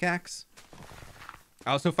one pickaxe?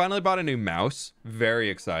 I also finally bought a new mouse. Very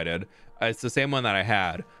excited. It's the same one that I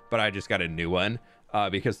had, but I just got a new one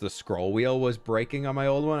because the scroll wheel was breaking on my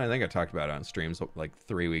old one. I think I talked about it on streams like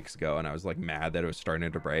 3 weeks ago, and I was like mad that it was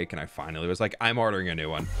starting to break, and I finally was like, I'm ordering a new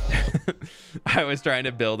one. I was trying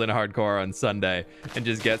to build in hardcore on Sunday and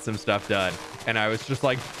just get some stuff done, and I was just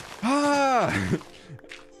like, ah!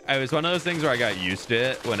 It was one of those things where I got used to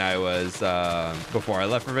it when I was before I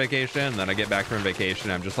left for vacation. And then I get back from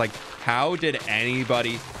vacation. I'm just like, how did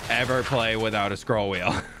anybody ever play without a scroll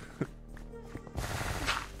wheel?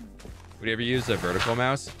 Would you ever use a vertical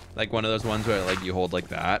mouse? Like one of those ones where like you hold like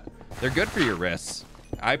that? They're good for your wrists.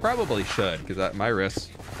 I probably should, because my wrists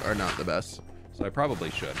are not the best. So I probably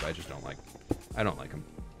should, but I just don't like them.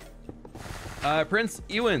 Prince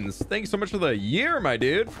Ewins, thanks so much for the year, my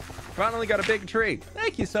dude. Finally got a big tree.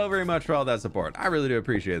 Thank you so very much for all that support. I really do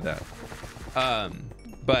appreciate that.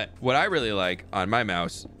 But what I really like on my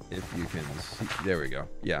mouse, if you can see, there we go.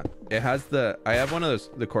 Yeah, it has I have one of those,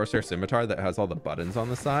 the Corsair Scimitar that has all the buttons on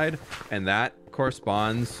the side, and that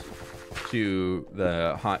corresponds to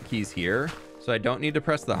the hotkeys here. So I don't need to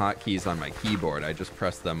press the hotkeys on my keyboard. I just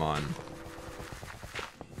press them on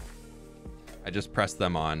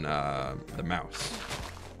the mouse.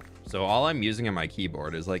 So all I'm using on my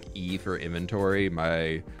keyboard is like E for inventory,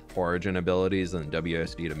 my origin abilities, and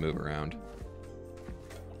WSD to move around.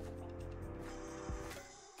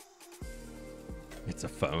 It's a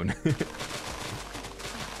phone.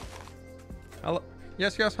 Hello.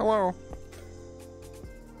 Yes, yes, hello.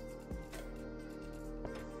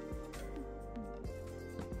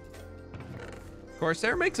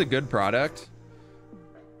 Corsair makes a good product,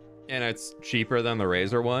 and it's cheaper than the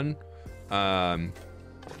Razer one,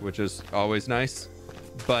 which is always nice.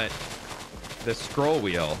 But the scroll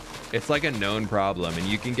wheel, it's like a known problem, and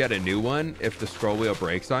you can get a new one if the scroll wheel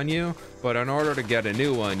breaks on you. But in order to get a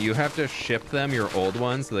new one, you have to ship them your old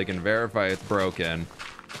one so they can verify it's broken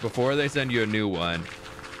before they send you a new one.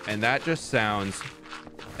 And that just sounds...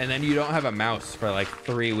 And then you don't have a mouse for like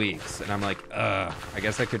 3 weeks. And I'm like, ugh, I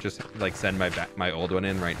guess I could just like send my old one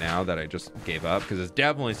in right now that I just gave up, because it's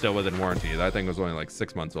definitely still within warranty. That thing was only like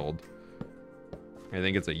 6 months old. I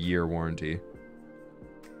think it's a year warranty.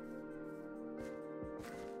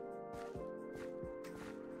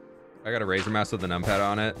 I got a Razer mouse with the numpad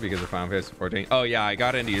on it because of Final Fantasy 14. Oh yeah, I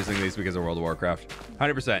got into using these because of World of Warcraft.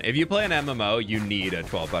 100%. If you play an MMO, you need a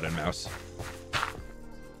 12-button mouse.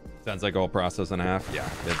 Sounds like a whole process and a half. Yeah,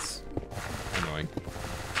 it's annoying.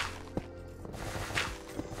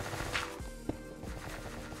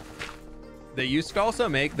 They used to also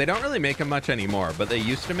make, they don't really make them much anymore, but they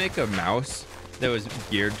used to make a mouse that was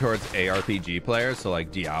geared towards ARPG players, so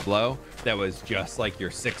like Diablo, that was just like your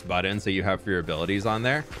 6 buttons that you have for your abilities on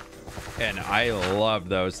there. And I love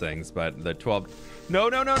those things, but the 12... No,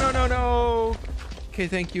 no, no, no, no, no! Okay,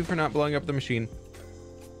 thank you for not blowing up the machine.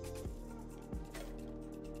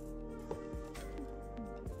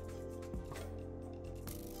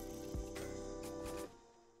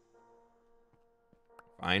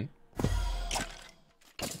 Fine.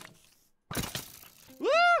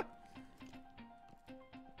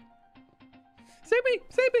 Save me!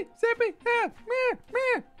 Save me! Save me! Ah, meh,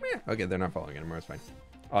 meh, meh. Okay, they're not following anymore. It's fine.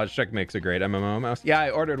 Check makes a great MMO mouse. Yeah, I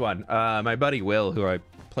ordered one. My buddy Will, who I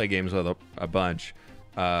play games with a bunch,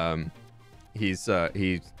 he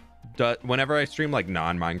does, whenever I stream like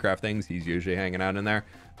non-Minecraft things, he's usually hanging out in there.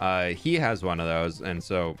 He has one of those, and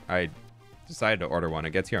so I decided to order one.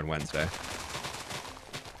 It gets here on Wednesday.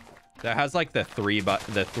 That has like the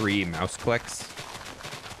three mouse clicks,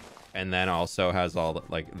 and then also has all the,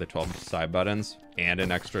 like the 12 side buttons and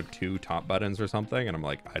an extra 2 top buttons or something. And I'm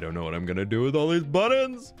like, I don't know what I'm gonna do with all these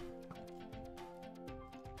buttons.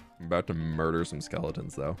 I'm about to murder some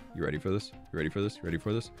skeletons though. You ready for this? You ready for this? You ready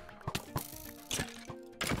for this?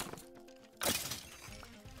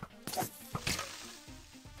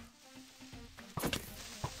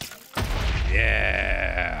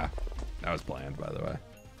 Yeah, that was planned, by the way.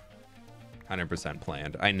 100%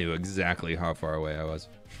 planned. I knew exactly how far away I was.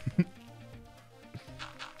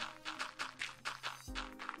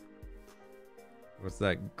 What's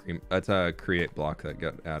that green? That's a create block that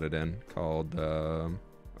got added in called,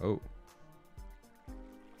 oh.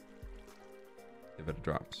 If it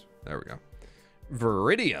drops. There we go.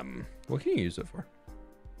 Viridium. What can you use it for?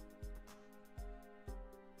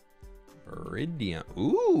 Viridium.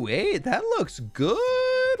 Ooh, hey, that looks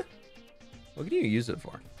good. What can you use it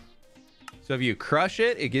for? So if you crush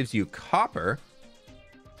it, it gives you copper.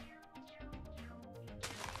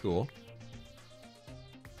 Cool.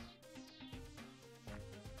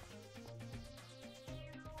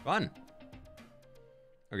 Fun.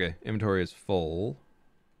 Okay, inventory is full.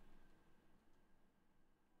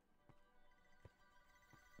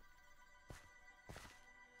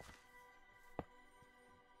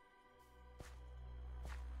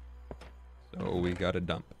 So we got a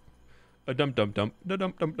dump. A dump, dump, dump, da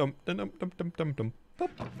dump, dump, dump, da dump, dump, dump, dump, dump.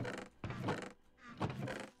 Pop.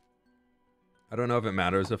 I don't know if it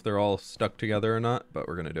matters if they're all stuck together or not, but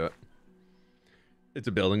we're gonna do it. It's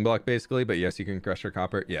a building block basically, but yes, you can crush your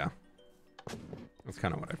copper. Yeah. That's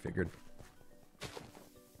kind of what I figured.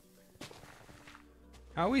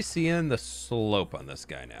 How are we seeing the slope on this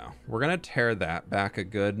guy now? We're gonna tear that back a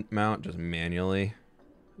good amount just manually.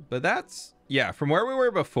 But that's, yeah, from where we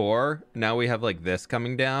were before, now we have like this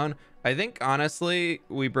coming down. I think honestly,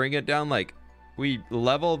 we bring it down, like we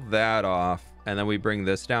level that off and then we bring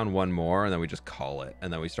this down one more and then we just call it.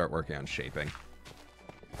 And then we start working on shaping.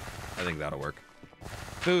 I think that'll work.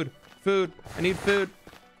 Food, food, I need food.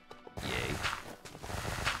 Yay.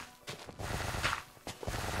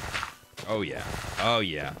 Oh yeah, oh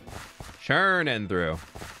yeah. Churning through.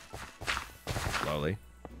 Slowly.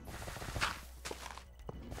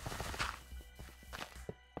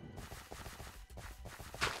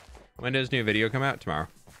 When does new video come out? Tomorrow.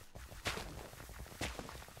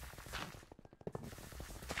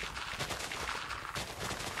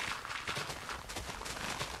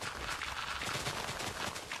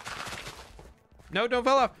 No, don't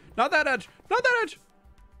fall off. Not that edge. Not that edge.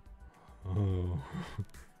 Oh.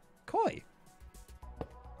 Koi.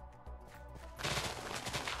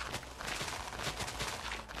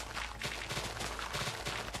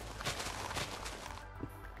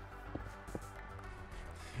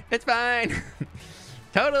 It's fine.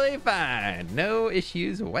 Totally fine. No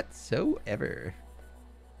issues whatsoever.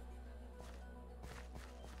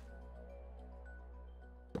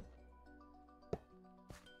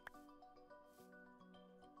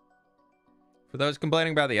 For those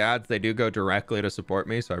complaining about the ads, they do go directly to support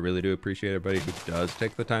me, so I really do appreciate everybody who does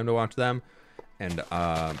take the time to watch them. And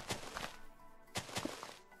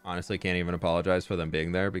honestly can't even apologize for them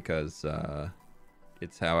being there because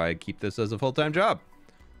it's how I keep this as a full-time job.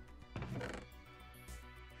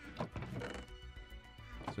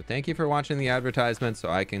 So thank you for watching the advertisements so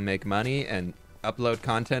I can make money and upload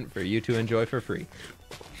content for you to enjoy for free.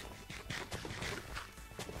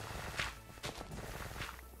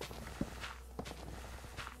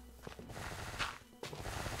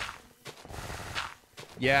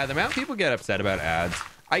 Yeah, the amount people get upset about ads,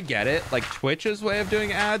 I get it. Like Twitch's way of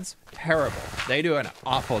doing ads, terrible. They do an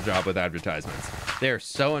awful job with advertisements. They're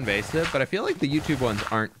so invasive, but I feel like the YouTube ones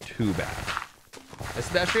aren't too bad.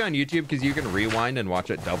 Especially on YouTube because you can rewind and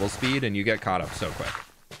watch at double speed and you get caught up so quick.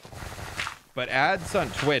 But ads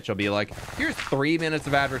on Twitch will be like, here's 3 minutes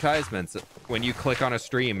of advertisements when you click on a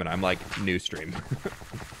stream and I'm like, new stream.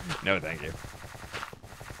 No, thank you.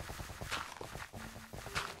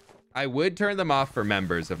 I would turn them off for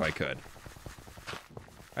members if I could.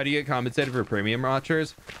 How do you get compensated for premium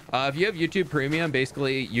watchers? If you have YouTube Premium,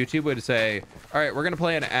 basically YouTube would say, all right, we're going to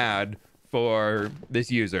play an ad for this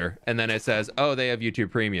user. And then it says, oh, they have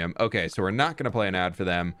YouTube Premium. Okay, so we're not going to play an ad for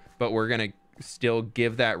them, but we're going to still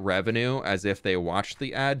give that revenue as if they watched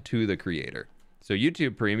the ad to the creator. So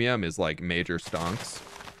YouTube Premium is like major stonks.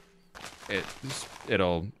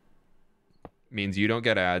 It'll means you don't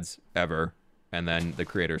get ads ever. And then the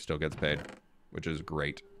creator still gets paid, which is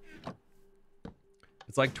great.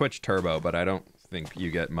 It's like Twitch Turbo, but I don't think you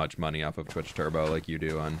get much money off of Twitch Turbo like you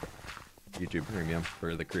do on YouTube Premium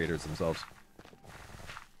for the creators themselves.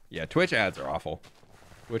 Yeah, Twitch ads are awful,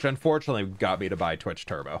 which unfortunately got me to buy Twitch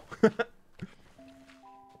Turbo.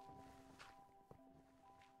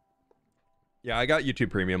 Yeah, I got YouTube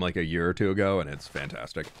Premium like a year or two ago, and it's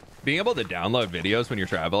fantastic. Being able to download videos when you're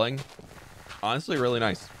traveling, honestly, really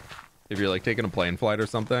nice. If you're like taking a plane flight or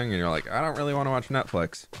something and you're like, I don't really want to watch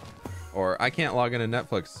Netflix, or I can't log into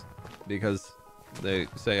Netflix because they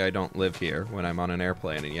say I don't live here when I'm on an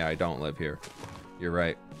airplane. And yeah, I don't live here. You're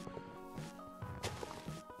right.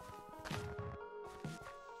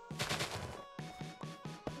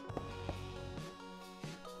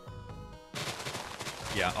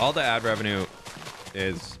 Yeah, all the ad revenue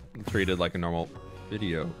is treated like a normal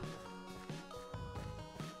video.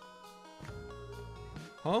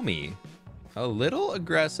 Homie, a little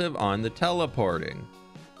aggressive on the teleporting.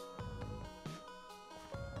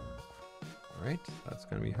 All right, that's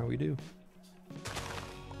gonna be how we do.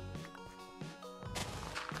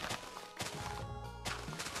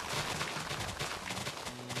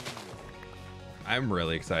 I'm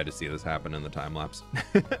really excited to see this happen in the time lapse.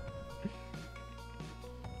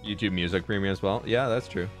 YouTube Music Premium as well. Yeah, that's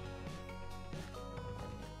true.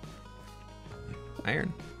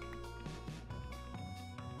 Iron.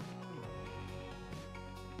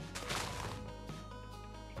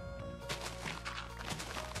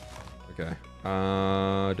 Okay.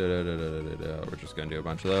 We're just gonna do a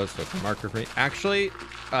bunch of those. So marker for me. Actually,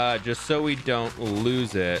 just so we don't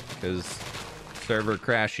lose it, because server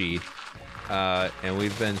crashy. And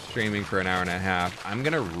we've been streaming for an hour and a half. I'm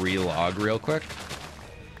gonna relog real quick,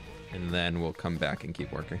 and then we'll come back and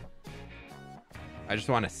keep working. I just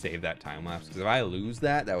want to save that time lapse, because if I lose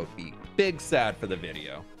that, that would be big sad for the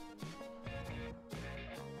video.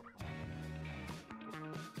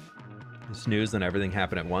 Snooze and everything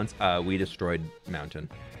happened at once. We destroyed Mountain.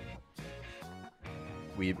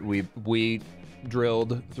 We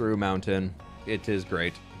drilled through Mountain. It is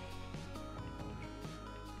great.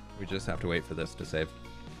 We just have to wait for this to save.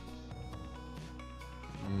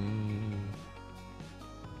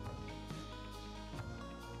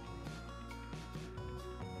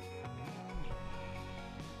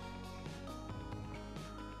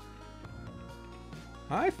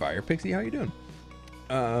 Hi, Fire Pixie. How you doing?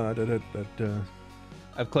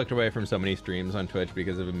 I've clicked away from so many streams on Twitch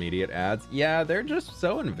because of immediate ads. Yeah, they're just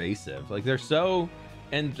so invasive. Like, they're so...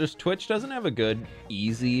 And just Twitch doesn't have a good,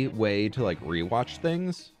 easy way to, like, rewatch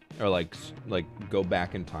things. Or, like go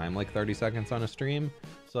back in time, like, 30 seconds on a stream.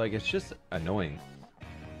 So, like, it's just annoying.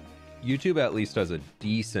 YouTube at least does a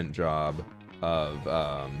decent job of,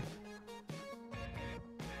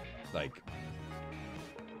 like...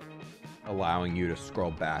 allowing you to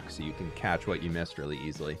scroll back so you can catch what you missed really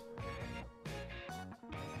easily.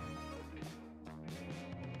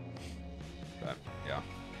 But yeah,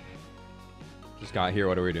 just got here.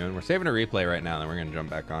 What are we doing? We're saving a replay right now, then we're gonna jump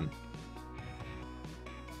back on.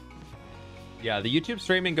 Yeah, the YouTube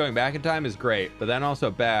streaming going back in time is great, but then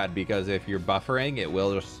also bad, because if you're buffering, it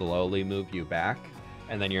will just slowly move you back,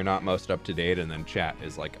 and then you're not most up to date, and then chat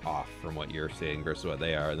is like off from what you're seeing versus what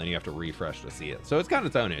they are, and then you have to refresh to see it. So it's got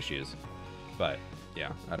its own issues. But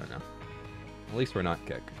yeah, I don't know. At least we're not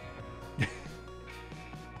Kick.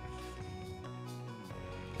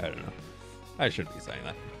 I don't know. I shouldn't be saying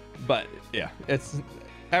that. But yeah, it's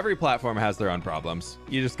every platform has their own problems.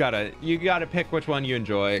 You just gotta pick which one you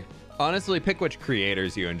enjoy. Honestly, pick which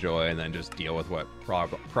creators you enjoy, and then just deal with what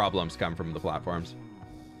problems come from the platforms.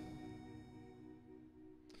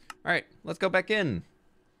 All right, let's go back in.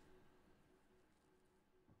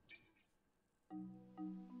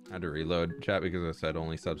 I had to reload chat because I said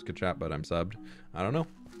only subs could chat, but I'm subbed. I don't know.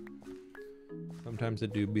 Sometimes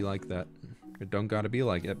it do be like that. It don't gotta be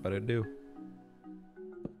like it, but it do.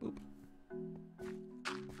 Boop.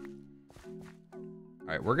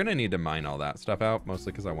 Alright, we're gonna need to mine all that stuff out,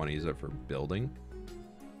 mostly because I want to use it for building.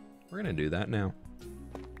 We're gonna do that now.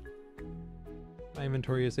 My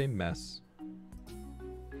inventory is a mess.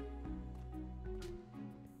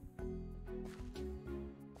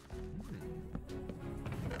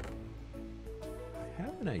 I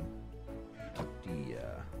have an idea.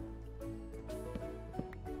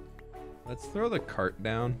 Let's throw the cart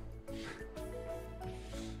down.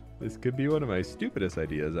 This could be one of my stupidest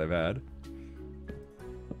ideas I've had.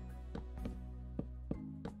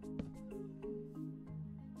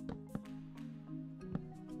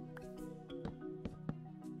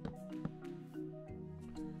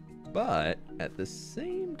 But at the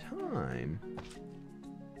same time,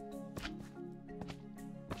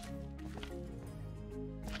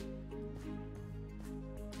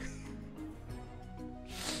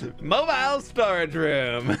 mobile storage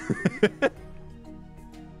room.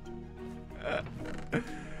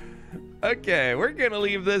 Okay, we're gonna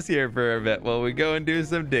leave this here for a bit while we go and do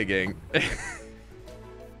some digging.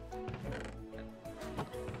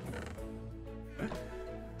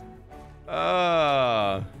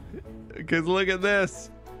 Because look at this.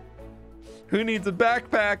 Who needs a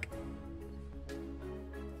backpack?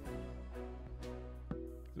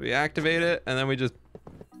 We activate it and then we just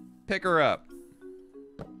pick her up.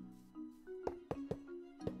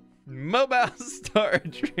 Mobile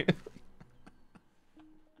storage room.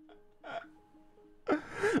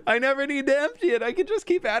 I never need to empty it. I can just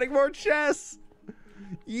keep adding more chests.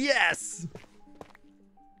 Yes.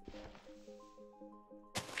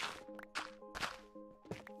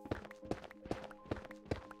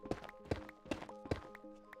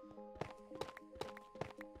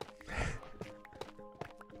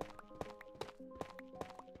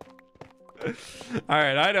 All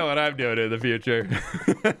right, I know what I'm doing in the future.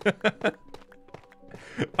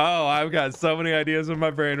 Oh, I've got so many ideas in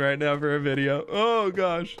my brain right now for a video. Oh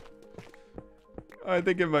gosh. I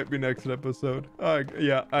think it might be next episode.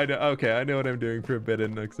 Yeah, I know. Okay, I know what I'm doing for a bit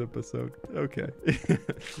in next episode. Okay.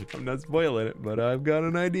 I'm not spoiling it, but I've got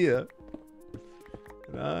an idea.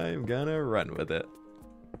 And I'm gonna run with it.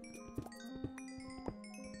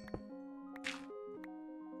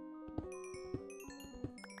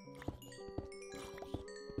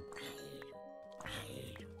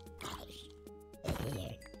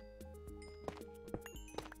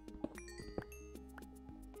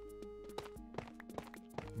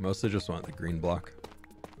 Mostly just want the green block.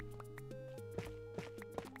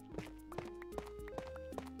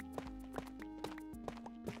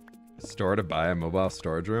 Store to buy a mobile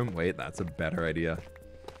storage room? Wait, that's a better idea.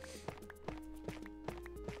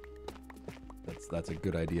 That's a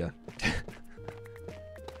good idea.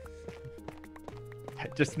 I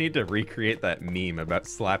just need to recreate that meme about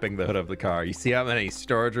slapping the hood of the car. You see how many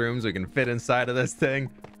storage rooms we can fit inside of this thing?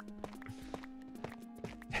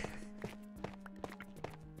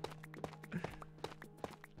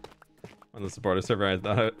 On the supporter server, I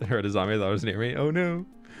thought I heard a zombie that was near me. Oh no.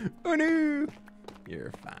 Oh no.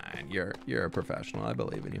 You're fine. You're a professional. I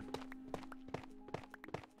believe in you.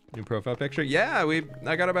 New profile picture? Yeah,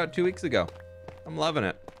 I got about 2 weeks ago. I'm loving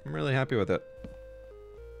it. I'm really happy with it.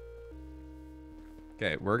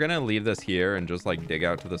 Okay, we're gonna leave this here and just like dig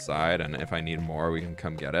out to the side, and if I need more, we can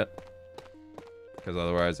come get it. Because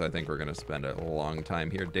otherwise, I think we're gonna spend a long time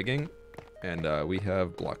here digging, and we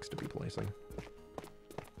have blocks to be placing.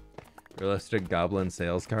 Realistic goblin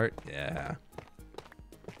sales cart? Yeah.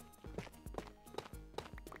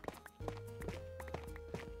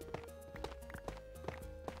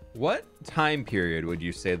 What time period would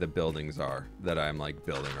you say the buildings are that I'm like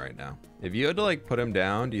building right now? If you had to like put them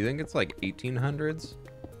down, do you think it's like 1800s?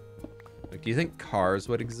 Like, do you think cars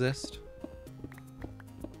would exist?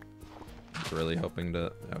 I'm really hoping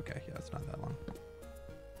to... Okay, yeah, it's not that long.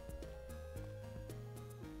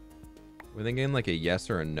 We're thinking like a yes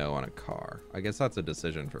or a no on a car. I guess that's a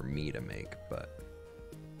decision for me to make, but...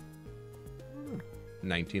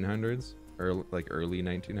 1900s? Or like early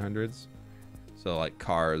 1900s? So like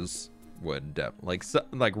cars would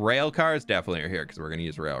like rail cars definitely are here because we're gonna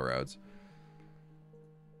use railroads.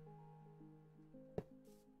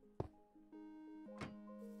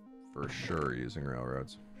 For sure using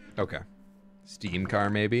railroads. Okay. Steam car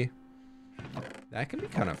maybe. That can be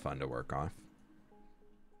kind of fun to work off.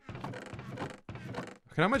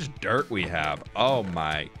 Look at how much dirt we have. Oh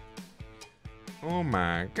my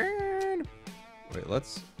god. Wait,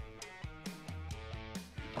 let's...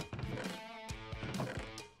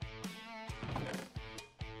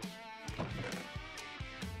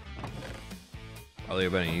 Probably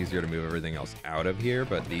been easier to move everything else out of here,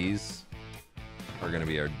 but these are going to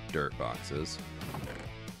be our dirt boxes.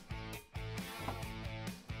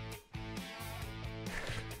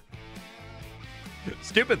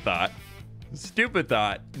 Stupid thought. Stupid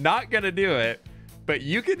thought. Not going to do it, but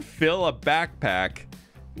you can fill a backpack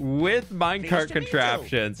with minecart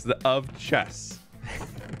contraptions of chests.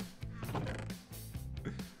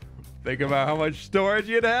 Think about how much storage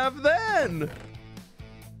you'd have then.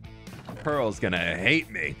 Pearl's gonna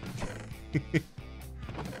hate me.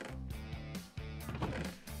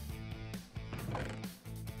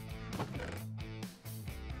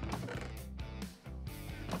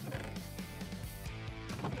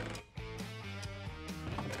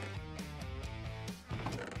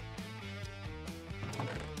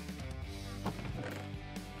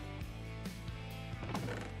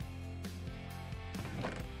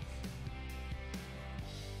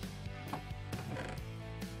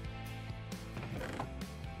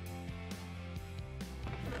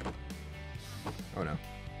 Oh no.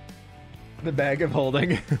 The bag of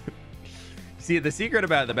holding. See, the secret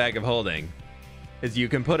about the bag of holding is you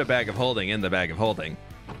can put a bag of holding in the bag of holding.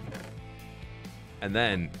 And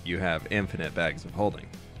then you have infinite bags of holding.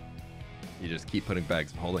 You just keep putting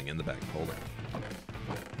bags of holding in the bag of holding.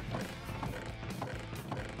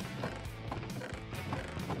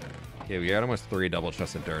 Okay, we got almost 3 double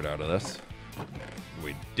chests of dirt out of this.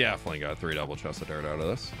 We definitely got 3 double chests of dirt out of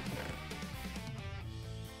this.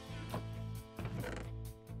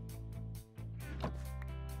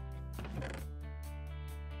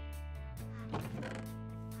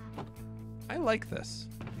 I like this.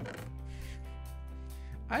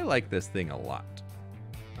 I like this thing a lot.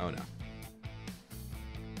 Oh no.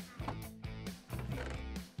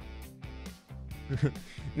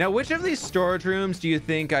 Now, which of these storage rooms do you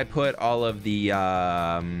think I put all of the,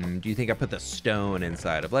 do you think I put the stone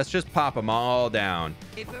inside of? Let's just pop them all down.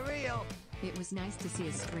 Hey, for real. It was nice to see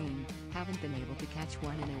a stream. Haven't been able to catch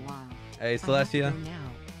one in a while. Hey, I have to Celestia. go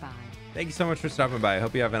now. Bye. Thank you so much for stopping by. I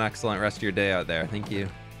hope you have an excellent rest of your day out there. Thank you.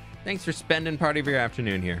 Thanks for spending part of your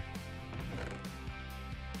afternoon here.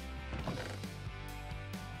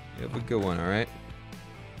 You have a good one, all right?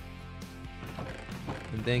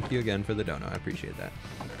 And thank you again for the dono. I appreciate that.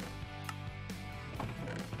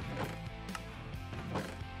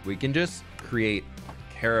 We can just create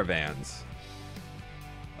caravans.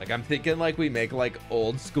 Like, I'm thinking like we make like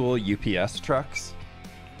old school UPS trucks.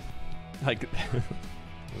 Like,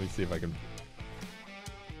 let me see if I can.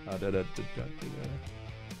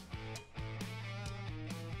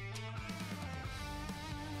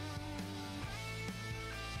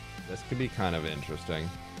 This could be kind of interesting.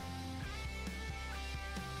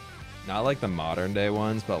 Not like the modern day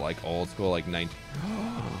ones, but like old school, like 19.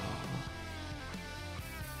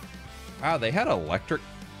 Wow, they had electric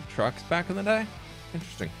trucks back in the day?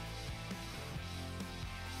 Interesting.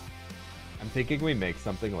 I'm thinking we make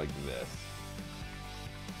something like this.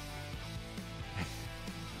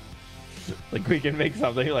 Like we can make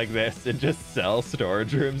something like this and just sell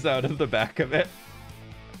storage rooms out of the back of it.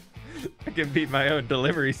 I can beat my own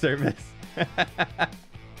delivery service. It's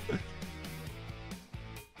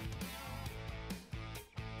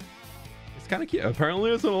kind of cute.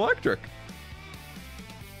 Apparently it's an electric.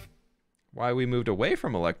 Why we moved away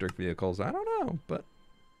from electric vehicles, I don't know, but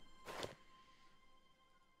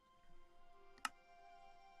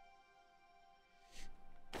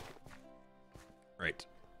right.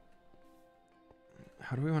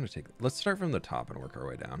 How do we want to take? Let's start from the top and work our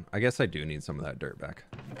way down. I guess I do need some of that dirt back.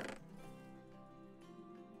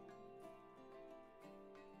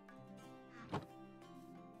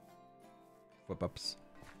 Whip ups.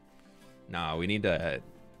 Nah, we need to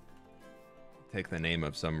take the name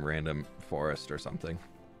of some random forest or something.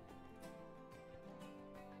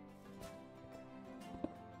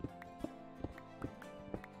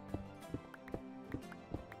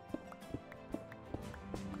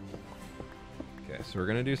 Okay, so we're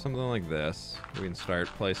gonna do something like this. We can start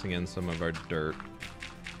placing in some of our dirt.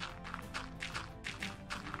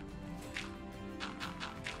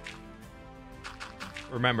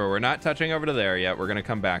 Remember, we're not touching over to there yet. We're going to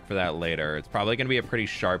come back for that later. It's probably going to be a pretty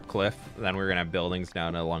sharp cliff. Then we're going to have buildings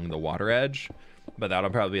down along the water edge. But that'll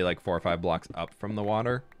probably be like 4 or 5 blocks up from the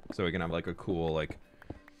water. So we can have like a cool, like,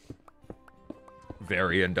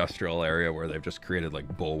 very industrial area where they've just created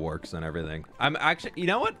like bulwarks and everything. I'm actually, you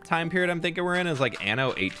know what time period I'm thinking we're in is like Anno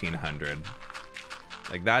 1800.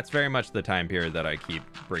 Like that's very much the time period that I keep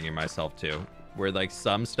bringing myself to. Where like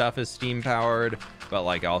some stuff is steam powered, but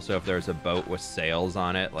like also if there's a boat with sails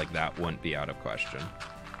on it, like that wouldn't be out of question.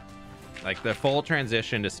 Like the full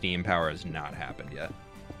transition to steam power has not happened yet.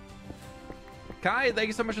 Kai, thank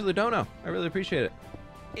you so much for the dono. I really appreciate it.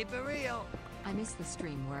 Hey, for real. I missed the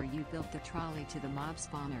stream where you built the trolley to the mob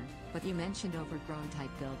spawner, but you mentioned overgrown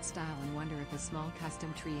type build style and wonder if a small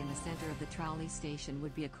custom tree in the center of the trolley station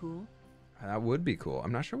would be a cool? That would be cool.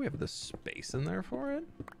 I'm not sure we have the space in there for it,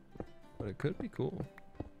 but it could be cool.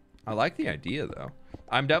 I like the idea though.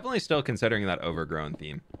 I'm definitely still considering that overgrown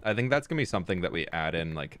theme. I think that's gonna be something that we add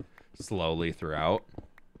in like slowly throughout,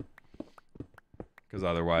 because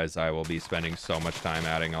otherwise I will be spending so much time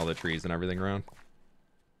adding all the trees and everything around.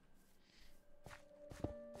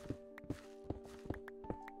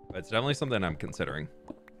 But it's definitely something I'm considering.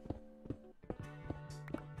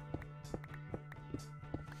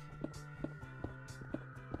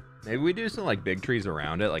 Maybe we do some like big trees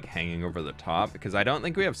around it, like hanging over the top, because I don't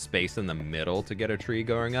think we have space in the middle to get a tree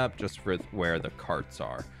going up just for where the carts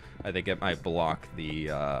are. I think it might block the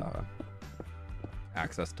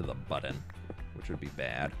access to the button, which would be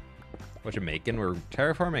bad. What you making? We're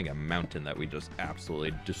terraforming a mountain that we just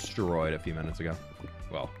absolutely destroyed a few minutes ago.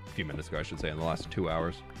 Well, a few minutes ago, I should say, in the last 2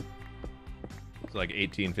 hours. It's like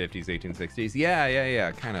 1850s, 1860s.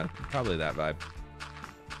 Yeah, kind of, probably that vibe.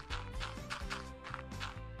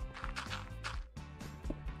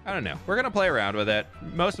 I don't know. We're going to play around with it.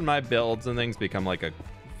 Most of my builds and things become like a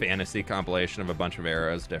fantasy compilation of a bunch of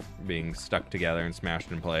arrows being stuck together and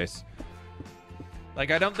smashed in place.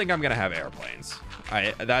 Like, I don't think I'm going to have airplanes.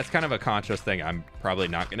 That's kind of a conscious thing I'm probably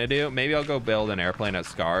not going to do. Maybe I'll go build an airplane at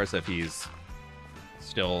Scars if he's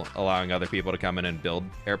still allowing other people to come in and build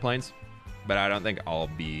airplanes. But I don't think I'll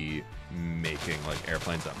be making like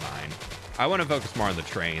airplanes at mine. I want to focus more on the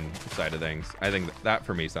train side of things. I think that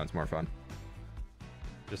for me sounds more fun.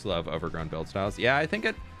 Just love overgrown build styles. Yeah, I think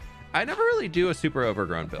I never really do a super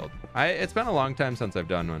overgrown build. It's been a long time since I've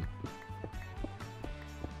done one.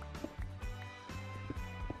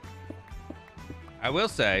 I will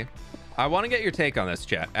say, I want to get your take on this,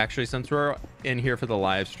 chat. Actually, since we're in here for the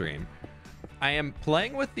live stream, I am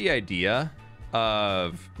playing with the idea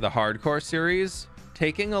of the hardcore series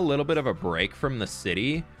taking a little bit of a break from the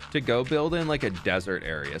city to go build in like a desert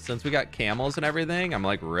area. Since we got camels and everything, I'm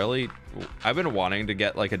like really, I've been wanting to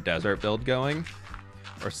get like a desert build going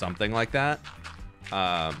or something like that,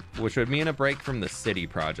 which would mean a break from the city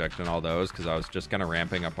project and all those, because I was just kind of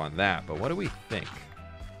ramping up on that. But what do we think?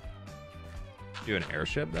 Do an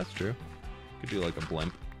airship? That's true. Could do like a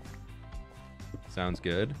blimp. Sounds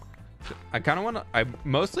good. I kind of want to, I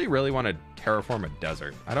mostly really want to terraform a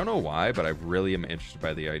desert. I don't know why, but I really am interested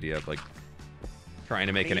by the idea of like trying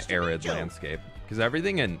to make an arid landscape, because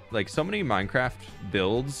everything in like so many Minecraft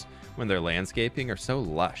builds when they're landscaping are so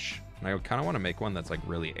lush, and I kind of want to make one that's like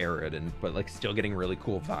really arid and but like still getting really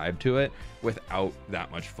cool vibe to it without that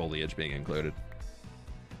much foliage being included.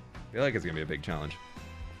 I feel like it's gonna be a big challenge.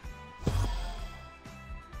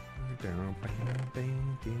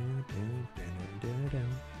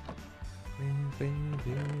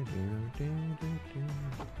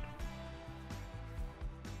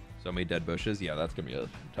 So many dead bushes. Yeah, that's gonna be a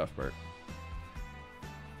tough part.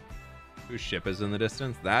 Whose ship is in the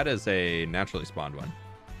distance? That is a naturally spawned one.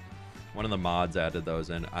 One of the mods added those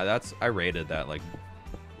in. I rated that like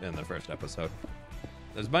in the first episode.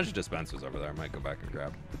 There's a bunch of dispensers over there. I might go back and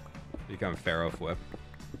grab. Become fWhip.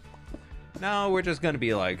 No, we're just gonna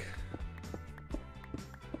be like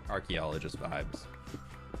archaeologist vibes.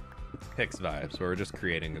 Pix vibes, where we're just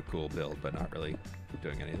creating a cool build but not really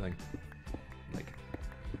doing anything. Like,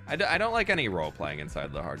 I don't like any role playing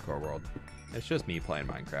inside the hardcore world. It's just me playing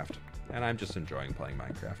Minecraft, and I'm just enjoying playing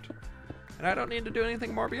Minecraft, and I don't need to do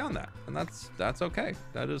anything more beyond that, and that's okay.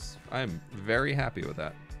 I'm very happy with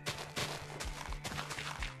that.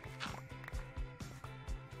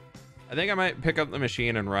 I think I might pick up the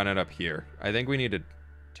machine and run it up here. I think we need to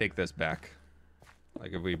take this back,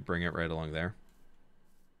 like if we bring it right along there.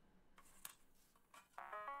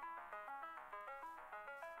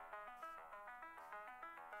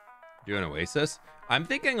 Do an oasis. I'm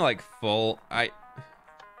thinking like full.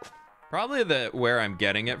 Probably where I'm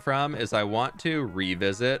getting it from is I want to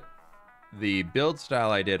revisit the build style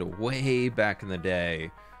I did way back in the day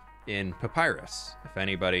in Papyrus. If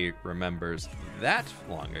anybody remembers that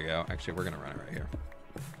long ago, actually we're gonna run it right here.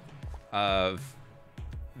 Of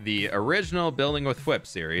the original Building with fWhip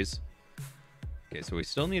series. Okay, so we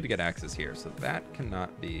still need to get access here, so that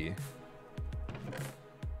cannot be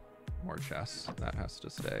more chests. That has to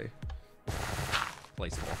stay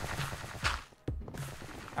placeable.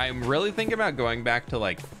 I'm really thinking about going back to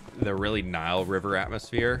like the really Nile River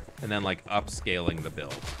atmosphere and then like upscaling the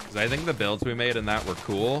build, because I think the builds we made in that were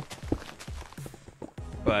cool,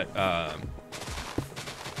 but I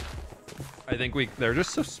think they're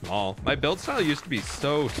just so small. My build style used to be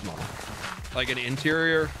so small. Like an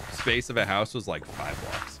interior space of a house was like 5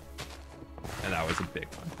 blocks, and that was a big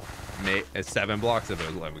one. 7 blocks if it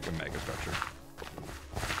was like a mega structure.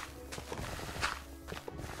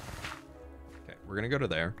 Okay, we're gonna go to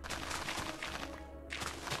there.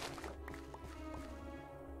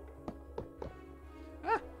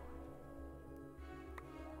 Ah,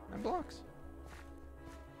 9 blocks.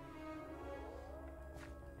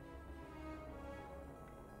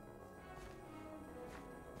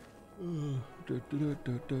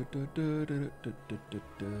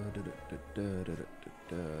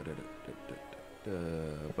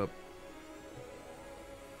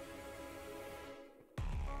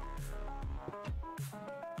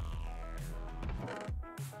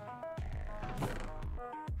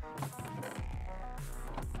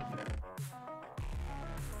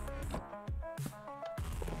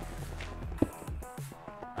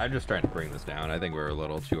 I'm just trying to bring this down. I think we're a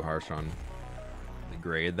little too harsh on the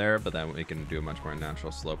grade there, but then we can do a much more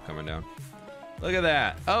natural slope coming down. Look at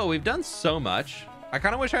that. Oh, we've done so much. I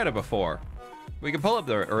kind of wish I had a before. We can pull up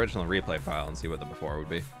the original replay file and see what the before would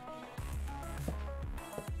be.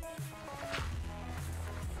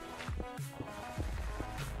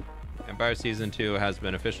 Empire Season 2 has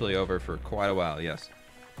been officially over for quite a while, yes.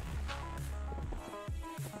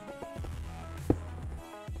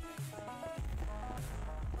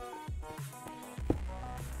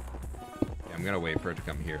 Yeah, I'm gonna wait for it to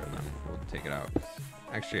come here and then we'll take it out.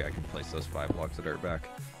 Actually, I can place those 5 blocks of dirt back.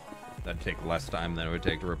 That'd take less time than it would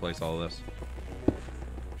take to replace all of this.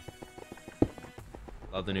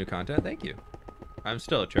 Love the new content. Thank you. I'm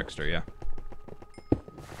still a trickster, yeah.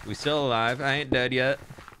 We still alive. I ain't dead yet.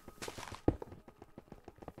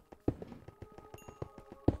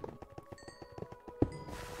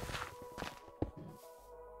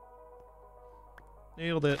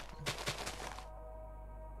 Nailed it.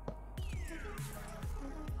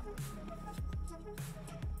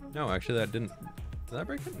 No, actually that didn't. Did that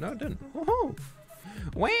break it? No, it didn't. Woohoo!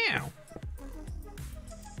 Wow!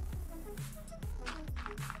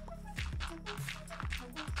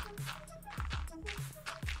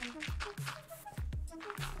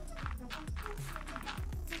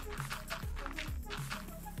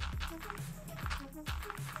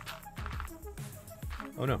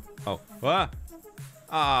 Oh no. Oh.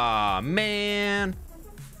 Ah, man.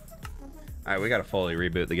 All right, we gotta fully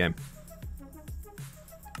reboot the game.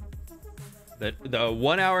 The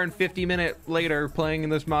 1 hour and 50-minute later playing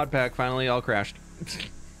in this mod pack finally all crashed.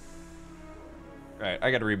 All right,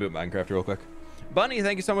 I gotta reboot Minecraft real quick. Bunny,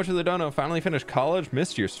 thank you so much for the dono. Finally finished college.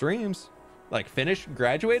 Missed your streams. Like finished,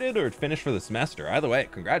 graduated, or finished for the semester? Either way,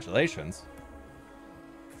 congratulations.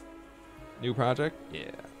 New project?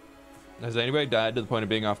 Yeah. Has anybody died to the point of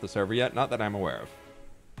being off the server yet? Not that I'm aware of.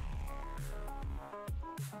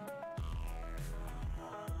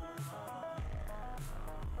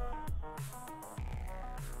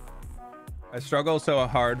 I struggle so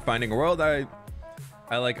hard finding a world I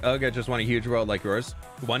like. Ugh, I just want a huge world like yours.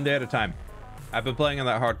 One day at a time. I've been playing in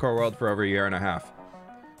that hardcore world for over a year and a half.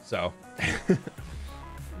 So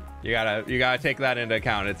you gotta take that into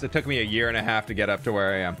account. It took me a year and a half to get up to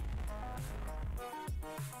where I am.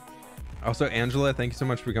 Also, Angela, thank you so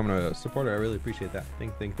much for becoming a supporter. I really appreciate that.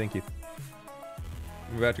 Thank you.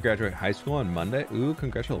 I'm about to graduate high school on Monday. Ooh,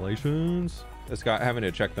 congratulations. Scott having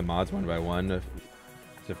to check the mods one by one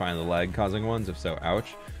to find the lag causing ones. If so,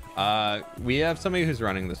 ouch. We have somebody who's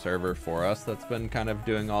running the server for us that's been kind of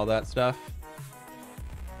doing all that stuff.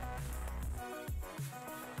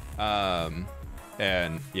 And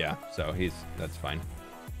yeah, so that's fine.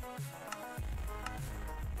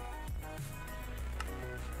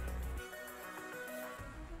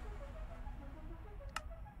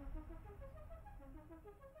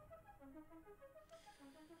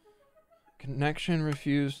 Connection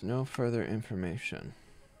refused. No further information.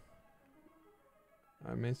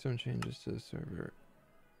 I made some changes to the server.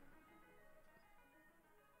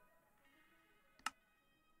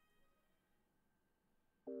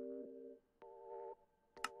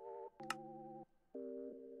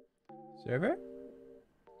 Server?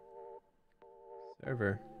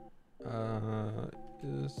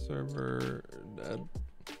 Is server dead?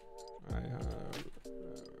 I have...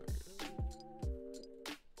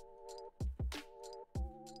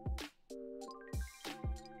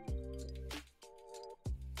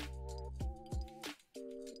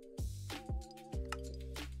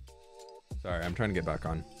 Sorry, I'm trying to get back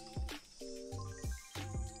on.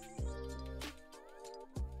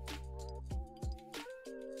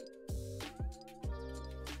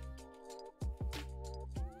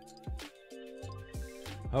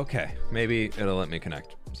 Okay, maybe it'll let me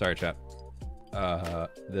connect. Sorry, chat.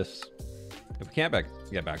 If we can't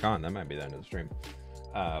get back on, that might be the end of the stream.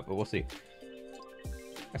 But we'll see.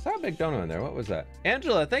 I saw a big dono in there. What was that?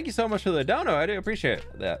 Angela, thank you so much for the dono. I do appreciate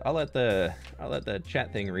that. I'll let the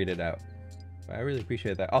chat thing read it out. I really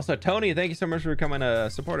appreciate that. Also, Tony, thank you so much for becoming a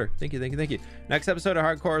supporter. Thank you. Next episode of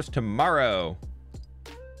Hardcore is tomorrow.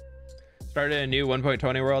 Started a new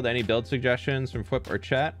 1.20 world. Any build suggestions from fWhip or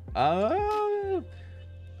chat?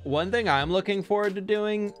 One thing I'm looking forward to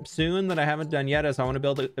doing soon that I haven't done yet is I want to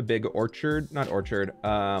build a big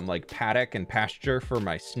like paddock and pasture for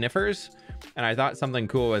my sniffers. And I thought something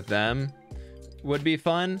cool with them would be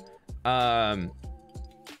fun.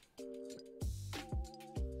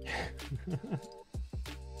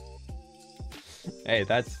 Hey,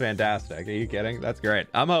 that's fantastic. Are you kidding? That's great.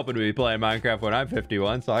 I'm hoping to be playing Minecraft when I'm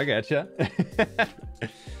 51, so I get you.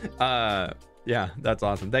 Yeah, that's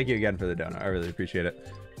awesome. Thank you again for the donut. I really appreciate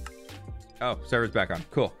it. Oh, server's back on.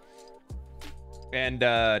 Cool. And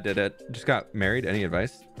did it just got married? Any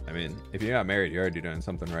advice? I mean, if you got married, you're already doing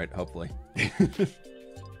something right, hopefully.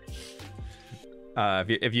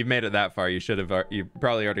 If you've made it that far, you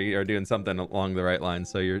probably already are doing something along the right lines,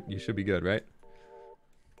 so you should be good, right?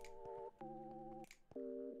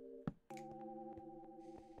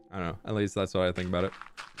 I don't know. At least that's what I think about it.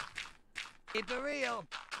 Keep it real.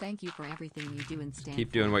 Thank you for everything you do and stand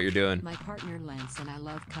Keep doing what you're doing. My partner Lance and I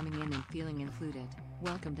love coming in and feeling included,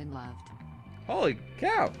 welcomed and loved. Holy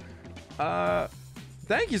cow.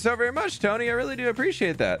 Thank you so very much, Tony. I really do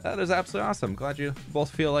appreciate that. That is absolutely awesome. Glad you both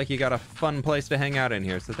feel like you got a fun place to hang out in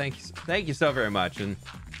here. So thank you so very much, and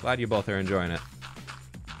glad you both are enjoying it.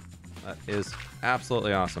 That is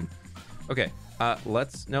absolutely awesome. Okay,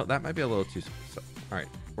 no, that might be a little too... All right,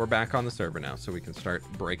 we're back on the server now, so we can start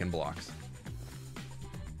breaking blocks.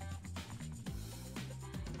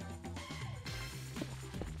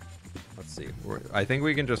 Let's see. I think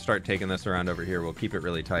we can just start taking this around over here. We'll keep it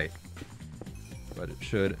really tight, but it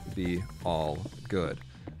should be all good.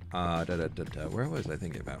 Where was I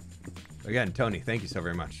thinking about? Again, Tony, thank you so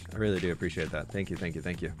very much. I really do appreciate that. Thank you, thank you,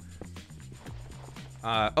 thank you.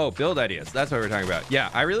 Oh, build ideas. That's what we're talking about. Yeah,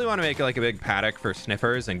 I really want to make like a big paddock for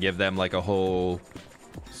sniffers and give them like a whole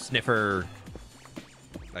sniffer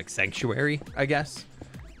like sanctuary, I guess.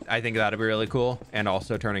 I think that'd be really cool. And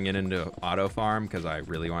also turning it into auto farm because I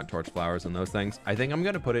really want torch flowers and those things. I think I'm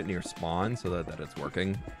going to put it near spawn so that it's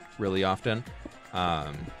working really often.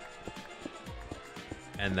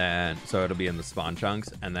 And then, so it'll be in the spawn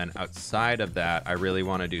chunks. And then outside of that, I really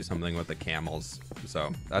want to do something with the camels.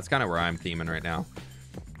 So that's kind of where I'm theming right now.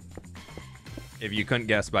 If you couldn't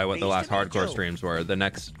guess by what the last hardcore streams were, the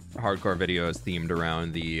next hardcore video is themed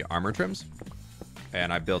around the armor trims.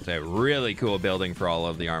 And I built a really cool building for all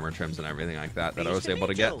of the armor trims and everything like that I was able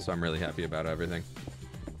to get. So I'm really happy about everything.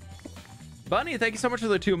 Bunny, thank you so much for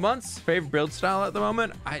the 2 months. Favorite build style at the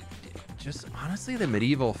moment? I just, honestly, the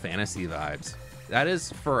medieval fantasy vibes. That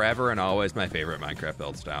is forever and always my favorite Minecraft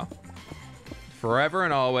build style. Forever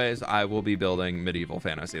and always, I will be building medieval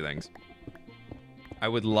fantasy things. I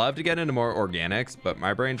would love to get into more organics, but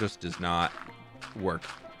my brain just does not work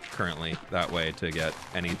currently that way to get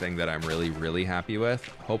anything that I'm really, really happy with.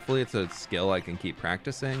 Hopefully it's a skill I can keep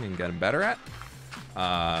practicing and getting better at.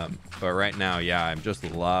 But right now, yeah, I'm just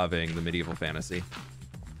loving the medieval fantasy.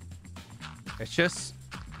 It's just,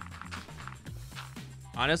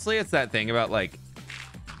 honestly, it's that thing about like,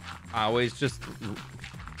 I always just,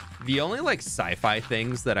 the only like sci-fi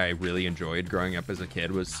things that I really enjoyed growing up as a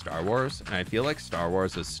kid was Star Wars. And I feel like Star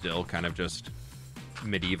Wars is still kind of just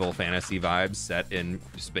medieval fantasy vibes set in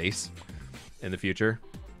space in the future.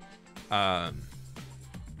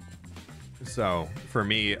 So for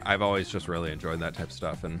me, I've always just really enjoyed that type of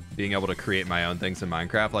stuff and being able to create my own things in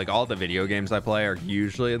Minecraft. Like all the video games I play are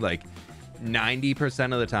usually like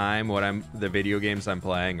 90% of the time the video games I'm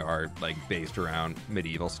playing are like based around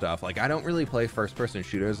medieval stuff. Like I don't really play first person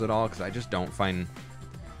shooters at all because I just don't find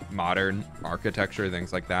modern architecture,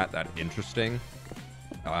 things like that interesting.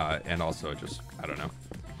 And also just, I don't know,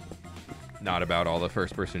 not about all the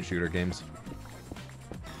first person shooter games.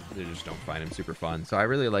 They just don't find them super fun. So I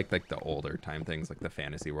really like the older time things like the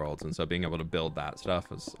fantasy worlds. And so being able to build that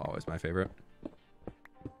stuff is always my favorite.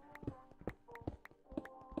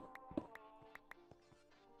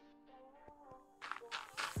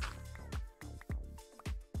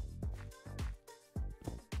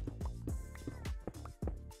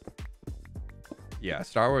 Yeah,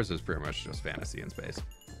 Star Wars is pretty much just fantasy in space.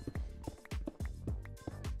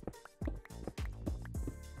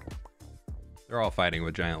 They're all fighting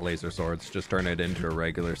with giant laser swords. Just turn it into a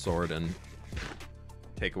regular sword and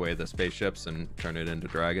take away the spaceships and turn it into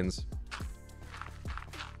dragons.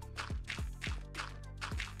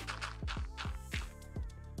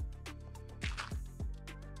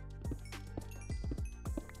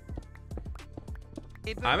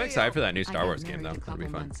 I'm excited for that new Star Wars game, though. It'll be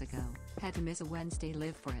fun. Months ago. Had to miss a Wednesday,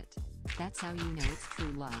 live for it. That's how you know it's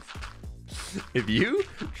true love. If you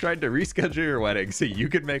tried to reschedule your wedding so you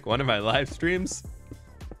could make one of my live streams,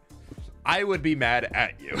 I would be mad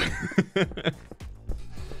at you.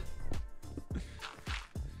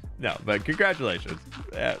 No, but congratulations.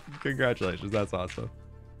 Yeah, congratulations. That's awesome.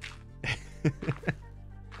 I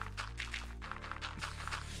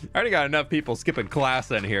already got enough people skipping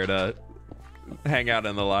class in here to hang out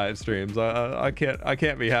in the live streams. I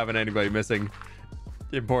can't be having anybody missing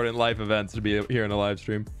important life events to be here in a live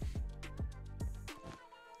stream.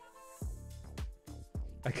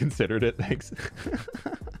 I considered it. Thanks.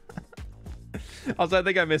 Also, I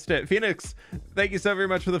think I missed it. Phoenix, thank you so very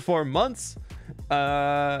much for the 4 months.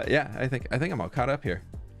 Yeah, I think I'm all caught up here.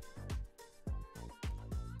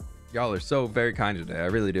 Y'all are so very kind today. I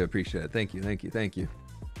really do appreciate it. Thank you, thank you, thank you.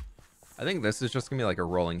 I think this is just gonna be like a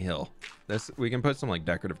rolling hill. We can put some like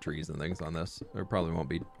decorative trees and things on this. There probably won't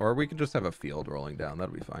be, or we could just have a field rolling down.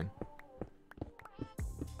 That'll be fine.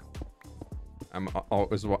 I'm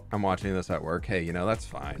watching this at work. Hey, you know, that's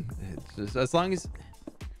fine. It's just, as long as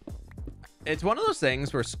it's one of those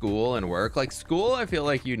things where school and work, like school, I feel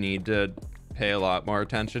like you need to pay a lot more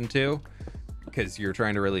attention to because you're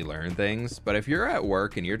trying to really learn things. But if you're at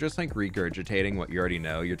work and you're just like regurgitating what you already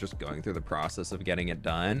know, you're just going through the process of getting it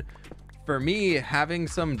done. For me, having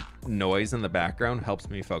some noise in the background helps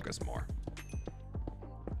me focus more.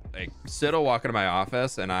 Like Sid will walk into my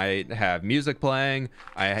office and I have music playing.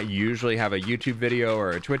 I usually have a YouTube video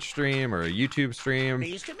or a Twitch stream or a YouTube stream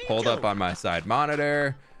pulled up on my side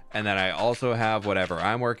monitor. And then I also have whatever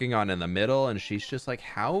I'm working on in the middle. And she's just like,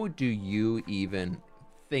 how do you even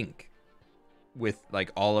think with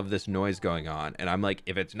like all of this noise going on? And I'm like,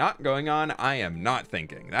 if it's not going on, I am not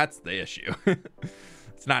thinking. That's the issue.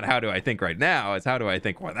 It's not how do I think right now, it's how do I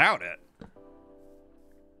think without it.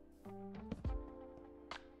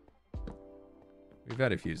 We've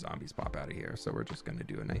had a few zombies pop out of here, so we're just gonna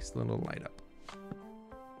do a nice little light up.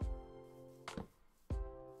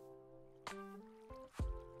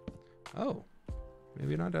 Oh,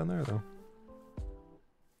 maybe not down there though.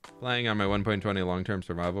 Playing on my 1.20 long-term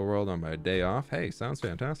survival world on my day off. Hey, sounds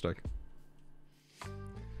fantastic.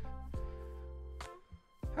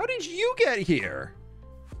 How did you get here?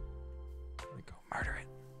 Let me go murder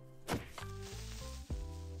it.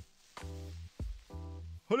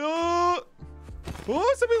 Hello?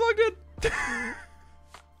 Oh, somebody logged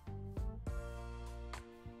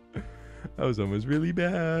in. That was almost really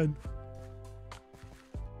bad.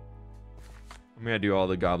 I'm gonna do all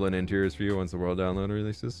the goblin interiors for you once the world download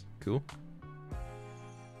releases. Cool.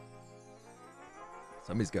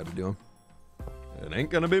 Somebody's got to do them. It ain't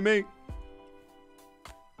gonna be me.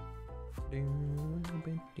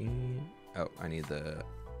 Oh, I need the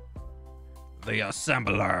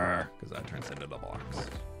assembler, because that turns into the blocks.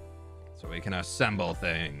 So we can assemble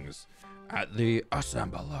things at the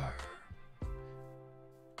assembler.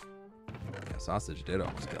 Yeah, sausage did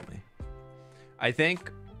almost kill me. I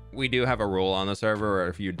think we do have a rule on the server where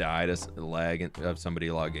if you die to lag of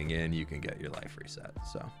somebody logging in, you can get your life reset.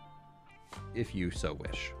 So, if you so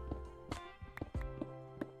wish.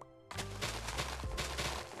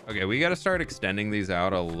 Okay, we got to start extending these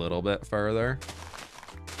out a little bit further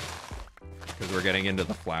because we're getting into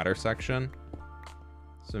the flatter section.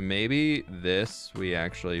 So maybe this we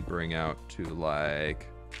actually bring out to like...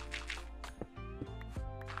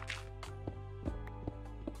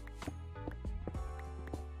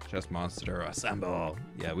 Chest monster assemble.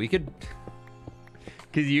 Yeah, we could,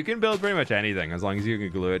 because you can build pretty much anything as long as you can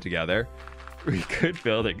glue it together. We could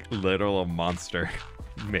build a literal monster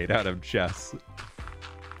made out of chests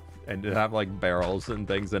and have like barrels and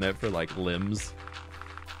things in it for like limbs.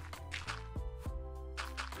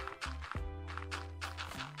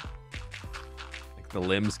 Like the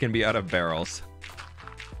limbs can be out of barrels.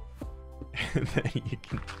 And then you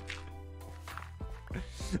can...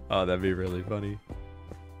 Oh, that'd be really funny.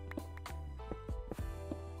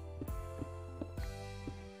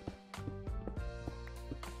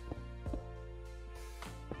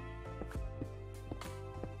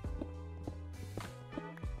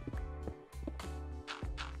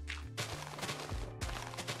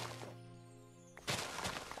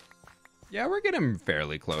 Yeah, we're getting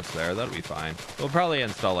fairly close there. That'll be fine. We'll probably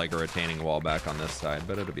install like a retaining wall back on this side,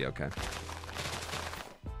 but it'll be okay.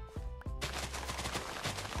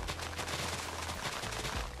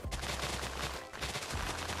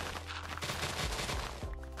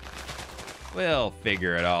 We'll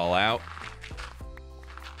figure it all out.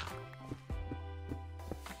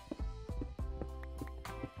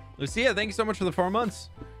 Lucia, thank you so much for the 4 months.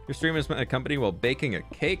 Your stream has been accompanied while baking a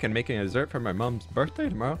cake and making a dessert for my mom's birthday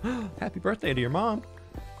tomorrow. Happy birthday to your mom.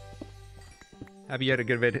 Happy you had a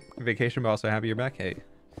good vacation, but also happy you're back. Hey,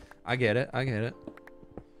 I get it. I get it.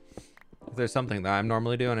 If there's something that I'm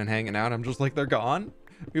normally doing and hanging out, I'm just like, they're gone.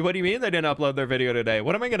 What do you mean they didn't upload their video today?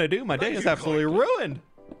 What am I going to do? My day is absolutely ruined.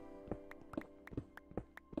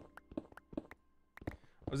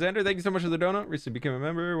 Xander, thank you so much for the donut. Recently became a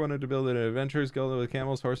member. Wanted to build an adventures guild with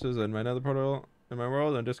camels, horses, and my nether portal in my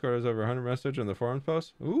world. On Discord, there's over 100 messages in the forums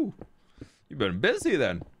post. Ooh, you've been busy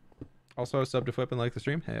then. Also, sub to fWhip and like the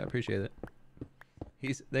stream. Hey, I appreciate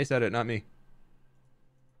it. They said it, not me.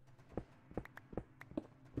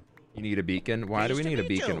 You need a beacon. Why do we need a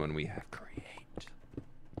beacon when we have create?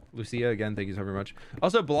 Lucia, again, thank you so very much.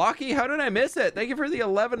 Also, Blocky, how did I miss it? Thank you for the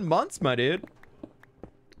 11 months, my dude.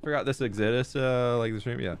 Forgot this exists, like the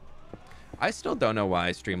stream, yeah. I still don't know why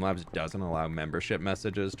Streamlabs doesn't allow membership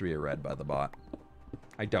messages to be read by the bot.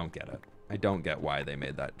 I don't get it. I don't get why they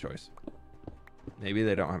made that choice. Maybe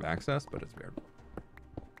they don't have access, but it's weird.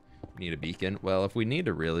 Need a beacon? Well, if we need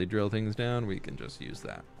to really drill things down, we can just use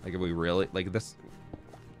that. Like if we really, like this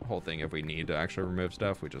whole thing, if we need to actually remove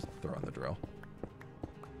stuff, we just throw in the drill.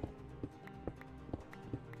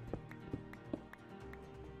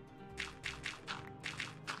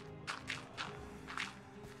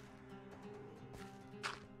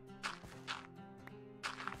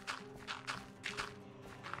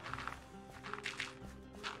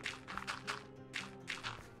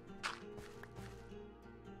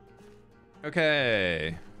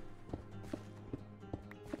 Okay.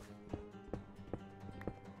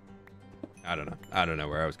 I don't know. I don't know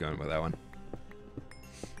where I was going with that one.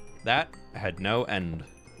 That had no end.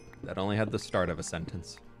 That only had the start of a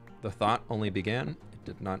sentence. The thought only began, it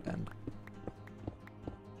did not end.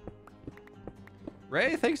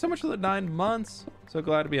 Ray, thanks so much for the 9 months. So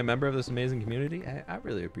glad to be a member of this amazing community. I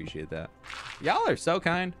really appreciate that. Y'all are so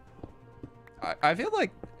kind. I feel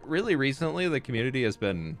like really recently the community has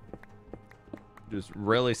been just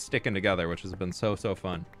really sticking together, which has been so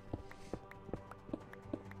fun.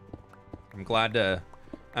 I'm glad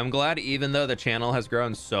even though the channel has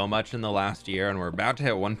grown so much in the last year and we're about to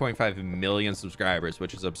hit 1.5 million subscribers,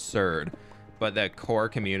 which is absurd, but the core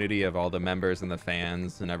community of all the members and the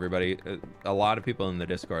fans and everybody, a lot of people in the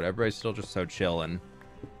Discord, everybody's still just so chill and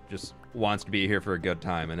just wants to be here for a good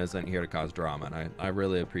time and isn't here to cause drama. And I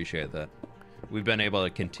really appreciate that. We've been able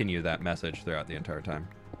to continue that message throughout the entire time.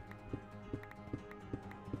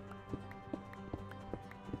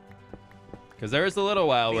 Because there was a little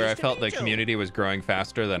while where I felt the community was growing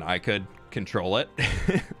faster than I could control it.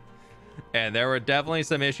 And there were definitely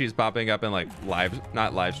some issues popping up in like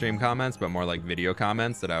not live stream comments, but more like video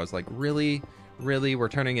comments that I was like, really, we're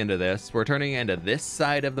turning into this. We're turning into this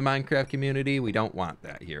side of the Minecraft community. We don't want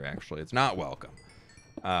that here, actually. It's not welcome.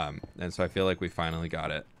 And so I feel like we finally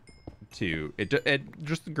got it to,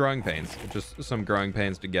 just growing pains. Just some growing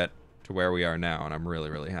pains to get to where we are now. And I'm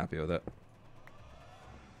really happy with it.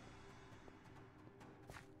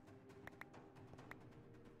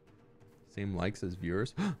 Same likes as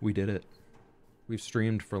viewers. We did it. We've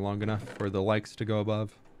streamed for long enough for the likes to go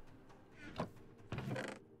above.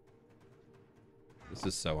 This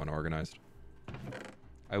is so unorganized.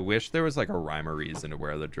 I wish there was like a rhyme or reason to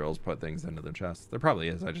where the drills put things into the chest. There probably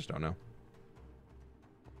is. I just don't know.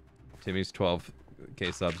 Timmy's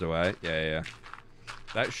 12k subs away. Yeah.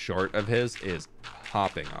 That short of his is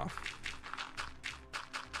popping off.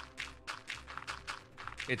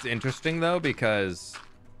 It's interesting though because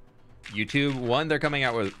YouTube, one, they're coming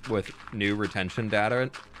out with new retention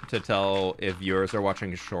data to tell if viewers are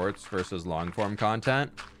watching shorts versus long form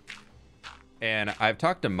content. And I've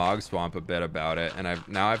talked to Mog Swamp a bit about it, and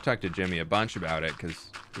I've talked to Jimmy a bunch about it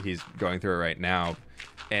because he's going through it right now.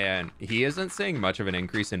 And he isn't seeing much of an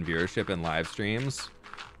increase in viewership in live streams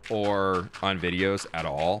or on videos at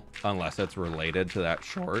all, unless it's related to that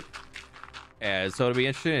short. And so it'll be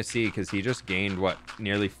interesting to see because he just gained what,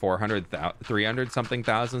 nearly 300 something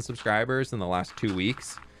thousand subscribers in the last 2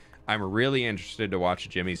 weeks. I'm really interested to watch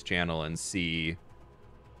Jimmy's channel and see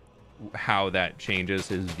how that changes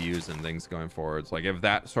his views and things going forwards. Like if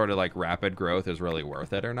that sort of like rapid growth is really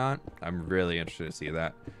worth it or not. I'm really interested to see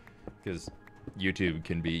that because YouTube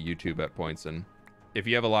can be YouTube at points. And if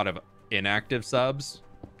you have a lot of inactive subs,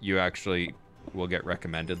 you actually will get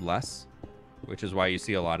recommended less. Which is why you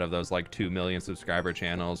see a lot of those like 2 million subscriber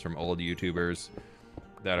channels from old YouTubers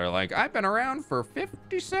that are like, I've been around for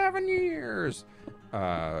 57 years.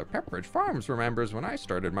 Pepperidge Farms remembers when I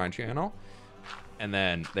started my channel. And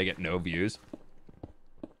then they get no views.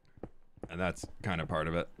 And that's kind of part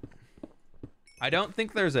of it. I don't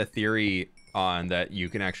think there's a theory on that you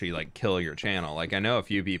can actually like kill your channel. Like I know a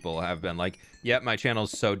few people have been like, yep, my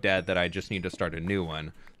channel's so dead that I just need to start a new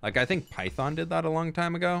one. Like I think Python did that a long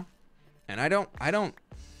time ago. And I don't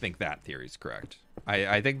think that theory is correct.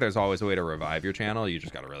 I think there's always a way to revive your channel. You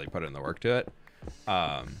just got to really put in the work to it.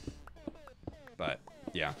 But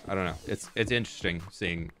yeah, I don't know. It's interesting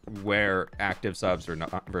seeing where active subs or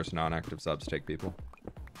not versus non-active subs take people.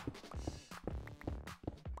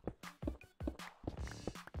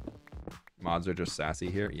 Mods are just sassy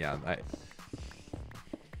here. Yeah,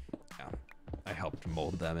 I helped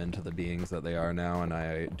mold them into the beings that they are now, and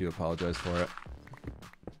I do apologize for it.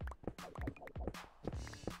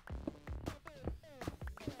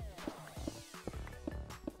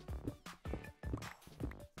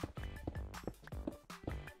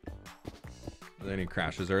 Any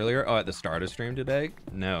crashes earlier? Oh, at the start of stream today?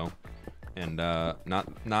 No. And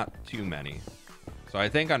not too many. So I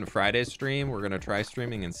think on Friday's stream, we're going to try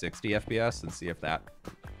streaming in 60 FPS and see if that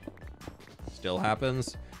still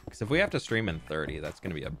happens. Because if we have to stream in 30, that's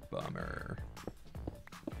going to be a bummer.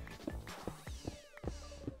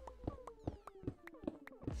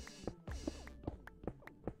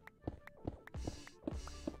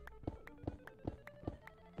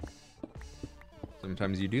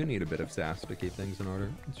 Sometimes you do need a bit of sass to keep things in order.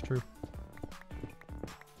 It's true.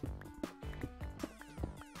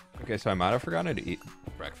 Okay, so I might have forgotten to eat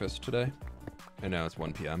breakfast today. I know it's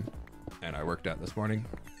 1 p.m. and I worked out this morning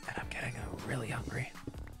and I'm getting really hungry.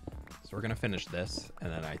 So we're gonna finish this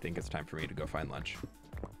and then I think it's time for me to go find lunch.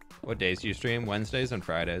 What days do you stream? Wednesdays and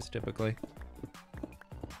Fridays typically.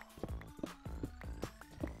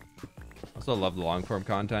 Also love the long form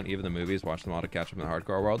content, even the movies, watch them all to catch up in the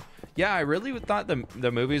hardcore world. Yeah, I really thought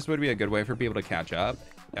the movies would be a good way for people to catch up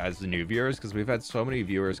as the new viewers, because we've had so many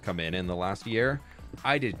viewers come in the last year.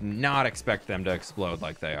 I did not expect them to explode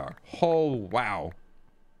like they are. Oh, wow.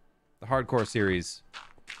 The hardcore series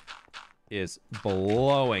is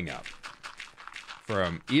blowing up.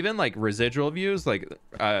 From even like residual views, like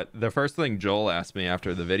the first thing Joel asked me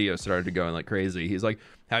after the video started going like crazy, he's like,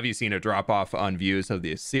 have you seen a drop off on views of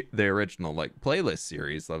the original like playlist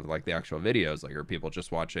series of like the actual videos? Like, are people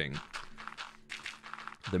just watching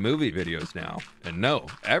the movie videos now? And no,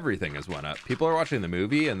 everything has went up. People are watching the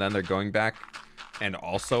movie and then they're going back and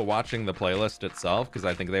also watching the playlist itself, because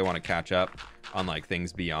I think they want to catch up on like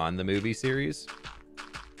things beyond the movie series.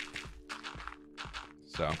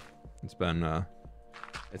 So it's been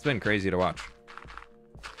crazy to watch.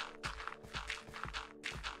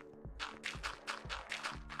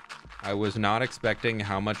 I was not expecting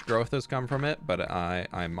how much growth has come from it, but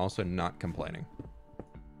I'm also not complaining.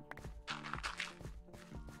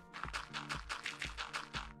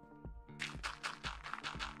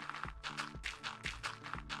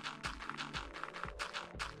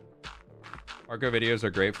 Hardcore videos are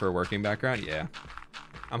great for a working background. Yeah.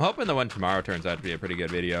 I'm hoping the one tomorrow turns out to be a pretty good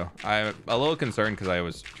video. I'm a little concerned because I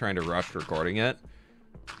was trying to rush recording it,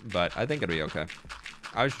 but I think it'll be okay.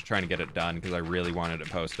 I was just trying to get it done because I really wanted to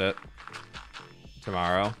post it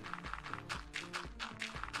tomorrow.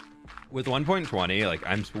 With 1.20, like,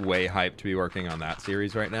 I'm way hyped to be working on that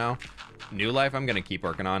series right now. New Life I'm going to keep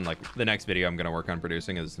working on. Like, the next video I'm going to work on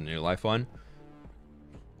producing is the New Life one.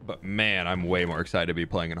 But man, I'm way more excited to be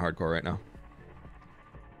playing in hardcore right now.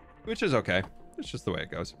 Which is okay. It's just the way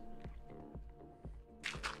it goes.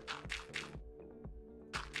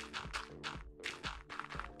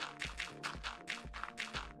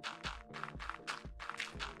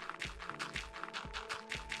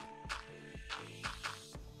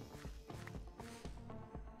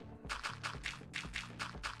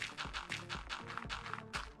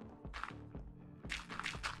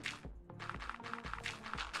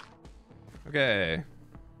 Okay.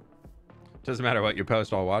 Doesn't matter what you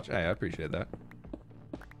post, I'll watch. Hey, I appreciate that.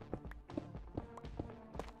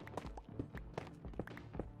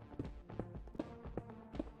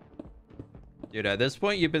 Dude, at this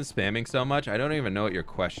point, you've been spamming so much, I don't even know what your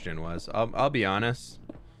question was. I'll be honest.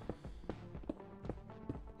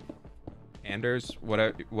 Anders,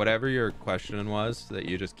 whatever your question was that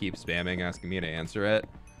you just keep spamming, asking me to answer it,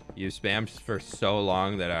 you spammed for so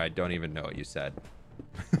long that I don't even know what you said.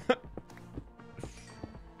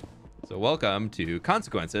 So welcome to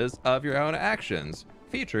Consequences of Your Own Actions,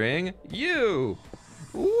 featuring you.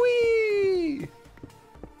 Whee!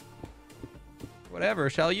 Whatever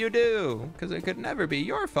shall you do? Because it could never be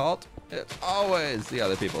your fault. It's always the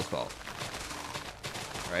other people's fault.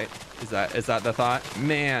 Right? Is that the thought?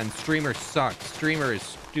 Man, streamer sucks. Streamer is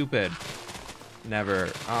stupid. Never.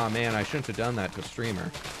 Oh man, I shouldn't have done that to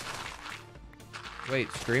streamer.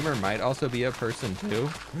 Wait, streamer might also be a person too?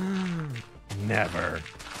 Never.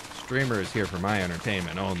 Streamer is here for my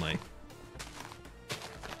entertainment only.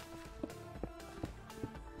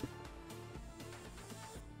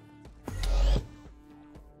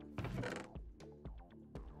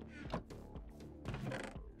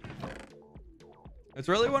 It's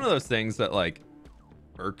really one of those things that like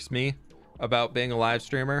irks me about being a live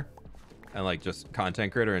streamer and like just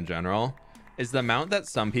content creator in general, is the amount that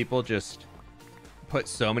some people just put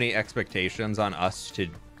so many expectations on us to,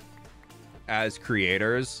 as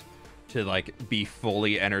creators, to like be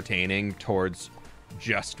fully entertaining towards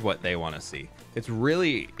just what they want to see. It's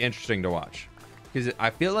really interesting to watch because I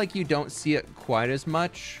feel like you don't see it quite as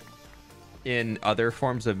much in other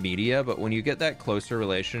forms of media, but when you get that closer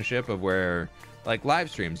relationship of where like live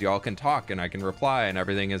streams, y'all can talk and I can reply and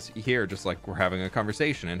everything is here just like we're having a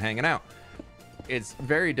conversation and hanging out, it's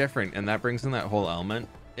very different, and that brings in that whole element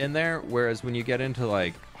in there. Whereas when you get into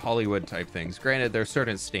like Hollywood type things, granted there's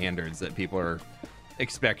certain standards that people are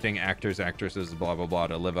expecting actors, actresses, blah blah blah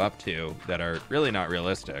to live up to that are really not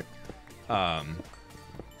realistic,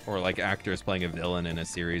 or like actors playing a villain in a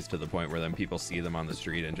series to the point where then people see them on the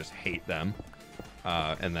street and just hate them,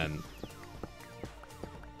 and then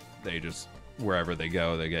they just, wherever they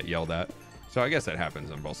go, they get yelled at. So I guess that happens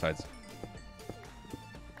on both sides.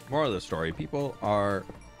 Moral of the story, people are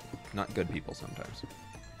not good people sometimes,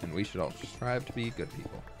 and we should all strive to be good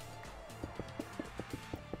people.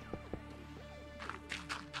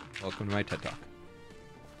 Welcome to my TED Talk.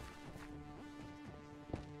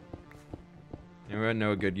 Anyone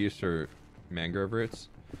know a good use for mangrove roots?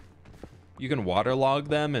 You can waterlog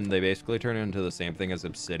them and they basically turn into the same thing as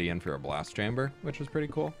obsidian for a blast chamber, which is pretty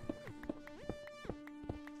cool.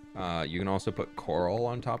 You can also put coral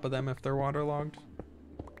on top of them if they're waterlogged.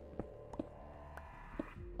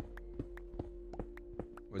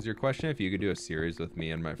 Was your question if you could do a series with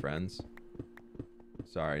me and my friends?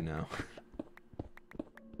 Sorry, no.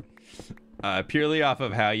 Purely off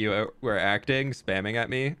of how you were acting, spamming at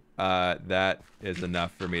me, that is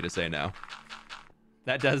enough for me to say no.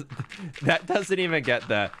 That doesn't even get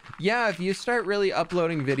the, yeah, if you start really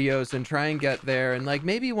uploading videos and try and get there, and like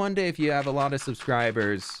maybe one day if you have a lot of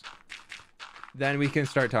subscribers, then we can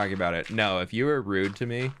start talking about it. No, if you were rude to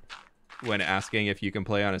me when asking if you can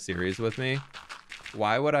play on a series with me,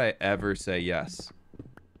 why would I ever say yes?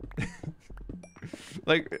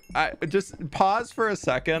 Like, I just pause for a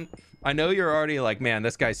second. I know you're already like, man,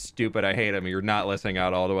 this guy's stupid, I hate him. You're not listening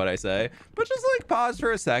at all to what I say. But just like pause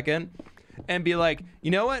for a second and be like, you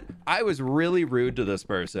know what? I was really rude to this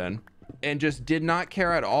person and just did not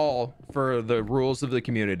care at all for the rules of the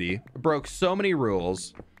community. Broke so many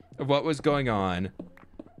rules of what was going on.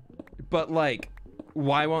 But like,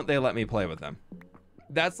 why won't they let me play with them?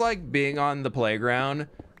 That's like being on the playground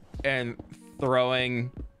and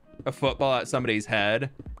throwing a football at somebody's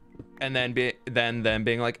head and then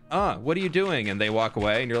being like, what are you doing? And they walk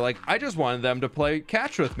away and you're like, I just wanted them to play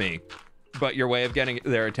catch with me. But your way of getting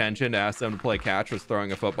their attention to ask them to play catch was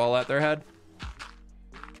throwing a football at their head.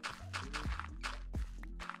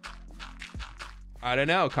 I don't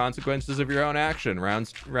know. Consequences of your own action. Round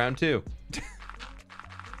 2.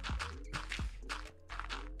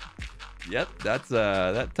 Yep,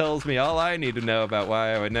 that tells me all I need to know about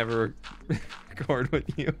why I would never record with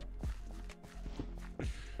you.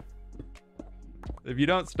 If you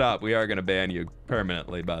don't stop, we are going to ban you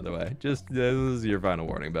permanently, by the way. Just, this is your final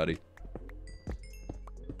warning, buddy.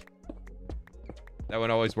 That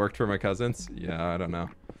one always worked for my cousins? Yeah, I don't know.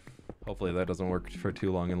 Hopefully that doesn't work for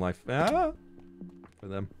too long in life. For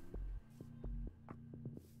them.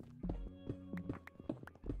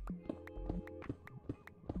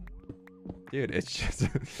 Dude, it's just,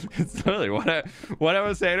 it's literally what I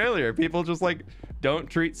was saying earlier. People just like don't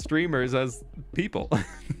treat streamers as people.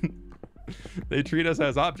 They treat us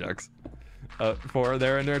as objects for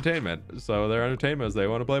their entertainment. So their entertainment is they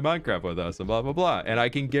want to play Minecraft with us and blah, blah, blah. And I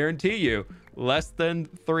can guarantee you less than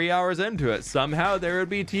 3 hours into it, somehow there would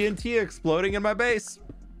be TNT exploding in my base.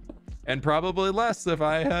 And probably less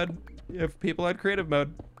if people had creative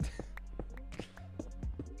mode.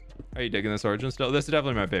 Are you digging this origin still? This is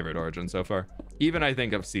definitely my favorite origin so far. Even I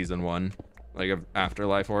think of season 1, like of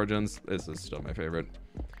Afterlife Origins, this is still my favorite.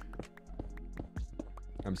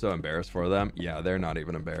 I'm so embarrassed for them. Yeah, they're not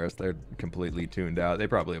even embarrassed. They're completely tuned out. They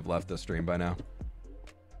probably have left the stream by now.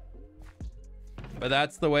 But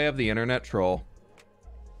that's the way of the internet troll.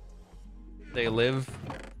 They live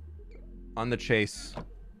on the chase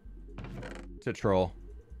to troll.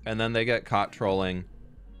 And then they get caught trolling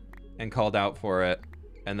and called out for it.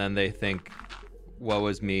 And then they think, woe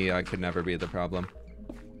is me, I could never be the problem.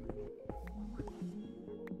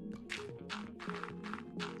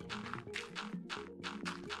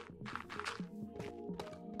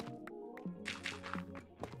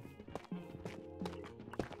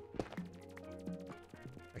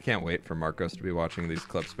 I can't wait for Marcos to be watching these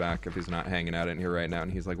clips back if he's not hanging out in here right now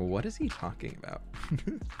and he's like, well, what is he talking about?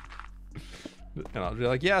 And I'll be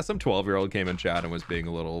like, yeah, some 12-year-old came in chat and was being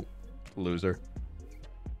a little loser.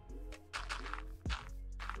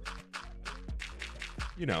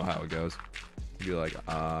 You know how it goes. You'd be like,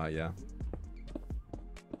 yeah.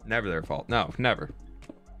 Never their fault. No, never.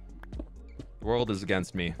 The world is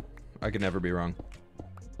against me. I could never be wrong.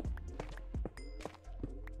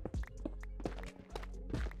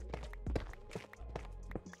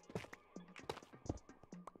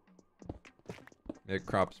 It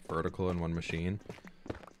crops vertical in one machine.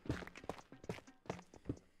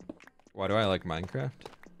 Why do I like Minecraft?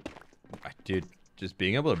 Dude, just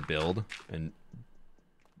being able to build and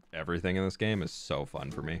everything in this game is so fun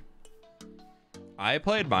for me. I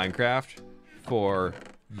played Minecraft for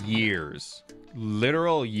years,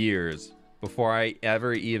 literal years, before I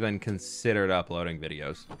ever even considered uploading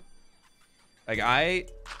videos. Like I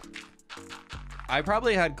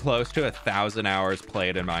probably had close to 1,000 hours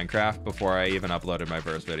played in Minecraft before I even uploaded my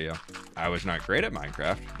first video. I was not great at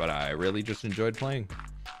Minecraft, but I really just enjoyed playing,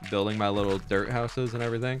 building my little dirt houses and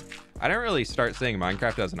everything. I didn't really start seeing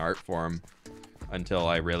Minecraft as an art form until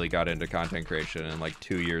I really got into content creation and like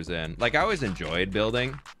 2 years in. Like I always enjoyed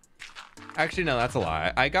building. Actually, no, that's a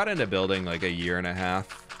lie. I got into building like 1.5 years,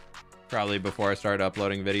 probably before I started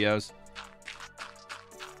uploading videos.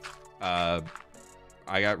 I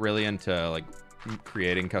got really into like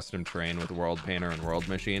creating custom terrain with World Painter and World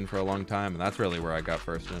Machine for a long time, and that's really where I got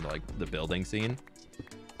first into like the building scene,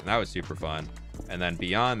 and that was super fun. And then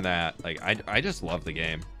beyond that, like I just love the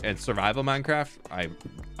game. And survival Minecraft,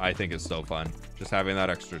 I think is so fun. Just having that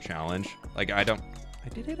extra challenge. Like I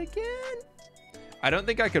did it again. I don't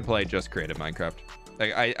think I could play just creative Minecraft.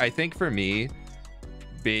 Like I think for me,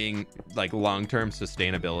 being like long-term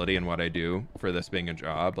sustainability in what I do for this being a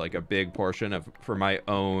job, like a big portion of for my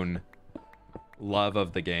own love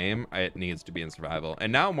of the game, it needs to be in survival.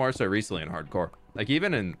 And now more so recently in hardcore. Like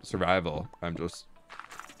even in survival, I'm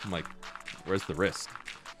like, where's the risk?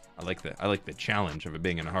 I like the challenge of it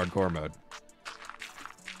being in a hardcore mode.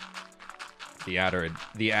 The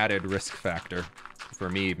added risk factor for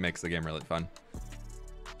me makes the game really fun.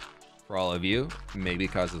 For all of you, maybe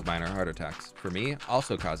causes minor heart attacks. For me,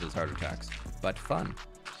 also causes heart attacks, but fun.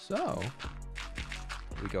 So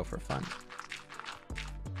we go for fun.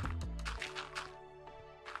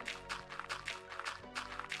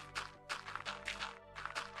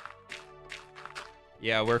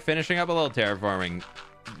 Yeah, we're finishing up a little terraforming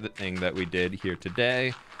thing that we did here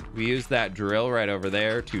today. We used that drill right over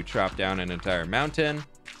there to chop down an entire mountain.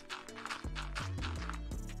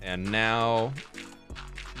 And now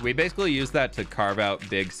we basically used that to carve out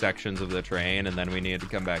big sections of the terrain, and then we needed to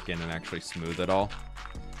come back in and actually smooth it all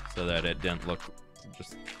so that it didn't look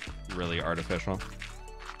just really artificial.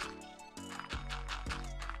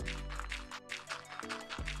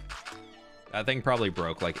 That thing probably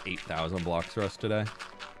broke like 8,000 blocks for us today.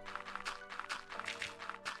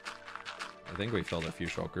 I think we filled a few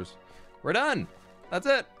shulkers. We're done. That's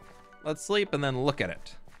it. Let's sleep and then look at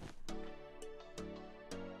it.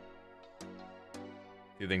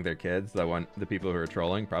 You think they're kids? The people who are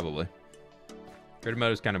trolling? Probably. Creative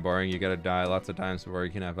mode is kind of boring. You gotta die lots of times before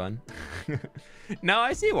you can have fun. No,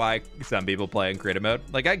 I see why some people play in creative mode.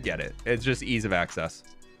 Like, I get it. It's just ease of access.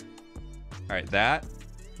 All right, that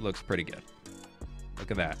looks pretty good.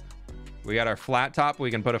 Look at that. We got our flat top.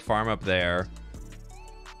 We can put a farm up there.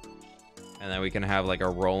 And then we can have like a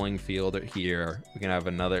rolling field here. We can have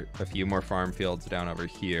a few more farm fields down over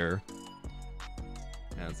here.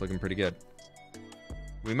 And it's looking pretty good.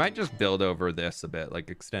 We might just build over this a bit, like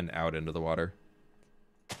extend out into the water.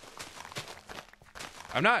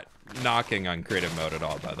 I'm not knocking on creative mode at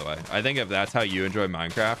all, by the way. I think if that's how you enjoy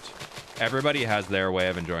Minecraft, everybody has their way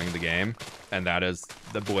of enjoying the game. And that is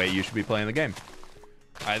the way you should be playing the game.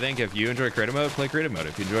 I think if you enjoy creative mode, play creative mode.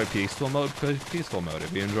 If you enjoy peaceful mode, play peaceful mode.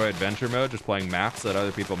 If you enjoy adventure mode, just playing maps that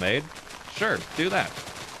other people made, sure, do that.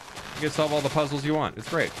 You can solve all the puzzles you want. It's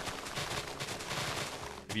great.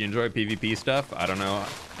 If you enjoy PvP stuff, I don't know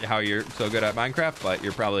how you're so good at Minecraft, but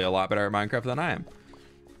you're probably a lot better at Minecraft than I am.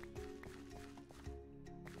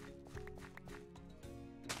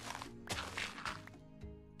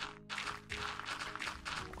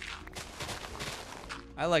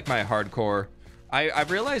 I like my hardcore.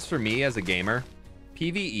 I've realized for me as a gamer,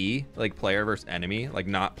 PvE, like player versus enemy, like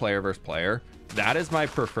not player versus player, that is my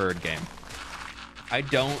preferred game. I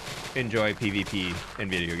don't enjoy PvP in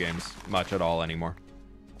video games much at all anymore.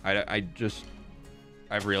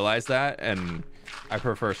 I've realized that, and I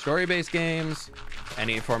prefer story-based games,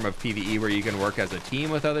 any form of PvE where you can work as a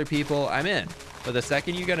team with other people, I'm in. But the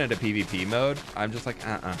second you get into PvP mode, I'm just like,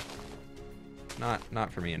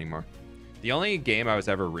 not for me anymore. The only game I was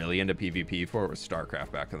ever really into PvP for was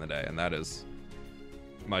StarCraft back in the day, and that is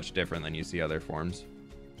much different than you see other forms.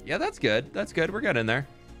 Yeah, that's good. That's good. We're good in there.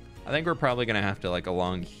 I think we're probably going to have to, like,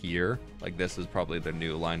 along here, like, this is probably the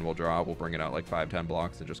new line we'll draw. We'll bring it out, like, 5-10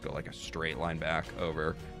 blocks and just go, like, a straight line back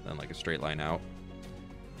over, then, like, a straight line out.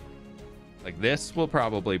 Like, this will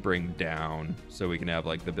probably bring down so we can have,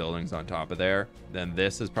 like, the buildings on top of there. Then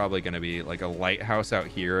this is probably going to be, like, a lighthouse out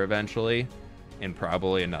here eventually. And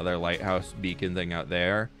probably another lighthouse beacon thing out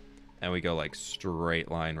there. And we go like straight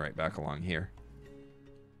line right back along here.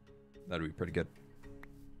 That'd be pretty good.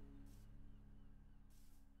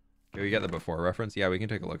 Can we get the before reference? Yeah, we can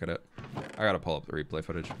take a look at it. I gotta pull up the replay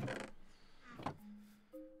footage.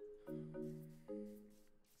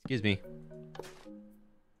 Excuse me.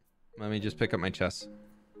 Let me just pick up my chest.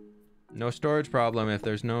 No storage problem.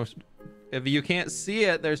 If you can't see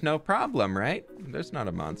it, there's no problem, right? There's not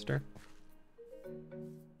a monster.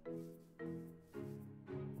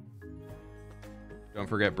 Don't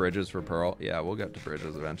forget bridges for Pearl. Yeah, we'll get to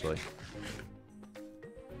bridges eventually.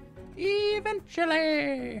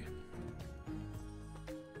 Eventually.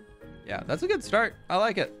 Yeah, that's a good start. I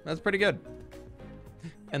like it. That's pretty good.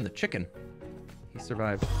 And the chicken. He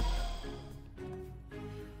survived.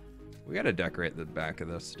 We gotta decorate the back of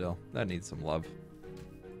this still. That needs some love.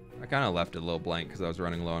 I kind of left it a little blank because I was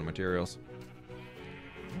running low on materials.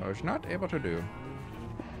 I was not able to do.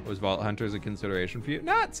 Was Vault Hunters a consideration for you?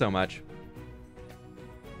 Not so much.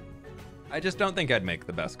 I just don't think I'd make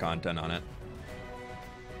the best content on it.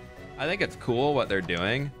 I think it's cool what they're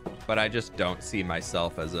doing, but I just don't see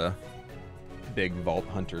myself as a big Vault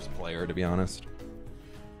Hunters player, to be honest.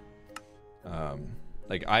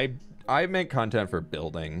 Like I make content for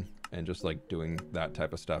building and just like doing that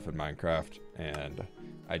type of stuff in Minecraft, and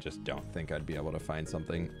I just don't think I'd be able to find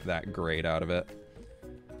something that great out of it.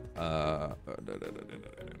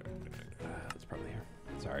 It's probably here.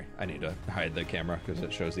 Sorry, I need to hide the camera because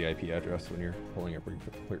it shows the IP address when you're pulling up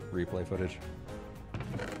replay footage.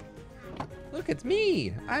 Look, it's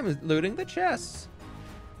me. I'm looting the chests.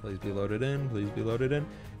 Please be loaded in. Please be loaded in.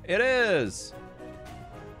 It is.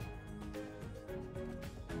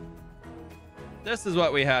 This is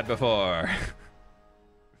what we had before.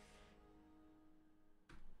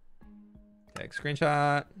 Take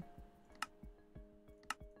screenshot.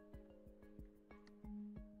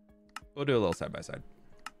 We'll do a little side by side.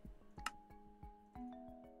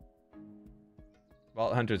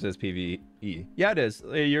 Vault Hunters is PvE. Yeah, it is.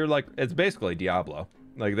 You're like, it's basically Diablo.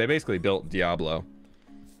 Like, they basically built Diablo,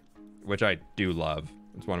 which I do love.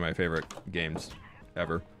 It's one of my favorite games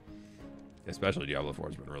ever. Especially Diablo 4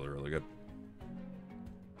 has been really, really good.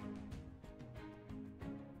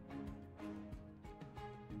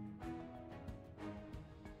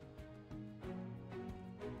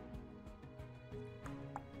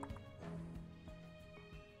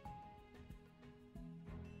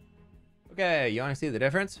 Okay, you want to see the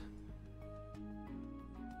difference?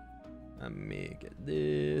 Let me get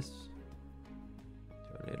this.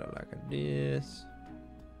 Turn it like this.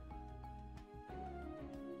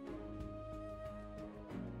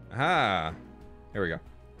 Aha! Here we go.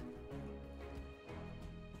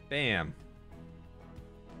 Bam.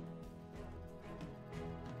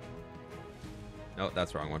 Oh,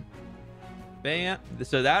 that's the wrong one. Bam.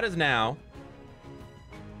 So that is now.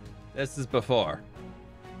 This is before.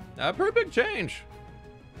 A pretty big change.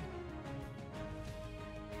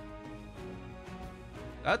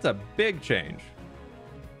 That's a big change.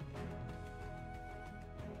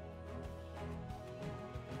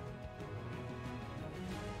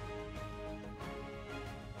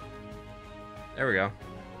 There we go.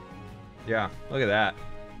 Yeah, look at that.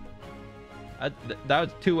 That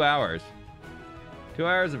was 2 hours. 2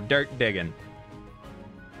 hours of dirt digging.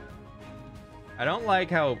 I don't like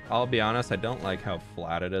how, I'll be honest, I don't like how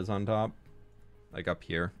flat it is on top. Like up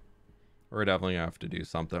here. We're definitely gonna have to do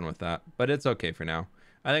something with that. But it's okay for now.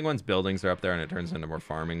 I think once buildings are up there and it turns into more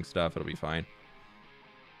farming stuff, it'll be fine.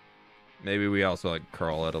 Maybe we also like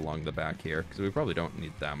curl it along the back here, because we probably don't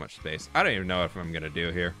need that much space. I don't even know if I'm gonna do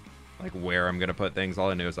here. Like where I'm gonna put things. All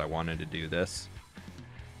I knew is I wanted to do this.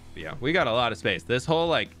 But yeah, we got a lot of space. This whole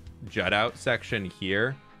like jut out section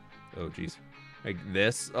here. Oh geez. Like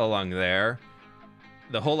this along there.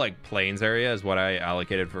 The whole like plains area is what I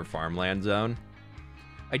allocated for farmland zone.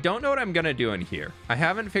 I don't know what I'm gonna do in here. I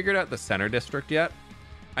haven't figured out the center district yet.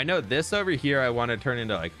 I know this over here I want to turn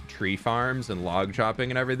into like tree farms and log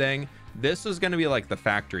chopping and everything. This is gonna be like the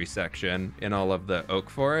factory section in all of the oak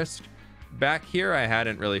forest. Back here I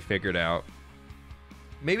hadn't really figured out.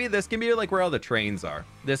 Maybe this can be like where all the trains are.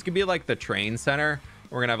 This could be like the train center.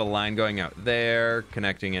 We're gonna have a line going out there,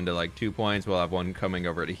 connecting into like 2 points. We'll have one coming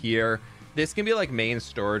over to here. This can be like main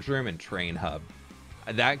storage room and train hub.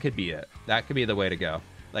 That could be it. That could be the way to go.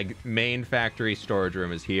 Like main factory storage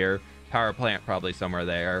room is here. Power plant probably somewhere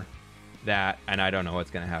there. That, and I don't know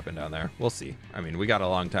what's going to happen down there. We'll see. I mean, we got a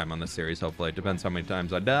long time on this series, hopefully. It depends how many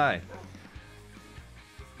times I die.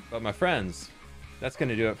 But my friends, that's going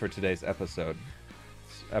to do it for today's episode.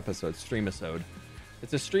 Streamisode.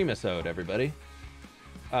 It's a streamisode, everybody.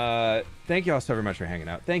 Thank you all so very much for hanging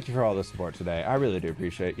out. Thank you for all the support today. I really do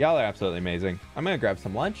appreciate it. Y'all are absolutely amazing. I'm gonna grab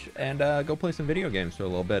some lunch and go play some video games for a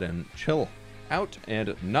little bit and chill out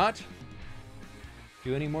and not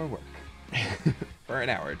do any more work for an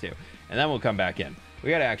hour or two, and then we'll come back in.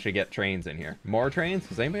 We gotta actually get trains in here. More trains.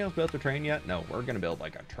 Has anybody else built a train yet? No, we're gonna build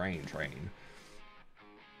like a train.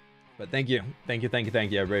 But thank you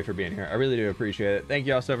everybody for being here. I really do appreciate it. Thank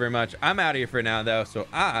you all so very much. I'm out of here for now though, so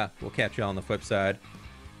we'll catch you all on the flip side.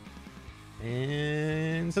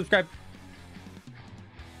 And subscribe.